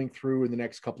be coming through in the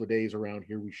next couple of days around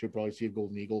here. We should probably see a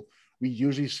golden eagle. We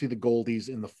usually see the goldies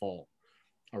in the fall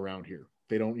around here.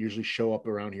 They don't usually show up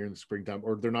around here in the springtime,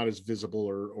 or they're not as visible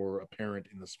or apparent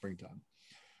in the springtime.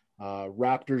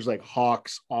 Raptors like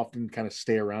hawks often kind of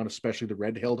stay around, especially the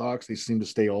red-tailed hawks. They seem to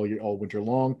stay all winter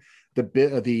long. The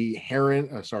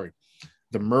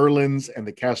merlins and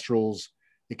the kestrels,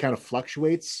 it kind of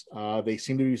fluctuates. They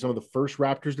seem to be some of the first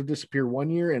raptors to disappear one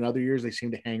year, and other years they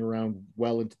seem to hang around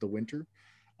well into the winter.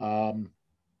 I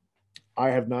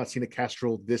have not seen a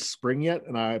kestrel this spring yet,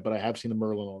 but I have seen a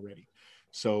merlin already.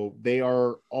 So they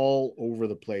are all over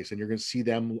the place, and you're going to see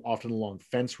them often along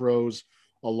fence rows,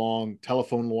 along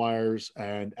telephone wires,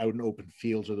 and out in open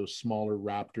fields are those smaller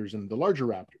raptors and the larger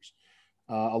raptors.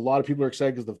 A lot of people are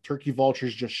excited because the turkey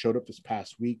vultures just showed up this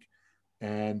past week.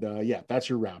 And that's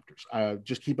your raptors.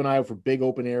 Just keep an eye out for big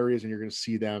open areas, and you're going to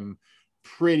see them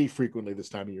pretty frequently this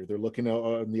time of year. They're looking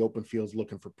out in the open fields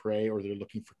looking for prey, or they're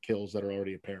looking for kills that are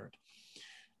already apparent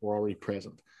or already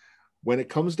present. When it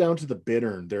comes down to the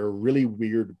bittern, they're a really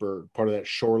weird bird, part of that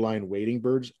shoreline wading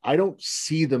birds. I don't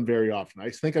see them very often.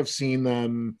 I think I've seen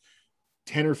them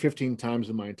 10 or 15 times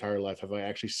in my entire life. Have I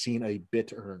actually seen a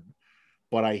bittern?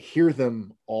 But I hear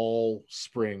them all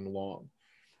spring long.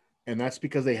 And that's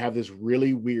because they have this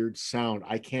really weird sound.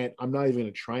 I'm not even going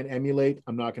to try and emulate.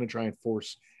 I'm not going to try and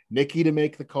force Nikki to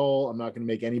make the call. I'm not going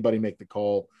to make anybody make the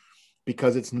call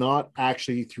because it's not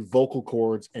actually through vocal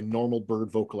cords and normal bird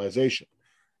vocalization.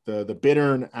 The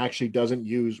bittern actually doesn't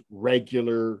use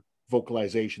regular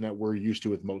vocalization that we're used to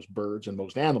with most birds and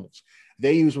most animals.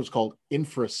 They use what's called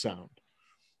infrasound.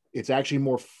 It's actually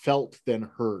more felt than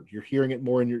heard. You're hearing it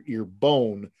more in your ear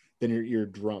bone than your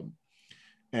eardrum.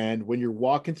 And when you're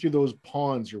walking through those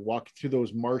ponds, you're walking through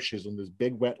those marshes and those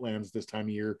big wetlands this time of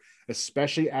year,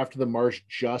 especially after the marsh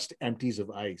just empties of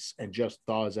ice and just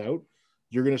thaws out,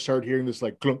 you're going to start hearing this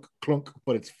like clunk, clunk,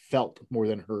 but it's felt more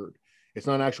than heard. It's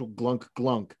not an actual glunk,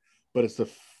 glunk, but it's the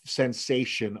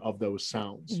sensation of those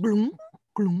sounds. Gloom,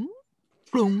 gloom,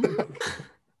 gloom.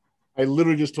 I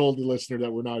literally just told the listener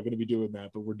that we're not going to be doing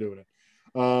that, but we're doing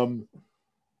it.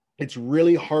 It's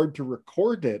really hard to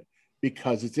record it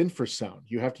because it's infrasound.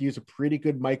 You have to use a pretty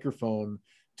good microphone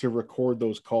to record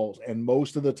those calls. And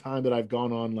most of the time that I've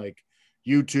gone on like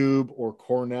YouTube or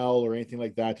Cornell or anything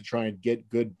like that to try and get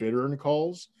good bittern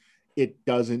calls, it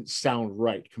doesn't sound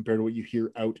right compared to what you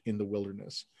hear out in the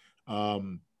wilderness.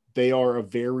 They are a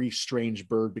very strange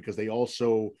bird because they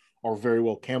also are very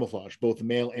well camouflaged. Both the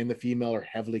male and the female are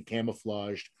heavily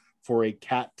camouflaged for a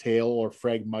cattail or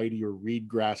phragmite or reed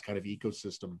grass kind of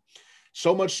ecosystem.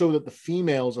 So much so that the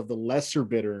females of the lesser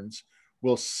bitterns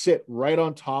will sit right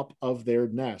on top of their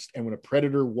nest. And when a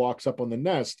predator walks up on the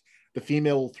nest, the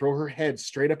female will throw her head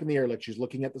straight up in the air like she's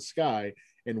looking at the sky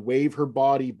and wave her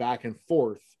body back and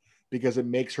forth because it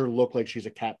makes her look like she's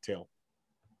a cattail.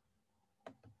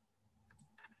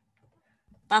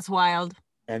 That's wild.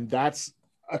 And that's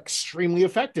extremely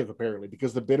effective, apparently,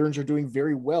 because the bitterns are doing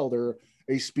very well. They're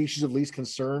a species of least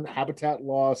concern. Habitat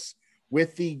loss,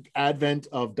 with the advent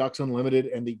of Ducks Unlimited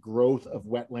and the growth of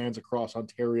wetlands across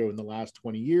Ontario in the last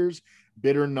 20 years,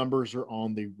 bittern numbers are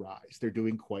on the rise. They're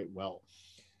doing quite well.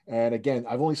 And again,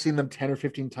 I've only seen them 10 or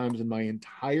 15 times in my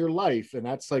entire life. And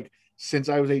that's like since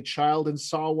I was a child and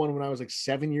saw one when I was like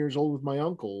 7 years old with my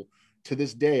uncle to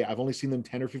this day. I've only seen them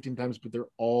 10 or 15 times, but they're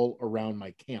all around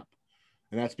my camp.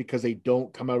 And that's because they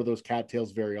don't come out of those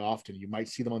cattails very often. You might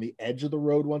see them on the edge of the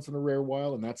road once in a rare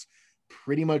while. And that's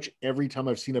pretty much every time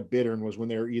I've seen a bittern was when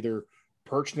they're either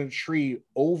perched in a tree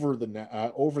over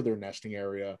their nesting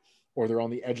area, or they're on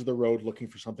the edge of the road looking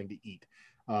for something to eat.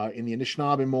 In the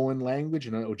Anishinaabe language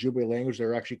and Ojibwe language,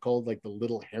 they're actually called like the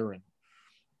little heron.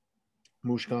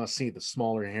 Mushkasi, the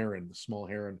smaller heron, the small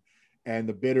heron. And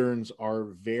the bitterns are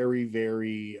very,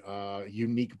 very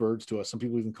unique birds to us. Some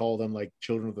people even call them like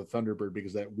children of the thunderbird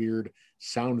because that weird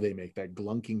sound they make, that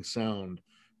glunking sound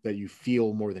that you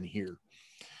feel more than hear.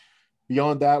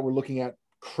 Beyond that, we're looking at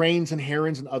cranes and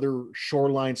herons and other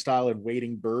shoreline style and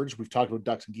wading birds. We've talked about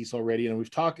ducks and geese already. And we've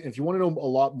talked, if you want to know a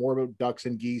lot more about ducks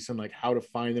and geese and like how to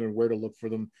find them and where to look for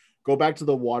them, go back to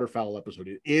the waterfowl episode.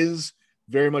 It is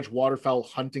very much waterfowl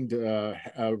hunting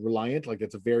reliant. Like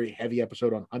it's a very heavy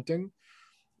episode on hunting.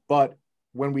 But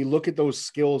when we look at those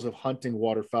skills of hunting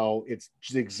waterfowl, it's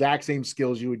the exact same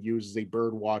skills you would use as a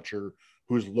bird watcher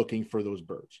who's looking for those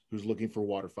birds, who's looking for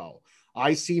waterfowl.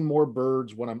 I see more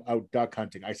birds when I'm out duck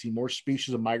hunting. I see more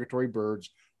species of migratory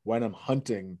birds when I'm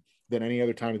hunting than any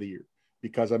other time of the year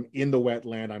because I'm in the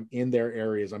wetland, I'm in their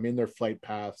areas, I'm in their flight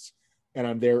paths, and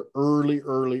I'm there early,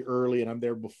 and I'm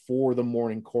there before the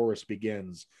morning chorus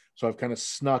begins. So I've kind of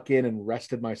snuck in and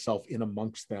rested myself in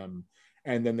amongst them,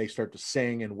 and then they start to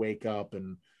sing and wake up,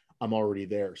 and I'm already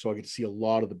there. So I get to see a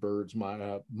lot of the birds.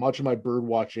 Much of my bird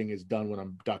watching is done when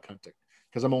I'm duck hunting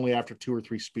because I'm only after 2 or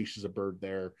 3 species of bird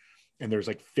there. And there's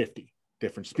like 50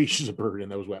 different species of bird in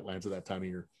those wetlands at that time of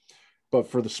year. But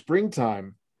for the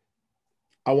springtime,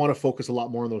 I want to focus a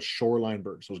lot more on those shoreline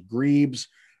birds, those grebes,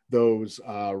 those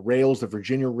rails. The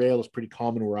Virginia rail is pretty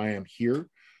common where I am here.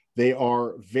 They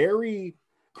are very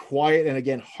quiet and,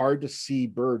 again, hard to see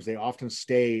birds. They often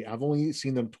stay. I've only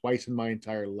seen them twice in my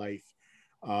entire life.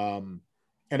 And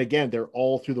again, they're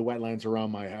all through the wetlands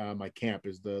around my camp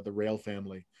is the rail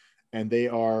family. And they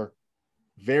are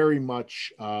very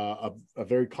much a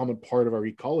very common part of our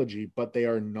ecology, but they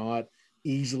are not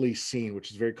easily seen,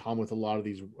 which is very common with a lot of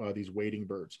these wading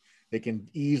birds. They can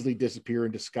easily disappear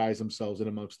and disguise themselves in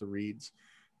amongst the reeds.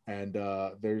 And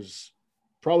there's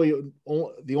probably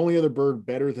the only other bird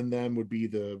better than them would be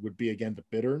again the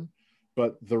bittern,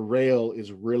 but the rail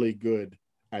is really good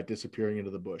at disappearing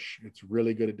into the bush. It's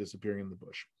really good at disappearing in the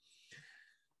bush.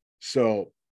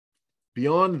 So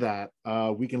beyond that,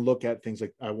 we can look at things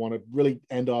like, I want to really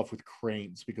end off with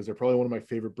cranes because they're probably one of my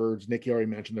favorite birds. Nikki already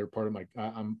mentioned they're part of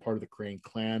I'm part of the crane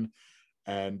clan,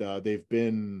 and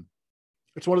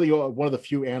it's one of the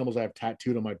few animals I have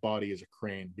tattooed on my body is a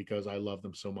crane because I love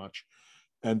them so much.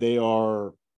 And they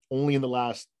are only in the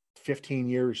last 15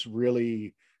 years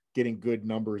really getting good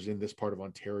numbers in this part of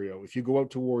Ontario. If you go out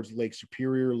towards Lake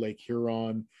Superior, Lake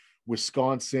Huron,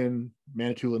 Wisconsin,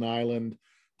 Manitoulin Island,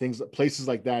 places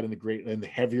like that in the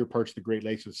heavier parts of the Great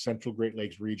Lakes, the central Great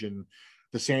Lakes region,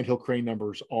 the sandhill crane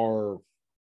numbers are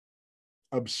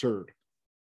absurd.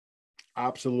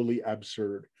 Absolutely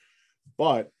absurd.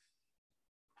 But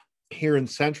here in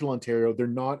central Ontario, they're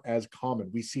not as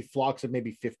common. We see flocks of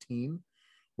maybe 15,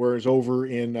 whereas over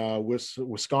in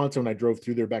Wisconsin, when I drove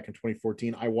through there back in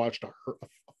 2014, I watched a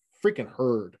freaking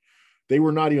herd. They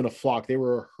were not even a flock. They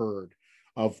were a herd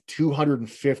of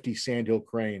 250 sandhill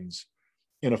cranes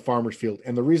in a farmer's field.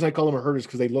 And the reason I call them a herd is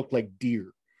because they looked like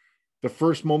deer. The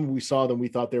first moment we saw them, we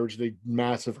thought they were just a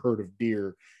massive herd of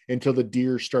deer until the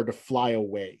deer started to fly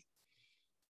away.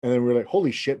 And then we were like,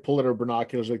 holy shit, pull out our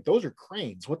binoculars. Like, those are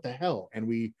cranes. What the hell? And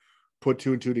we put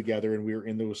 2 and 2 together, and we were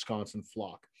in the Wisconsin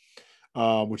flock,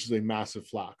 which is a massive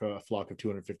flock, a flock of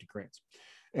 250 cranes.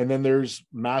 And then there's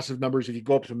massive numbers. If you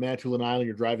go up to Manitoulin Island,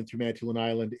 you're driving through Manitoulin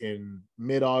Island in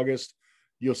mid-August,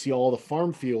 you'll see all the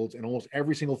farm fields, and almost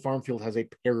every single farm field has a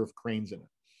pair of cranes in it.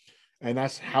 And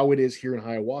that's how it is here in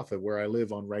Hiawatha, where I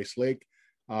live on Rice Lake.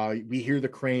 We hear the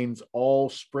cranes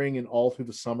all spring and all through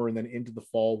the summer, and then into the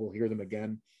fall, we'll hear them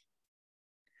again.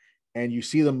 And you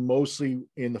see them mostly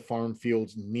in the farm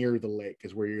fields near the lake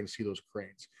is where you're going to see those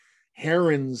cranes.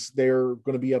 Herons, they're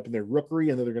going to be up in their rookery,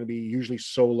 and then they're going to be usually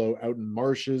solo out in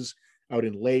marshes, out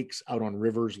in lakes, out on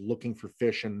rivers, looking for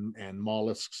fish and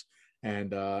mollusks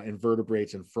and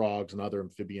invertebrates and frogs and other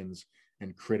amphibians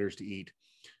and critters to eat.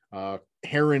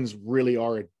 Herons really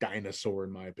are a dinosaur,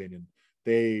 in my opinion.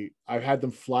 I've had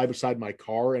them fly beside my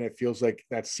car, and it feels like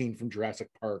that scene from Jurassic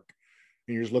Park.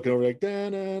 And you're just looking over like, da,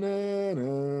 na, na,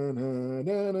 na, na,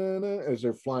 na, na, na, as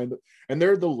they're flying. And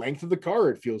they're the length of the car,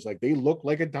 it feels like. They look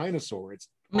like a dinosaur. It's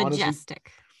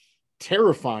majestic.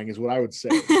 Terrifying is what I would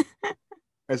say.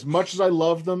 As much as I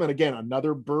love them, and again,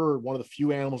 another bird, one of the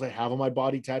few animals I have on my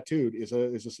body tattooed is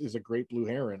a great blue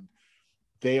heron.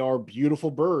 They are beautiful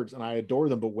birds, and I adore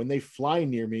them. But when they fly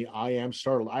near me, I am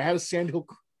startled. I had a sandhill...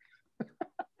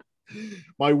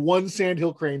 My one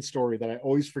sandhill crane story that I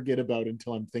always forget about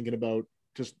until I'm thinking about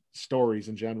just stories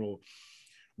in general.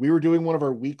 We were doing one of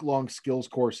our week-long skills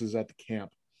courses at the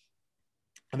camp.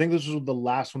 I think this was the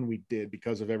last one we did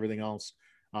because of everything else.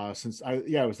 It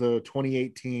was the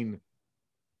 2018.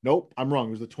 Nope, I'm wrong.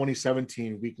 It was the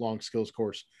 2017 week-long skills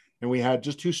course. And we had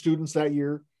just 2 students that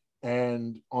year.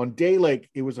 And on day,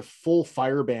 it was a full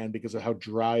fire ban because of how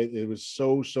dry it was.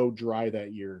 So dry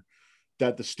that year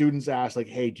that the students asked,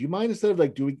 hey, do you mind, instead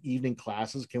of doing evening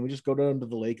classes, can we just go down to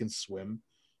the lake and swim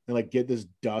and get this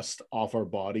dust off our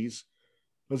bodies?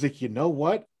 I was like, you know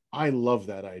what? I love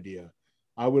that idea.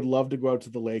 I would love to go out to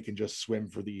the lake and just swim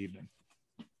for the evening.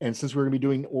 And since we're going to be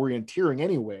doing orienteering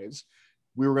anyways,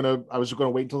 I was going to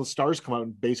wait until the stars come out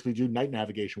and basically do night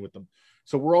navigation with them.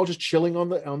 So we're all just chilling on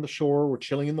the shore. We're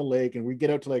chilling in the lake, and we get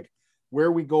out to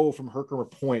where we go from Herkimer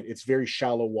Point. It's very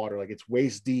shallow water. It's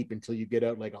waist deep until you get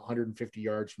out 150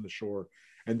 yards from the shore.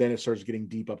 And then it starts getting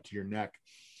deep up to your neck.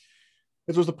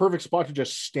 This was the perfect spot to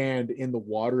just stand in the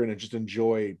water and just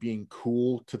enjoy being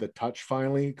cool to the touch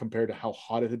finally, compared to how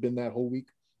hot it had been that whole week.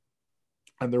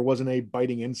 And there wasn't any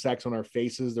biting insects on our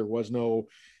faces. There was no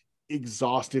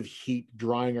exhaustive heat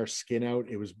drying our skin out.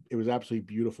 It was absolutely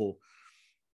beautiful.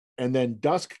 And then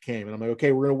dusk came, and I'm like,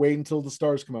 okay, we're going to wait until the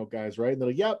stars come out, guys, right? And they're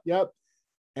like, yep.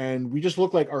 And we just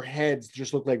look like our heads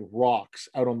just look like rocks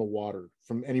out on the water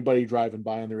from anybody driving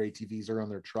by on their ATVs or on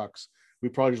their trucks. We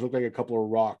probably just look like a couple of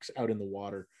rocks out in the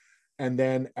water. And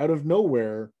then out of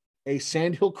nowhere, a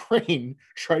sandhill crane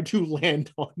tried to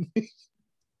land on me.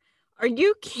 Are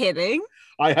you kidding?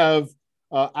 I have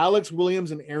Alex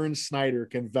Williams and Aaron Snyder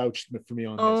can vouch for me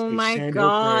on this. Oh my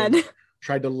God.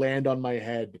 Tried to land on my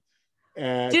head.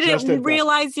 Did it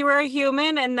realize you were a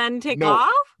human and then take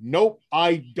off? Nope.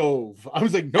 I dove. I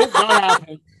was like, nope, not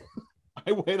happening.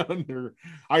 I went under.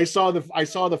 I saw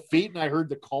the feet, and I heard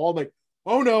the call. I'm like,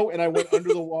 oh no. And I went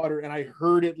under the water, and I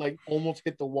heard it almost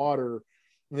hit the water,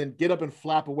 and then get up and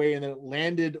flap away. And then it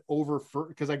landed over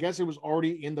because I guess it was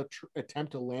already in the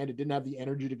attempt to land. It didn't have the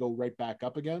energy to go right back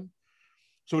up again.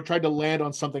 So it tried to land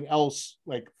on something else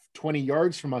 20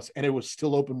 yards from us, and it was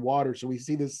still open water. So we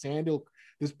see this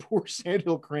poor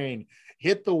sandhill crane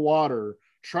hit the water,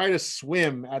 try to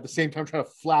swim at the same time, try to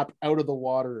flap out of the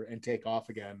water and take off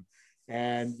again.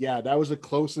 And yeah, that was the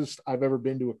closest I've ever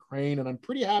been to a crane. And I'm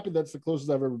pretty happy that's the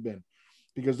closest I've ever been,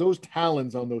 because those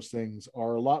talons on those things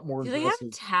are a lot more impressive. Do they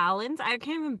have talons? I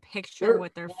can't even picture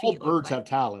what their feet look like. All birds have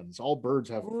talons. All birds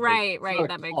have. Right.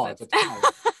 That makes sense. It's a talon.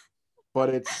 But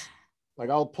it's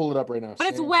I'll pull it up right now. But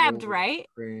it's webbed, right?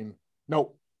 Crane.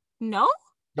 No. No?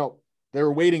 No. They're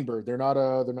a wading bird. They're not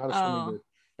a swimming Oh. bird.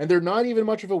 And they're not even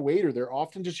much of a wader. They're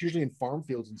often just usually in farm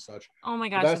fields and such. Oh my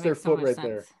But gosh, that's that their makes so foot much right sense.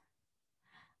 there.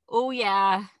 Oh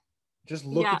yeah. Just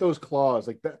look Yeah. at those claws.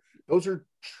 Like that. Those are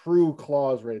true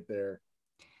claws right there.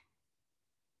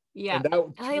 Yeah. And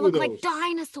that They two look of like those.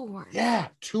 dinosaurs. Yeah,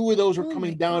 two of those are Oh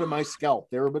coming my down at my God. scalp.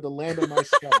 They were about to land on my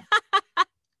scalp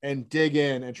and dig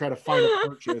in and try to find a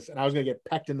purchase. And I was gonna get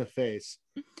pecked in the face.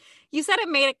 You said it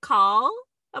made a call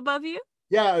above you?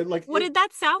 Yeah, like What did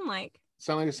that sound like?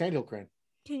 sound like a sandhill crane.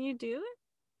 Can you do it?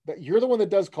 But you're the one that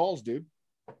does calls, dude.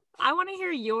 I want to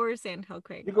hear your sandhill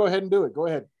crane. You go ahead and do it. Go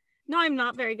ahead. No, I'm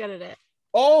not very good at it.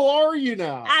 Oh, are you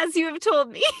now? As you have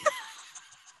told me.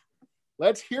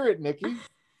 Let's hear it, Nikki.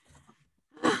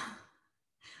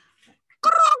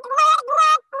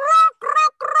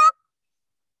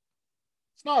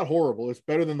 It's not horrible. It's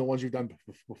better than the ones you've done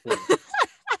before.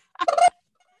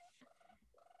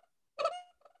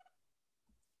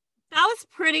 That was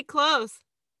pretty close.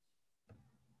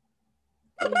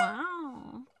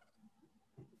 Wow.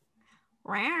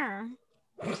 Rare.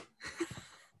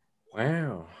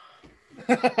 Wow.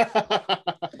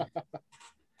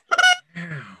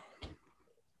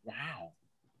 Wow.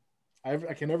 I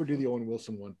can never do the Owen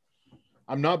Wilson one.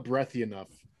 I'm not breathy enough.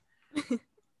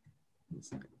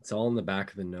 It's all in the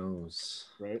back of the nose.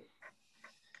 Right.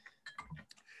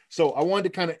 So I wanted to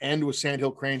kind of end with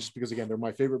sandhill cranes just because, again, they're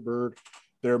my favorite bird.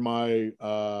 They're my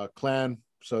clan.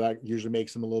 So that usually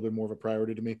makes them a little bit more of a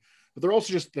priority to me. But they're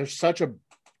also they're such a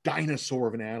dinosaur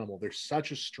of an animal. They're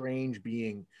such a strange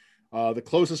being. The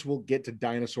closest we'll get to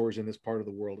dinosaurs in this part of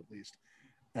the world, at least.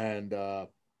 And I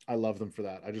love them for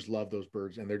that. I just love those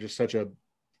birds. And they're just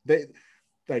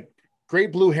like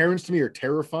great blue herons to me are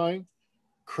terrifying.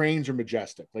 Cranes are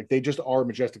majestic. Like they just are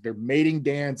majestic. Their mating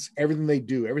dance, everything they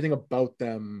do, everything about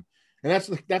them. And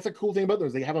that's a cool thing about them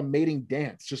is they have a mating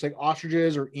dance, just like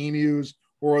ostriches or emus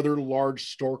or other large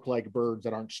stork-like birds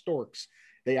that aren't storks.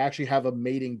 They actually have a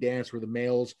mating dance where the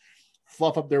males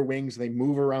fluff up their wings and they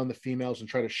move around the females and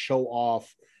try to show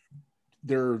off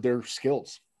their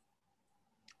skills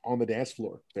on the dance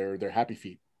floor. Their happy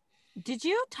feet. Did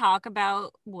you talk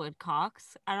about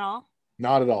woodcocks at all?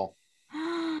 Not at all.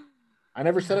 I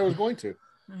never said I was going to.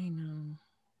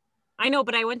 I know,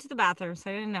 but I went to the bathroom,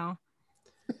 so I didn't know.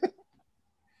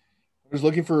 I was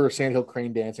looking for a sandhill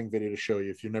crane dancing video to show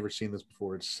you. If you've never seen this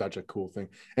before, it's such a cool thing.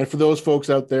 And for those folks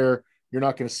out there, you're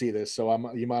not going to see this, so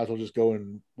you might as well just go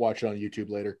and watch it on YouTube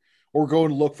later, or go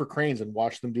and look for cranes and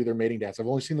watch them do their mating dance. I've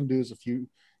only seen them do this a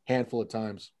handful of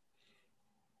times.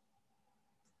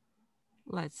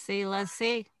 Let's see.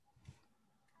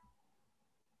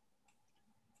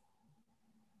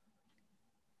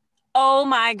 Oh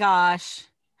my gosh.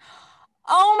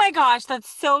 That's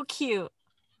so cute.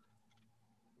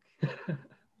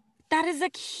 That is the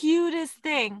cutest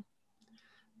thing.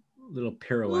 Little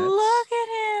pirouettes. Look at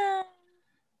him.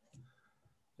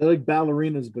 They're like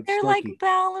ballerinas, but They're storky. like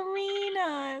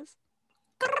ballerinas.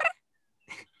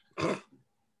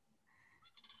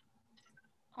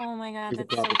 Oh my God. Here's a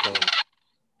That's so proper cute. color.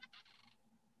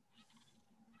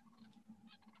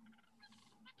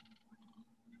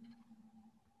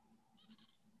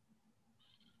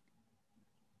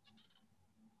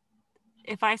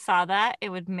 If I saw that, it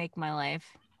would make my life.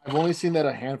 I've only seen that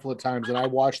a handful of times, and I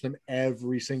watch them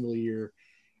every single year.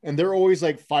 And they're always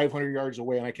like 500 yards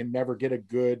away, and I can never get a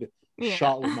good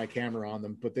shot with my camera on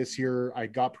them. But this year, I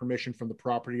got permission from the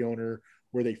property owner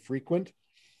where they frequent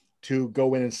to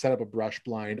go in and set up a brush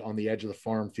blind on the edge of the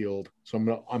farm field.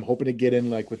 So I'm hoping to get in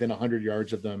like within 100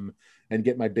 yards of them and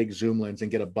get my big zoom lens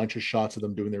and get a bunch of shots of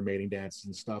them doing their mating dances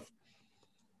and stuff.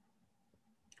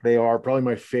 They are probably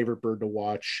my favorite bird to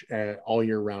watch all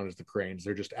year round is the cranes.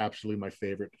 They're just absolutely my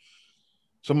favorite.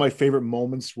 Some of my favorite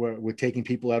moments with taking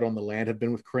people out on the land have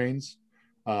been with cranes.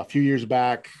 A few years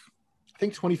back, I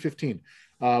think 2015,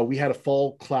 we had a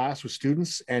fall class with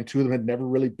students, and two of them had never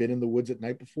really been in the woods at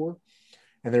night before.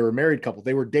 And they were a married couple.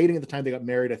 They were dating at the time they got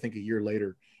married, I think a year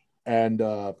later, and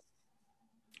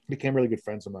became really good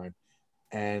friends of mine.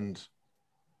 And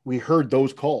we heard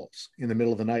those calls in the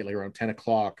middle of the night, like around 10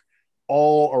 o'clock,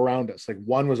 all around us. Like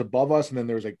one was above us, and then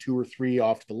there was like two or three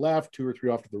off to the left, two or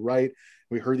three off to the right.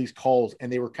 We heard these calls, and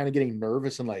they were kind of getting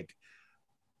nervous and like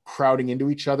crowding into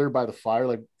each other by the fire.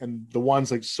 Like, and the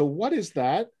one's like, "So what is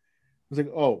that?" I was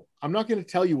like, "Oh, I'm not going to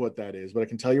tell you what that is, but I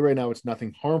can tell you right now it's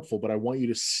nothing harmful, but I want you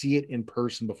to see it in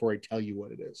person before I tell you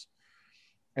what it is."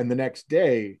 And the next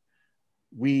day,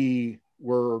 we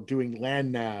were doing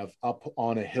land nav up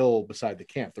on a hill beside the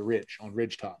camp, the ridge, on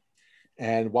Ridgetop.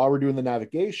 And while we're doing the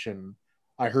navigation,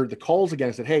 I heard the calls again.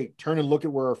 I said, "Hey, turn and look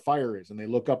at where our fire is." And they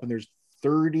look up, and there's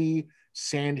 30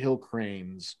 sandhill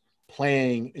cranes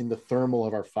playing in the thermal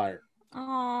of our fire.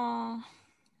 Oh.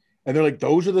 And they're like,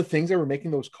 those are the things that were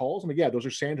making those calls? I'm like, yeah, those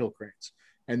are sandhill cranes.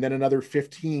 And then another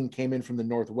 15 came in from the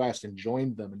northwest and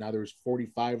joined them. And now there's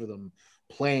 45 of them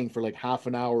playing for like half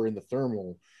an hour in the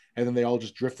thermal. And then they all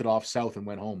just drifted off south and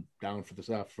went home down for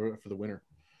the winter.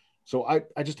 So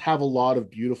I just have a lot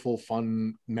of beautiful,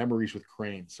 fun memories with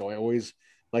cranes. So I always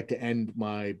like to end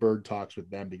my bird talks with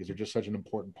them because they're just such an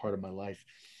important part of my life.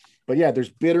 But yeah, there's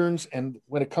bitterns. And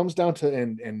when it comes down to,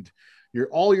 and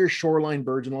all your shoreline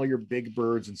birds and all your big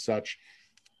birds and such,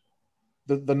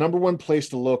 the number one place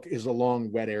to look is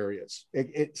along wet areas.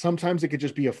 Sometimes it could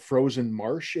just be a frozen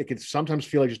marsh. It could sometimes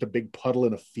feel like just a big puddle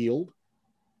in a field.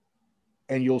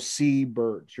 And you'll see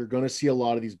birds. You're going to see a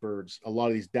lot of these birds, a lot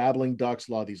of these dabbling ducks,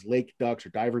 a lot of these lake ducks or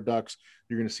diver ducks.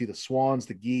 You're going to see the swans,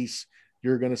 the geese.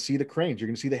 You're going to see the cranes. You're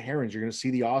going to see the herons. You're going to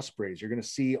see the ospreys. You're going to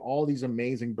see all these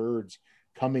amazing birds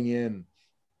coming in.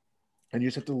 And you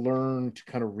just have to learn to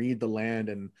kind of read the land.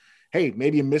 And hey,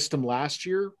 maybe you missed them last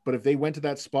year, but if they went to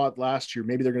that spot last year,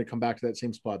 maybe they're going to come back to that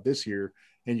same spot this year,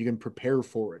 and you can prepare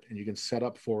for it and you can set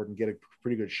up for it and get a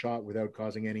pretty good shot without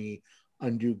causing any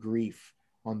undue grief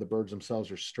on the birds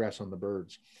themselves or stress on the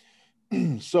birds.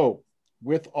 So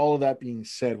with all of that being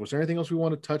said, was there anything else we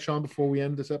want to touch on before we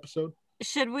end this episode?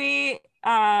 Should we,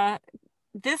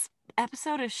 this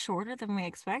episode is shorter than we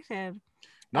expected.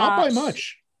 Not by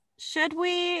much. Should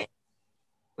we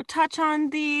touch on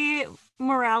the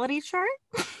morality chart?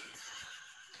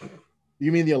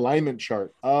 You mean the alignment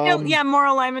chart? Yeah,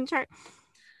 moral alignment chart.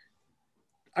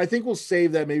 I think we'll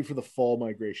save that maybe for the fall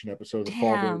migration episode, the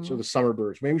fall birds or the summer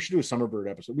birds. Maybe we should do a summer bird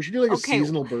episode. We should do like a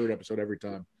seasonal bird episode every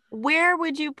time. Where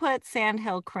would you put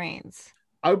sandhill cranes?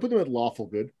 I would put them at lawful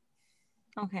good.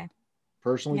 Okay.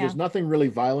 Personally, there's nothing really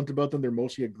violent about them. They're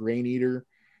mostly a grain eater.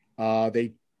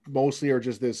 They mostly are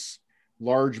just this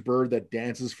large bird that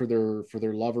dances for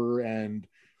their lover and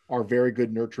are very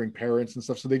good nurturing parents and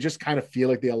stuff. So they just kind of feel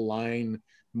like they align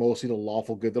mostly to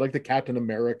lawful good. They're like the Captain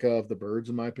America of the birds,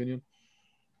 in my opinion.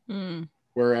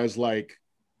 Whereas like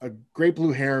a great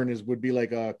blue heron would be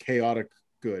like a chaotic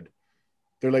good.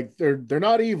 They're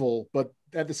not evil, but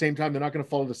at the same time, they're not going to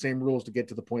follow the same rules to get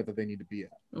to the point that they need to be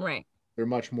at. Right. They're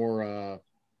much more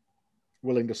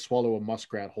willing to swallow a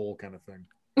muskrat whole kind of thing.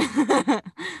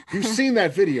 You've seen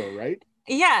that video, right?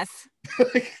 Yes.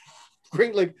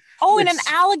 Great. Like, and an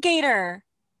alligator.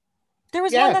 There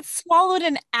was one that swallowed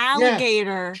an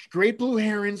alligator. Yeah. Great blue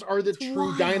herons are the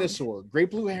true dinosaur.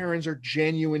 Great blue herons are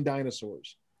genuine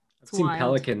dinosaurs. I've seen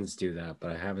pelicans do that,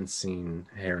 but I haven't seen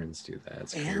herons do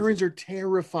that. Herons are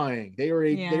terrifying. They are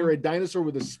a dinosaur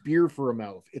with a spear for a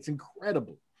mouth. It's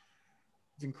incredible.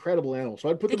 It's an incredible animal. So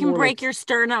I'd put they can break your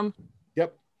sternum.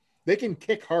 Yep. They can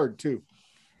kick hard too.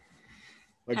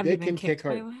 Like they can kick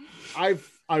hard.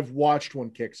 I've watched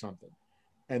one kick something.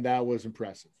 And that was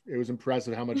impressive. It was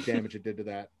impressive how much damage it did to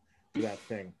that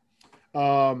thing.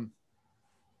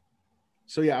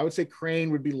 So yeah, I would say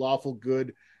crane would be lawful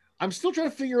good. I'm still trying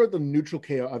to figure out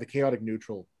the chaotic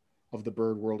neutral of the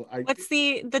bird world. What's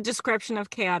the description of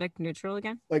chaotic neutral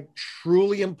again? Like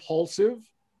truly impulsive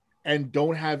and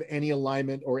don't have any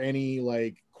alignment or any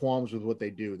like qualms with what they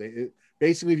do.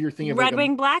 Basically, if you're thinking of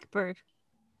red-winged blackbird.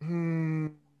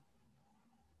 I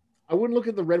wouldn't look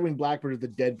at the red-winged blackbird as the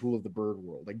Deadpool of the bird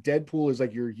world. Like Deadpool is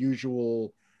like your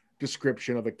usual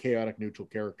description of a chaotic neutral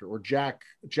character, or Jack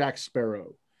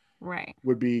Sparrow, right,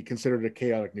 would be considered a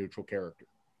chaotic neutral character.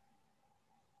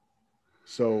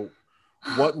 So,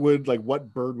 what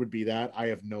bird would be that? I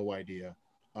have no idea.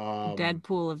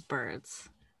 Deadpool of birds.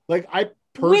 Like I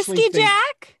personally Whiskey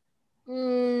Jack.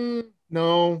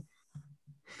 No.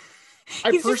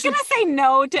 He's just gonna say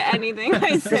no to anything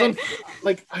I say.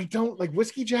 I don't like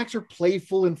Whiskey Jacks are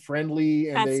playful and friendly,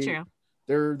 and that's true.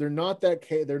 They're not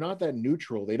that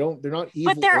neutral. They're not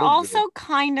evil. But they're also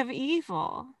kind of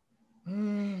evil.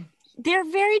 They're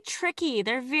very tricky.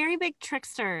 They're very big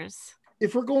tricksters.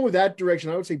 If we're going with that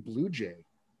direction, I would say Blue Jay.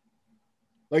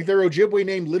 Like their Ojibwe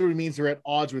name literally means they're at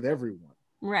odds with everyone.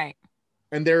 Right.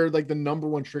 And they're like the number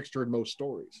one trickster in most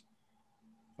stories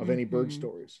of any bird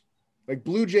stories. Like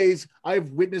Blue Jays,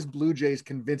 I've witnessed Blue Jays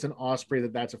convince an osprey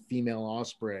that that's a female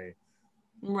osprey.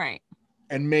 Right.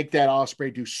 And make that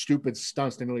osprey do stupid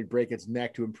stunts to nearly break its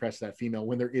neck to impress that female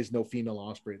when there is no female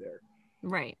osprey there.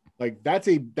 Right. Like that's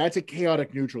a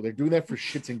chaotic neutral. They're doing that for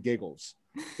shits and giggles.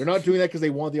 They're not doing that because they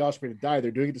want the osprey to die.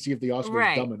 They're doing it to see if the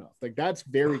osprey is dumb enough. Like that's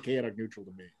very chaotic neutral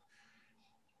to me.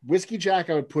 Whiskey Jack,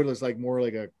 I would put as like more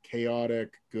like a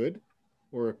chaotic good,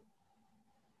 or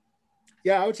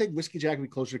I would say Whiskey Jack would be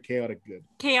closer to chaotic good.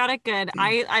 Chaotic good.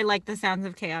 I like the sounds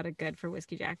of chaotic good for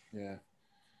Whiskey Jack. Yeah.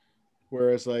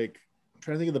 Whereas like I'm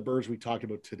trying to think of the birds we talked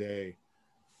about today.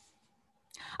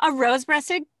 A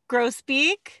rose-breasted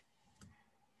grosbeak.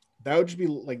 That would just be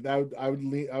like that. I would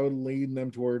lean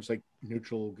them towards like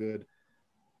neutral good,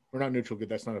 or not neutral good.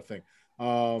 That's not a thing.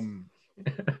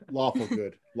 Lawful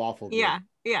good. Lawful good.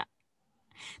 Yeah.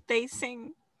 They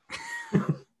sing.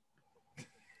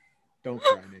 Don't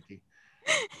cry, Nikki.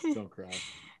 Don't cry.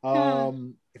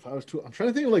 If I was to, I'm trying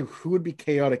to think of like who would be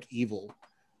chaotic evil.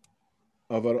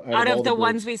 Out of the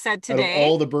ones we said today. Out of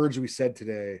all the birds we said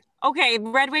today. Okay,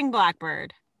 red-winged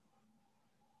blackbird.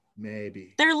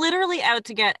 Maybe. They're literally out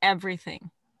to get everything.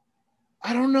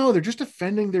 I don't know. They're just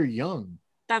defending their young.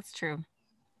 That's true.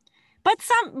 But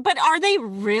are they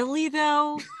really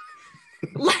though?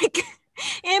 Like,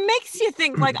 it makes you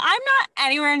think like, I'm not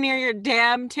anywhere near your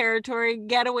damn territory.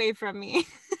 Get away from me.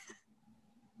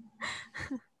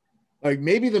 Like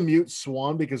maybe the mute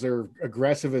swan because they're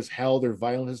aggressive as hell, they're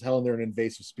violent as hell, and they're an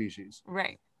invasive species.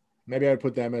 Right. Maybe I'd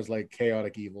put them as like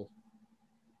chaotic evil.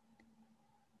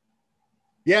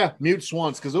 Yeah, mute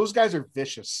swans, because those guys are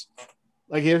vicious.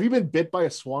 Like, have you been bit by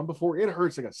a swan before? It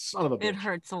hurts like a son of a bitch. It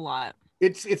hurts a lot.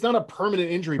 It's not a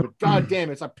permanent injury, but goddamn,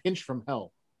 it's a pinch from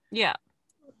hell. Yeah.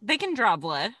 They can draw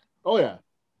blood. Oh, yeah.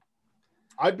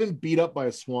 I've been beat up by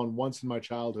a swan once in my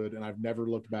childhood, and I've never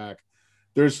looked back.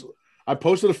 I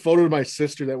posted a photo of my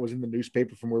sister that was in the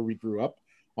newspaper from where we grew up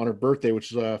on her birthday,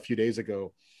 which was a few days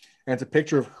ago. And it's a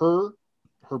picture of her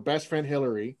best friend,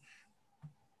 Hillary,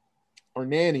 our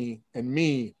nanny, and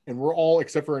me, and we're all,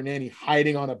 except for our nanny,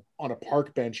 hiding on a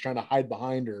park bench, trying to hide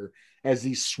behind her as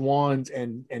these swans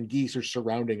and geese are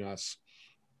surrounding us.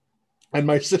 And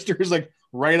my sister is like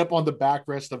right up on the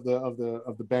backrest of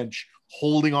the bench,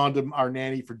 holding on to our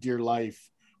nanny for dear life,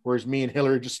 whereas me and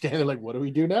Hillary are just standing like, what do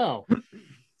we do now?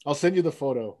 I'll send you the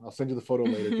photo.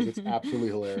 Later because it's absolutely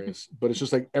hilarious. But it's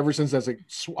just like ever since that's like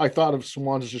I thought of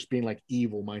swans as just being like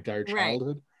evil my entire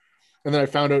childhood. Right. And then I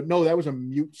found out, no, that was a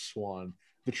mute swan.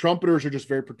 The trumpeters are just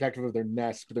very protective of their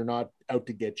nest, but they're not out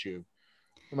to get you.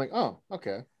 I'm like, oh,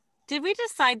 okay. Did we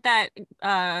decide that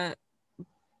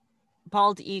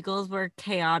bald eagles were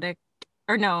chaotic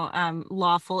or no,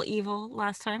 lawful evil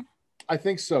last time? I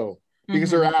think so. Because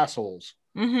they're assholes.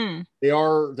 Mm-hmm. They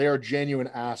are genuine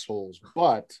assholes,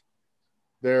 but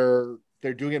they're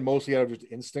doing it mostly out of just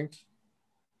instinct.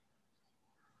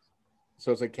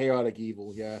 So it's like chaotic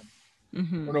evil, yeah.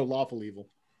 Mm-hmm. Or no, lawful evil.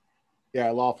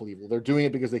 Yeah, lawful evil. They're doing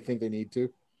it because they think they need to.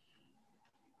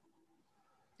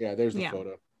 Yeah, there's the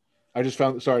photo. I just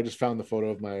found the photo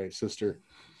of my sister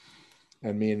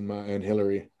and me and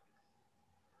Hillary.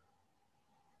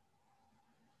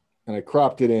 And I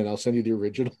cropped it in. I'll send you the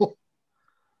original.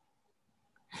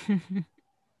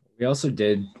 We also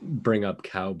did bring up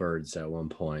cowbirds at one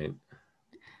point.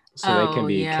 So they can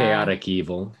be chaotic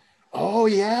evil. Oh,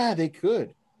 yeah, they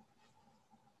could.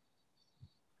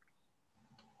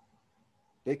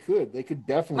 They could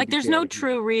definitely. Like, there's no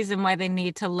true reason why they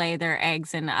need to lay their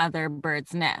eggs in other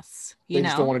birds' nests. They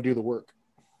just don't want to do the work,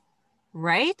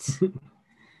 right?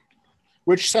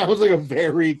 Which sounds like a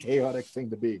very chaotic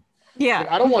thing to be. Yeah,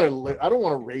 like, I don't want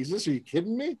to raise this. Are you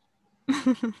kidding me?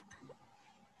 Here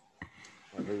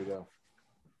we go.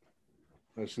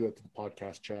 Let's do that to the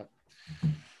podcast chat.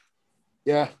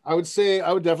 Yeah, I would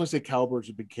definitely say cowbirds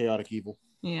would be chaotic evil.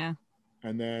 Yeah,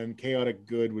 and then chaotic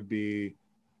good would be.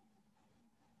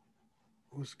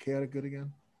 Who's chaotic good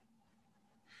again?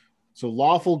 So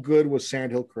lawful good was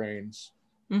sandhill cranes.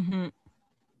 Mm-hmm.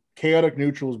 Chaotic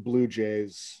neutral is blue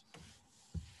jays.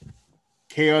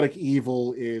 Chaotic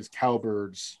evil is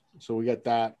cowbirds. So we got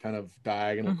that kind of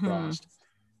diagonal crossed.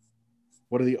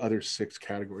 What are the other 6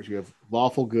 categories? We have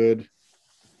lawful good,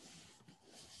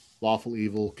 lawful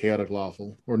evil, chaotic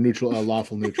lawful, or neutral,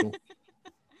 lawful neutral.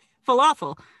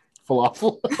 Falafel.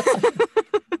 Full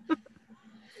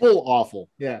awful.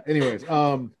 Yeah. Anyways,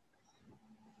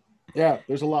 yeah,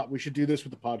 there's a lot. We should do this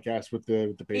with the podcast with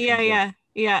the patrons.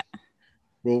 Yeah.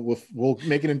 We'll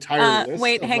make an entire list.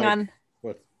 Wait, hang on.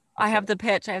 What? I have the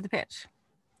pitch.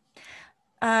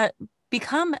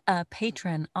 Become a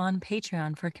patron on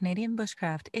Patreon for Canadian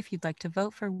Bushcraft if you'd like to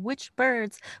vote for which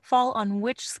birds fall on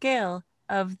which scale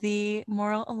of the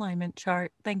moral alignment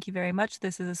chart. Thank you very much.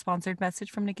 This is a sponsored message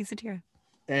from Nikki Satira.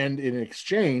 And in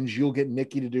exchange, you'll get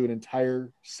Nikki to do an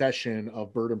entire session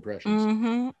of bird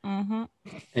impressions.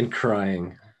 And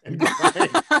crying.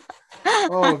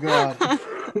 Oh, God.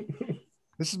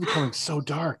 This is becoming so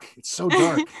dark. It's so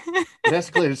dark. It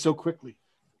escalated so quickly.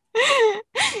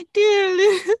 Dear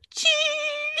little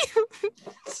Chief.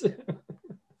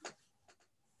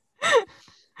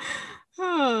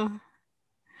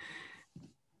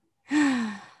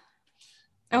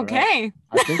 Okay.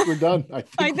 I think we're done. I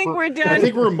think we're I done.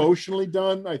 think we're emotionally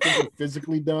done. I think we're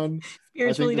physically done.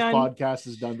 Spiritually I think done. this podcast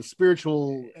is done.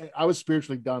 I was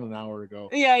spiritually done an hour ago.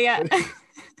 Yeah.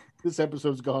 This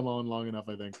episode's gone on long enough,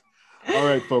 I think. All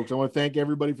right, folks. I want to thank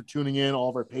everybody for tuning in. All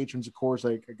of our patrons, of course,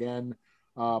 Paul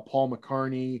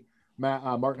McCarney,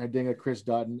 Martin Hedinga, Chris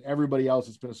Dutton, everybody else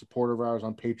that's been a supporter of ours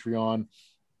on Patreon.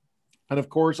 And of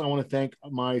course, I want to thank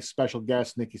my special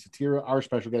guest, Nikki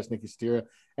Satira,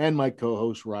 and my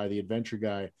co-host, Rye, the Adventure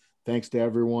Guy. Thanks to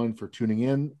everyone for tuning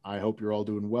in. I hope you're all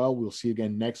doing well. We'll see you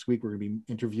again next week. We're going to be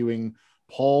interviewing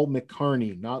Paul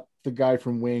McCarney, not the guy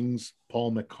from Wings,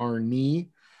 Paul McCarney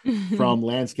from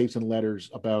Landscapes and Letters,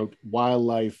 about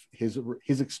wildlife, his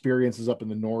experiences up in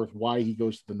the north, why he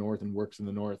goes to the north and works in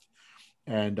the north,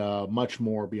 and much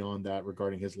more beyond that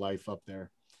regarding his life up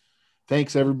there.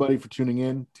 Thanks, everybody, for tuning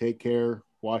in. Take care.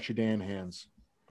 Wash your damn hands.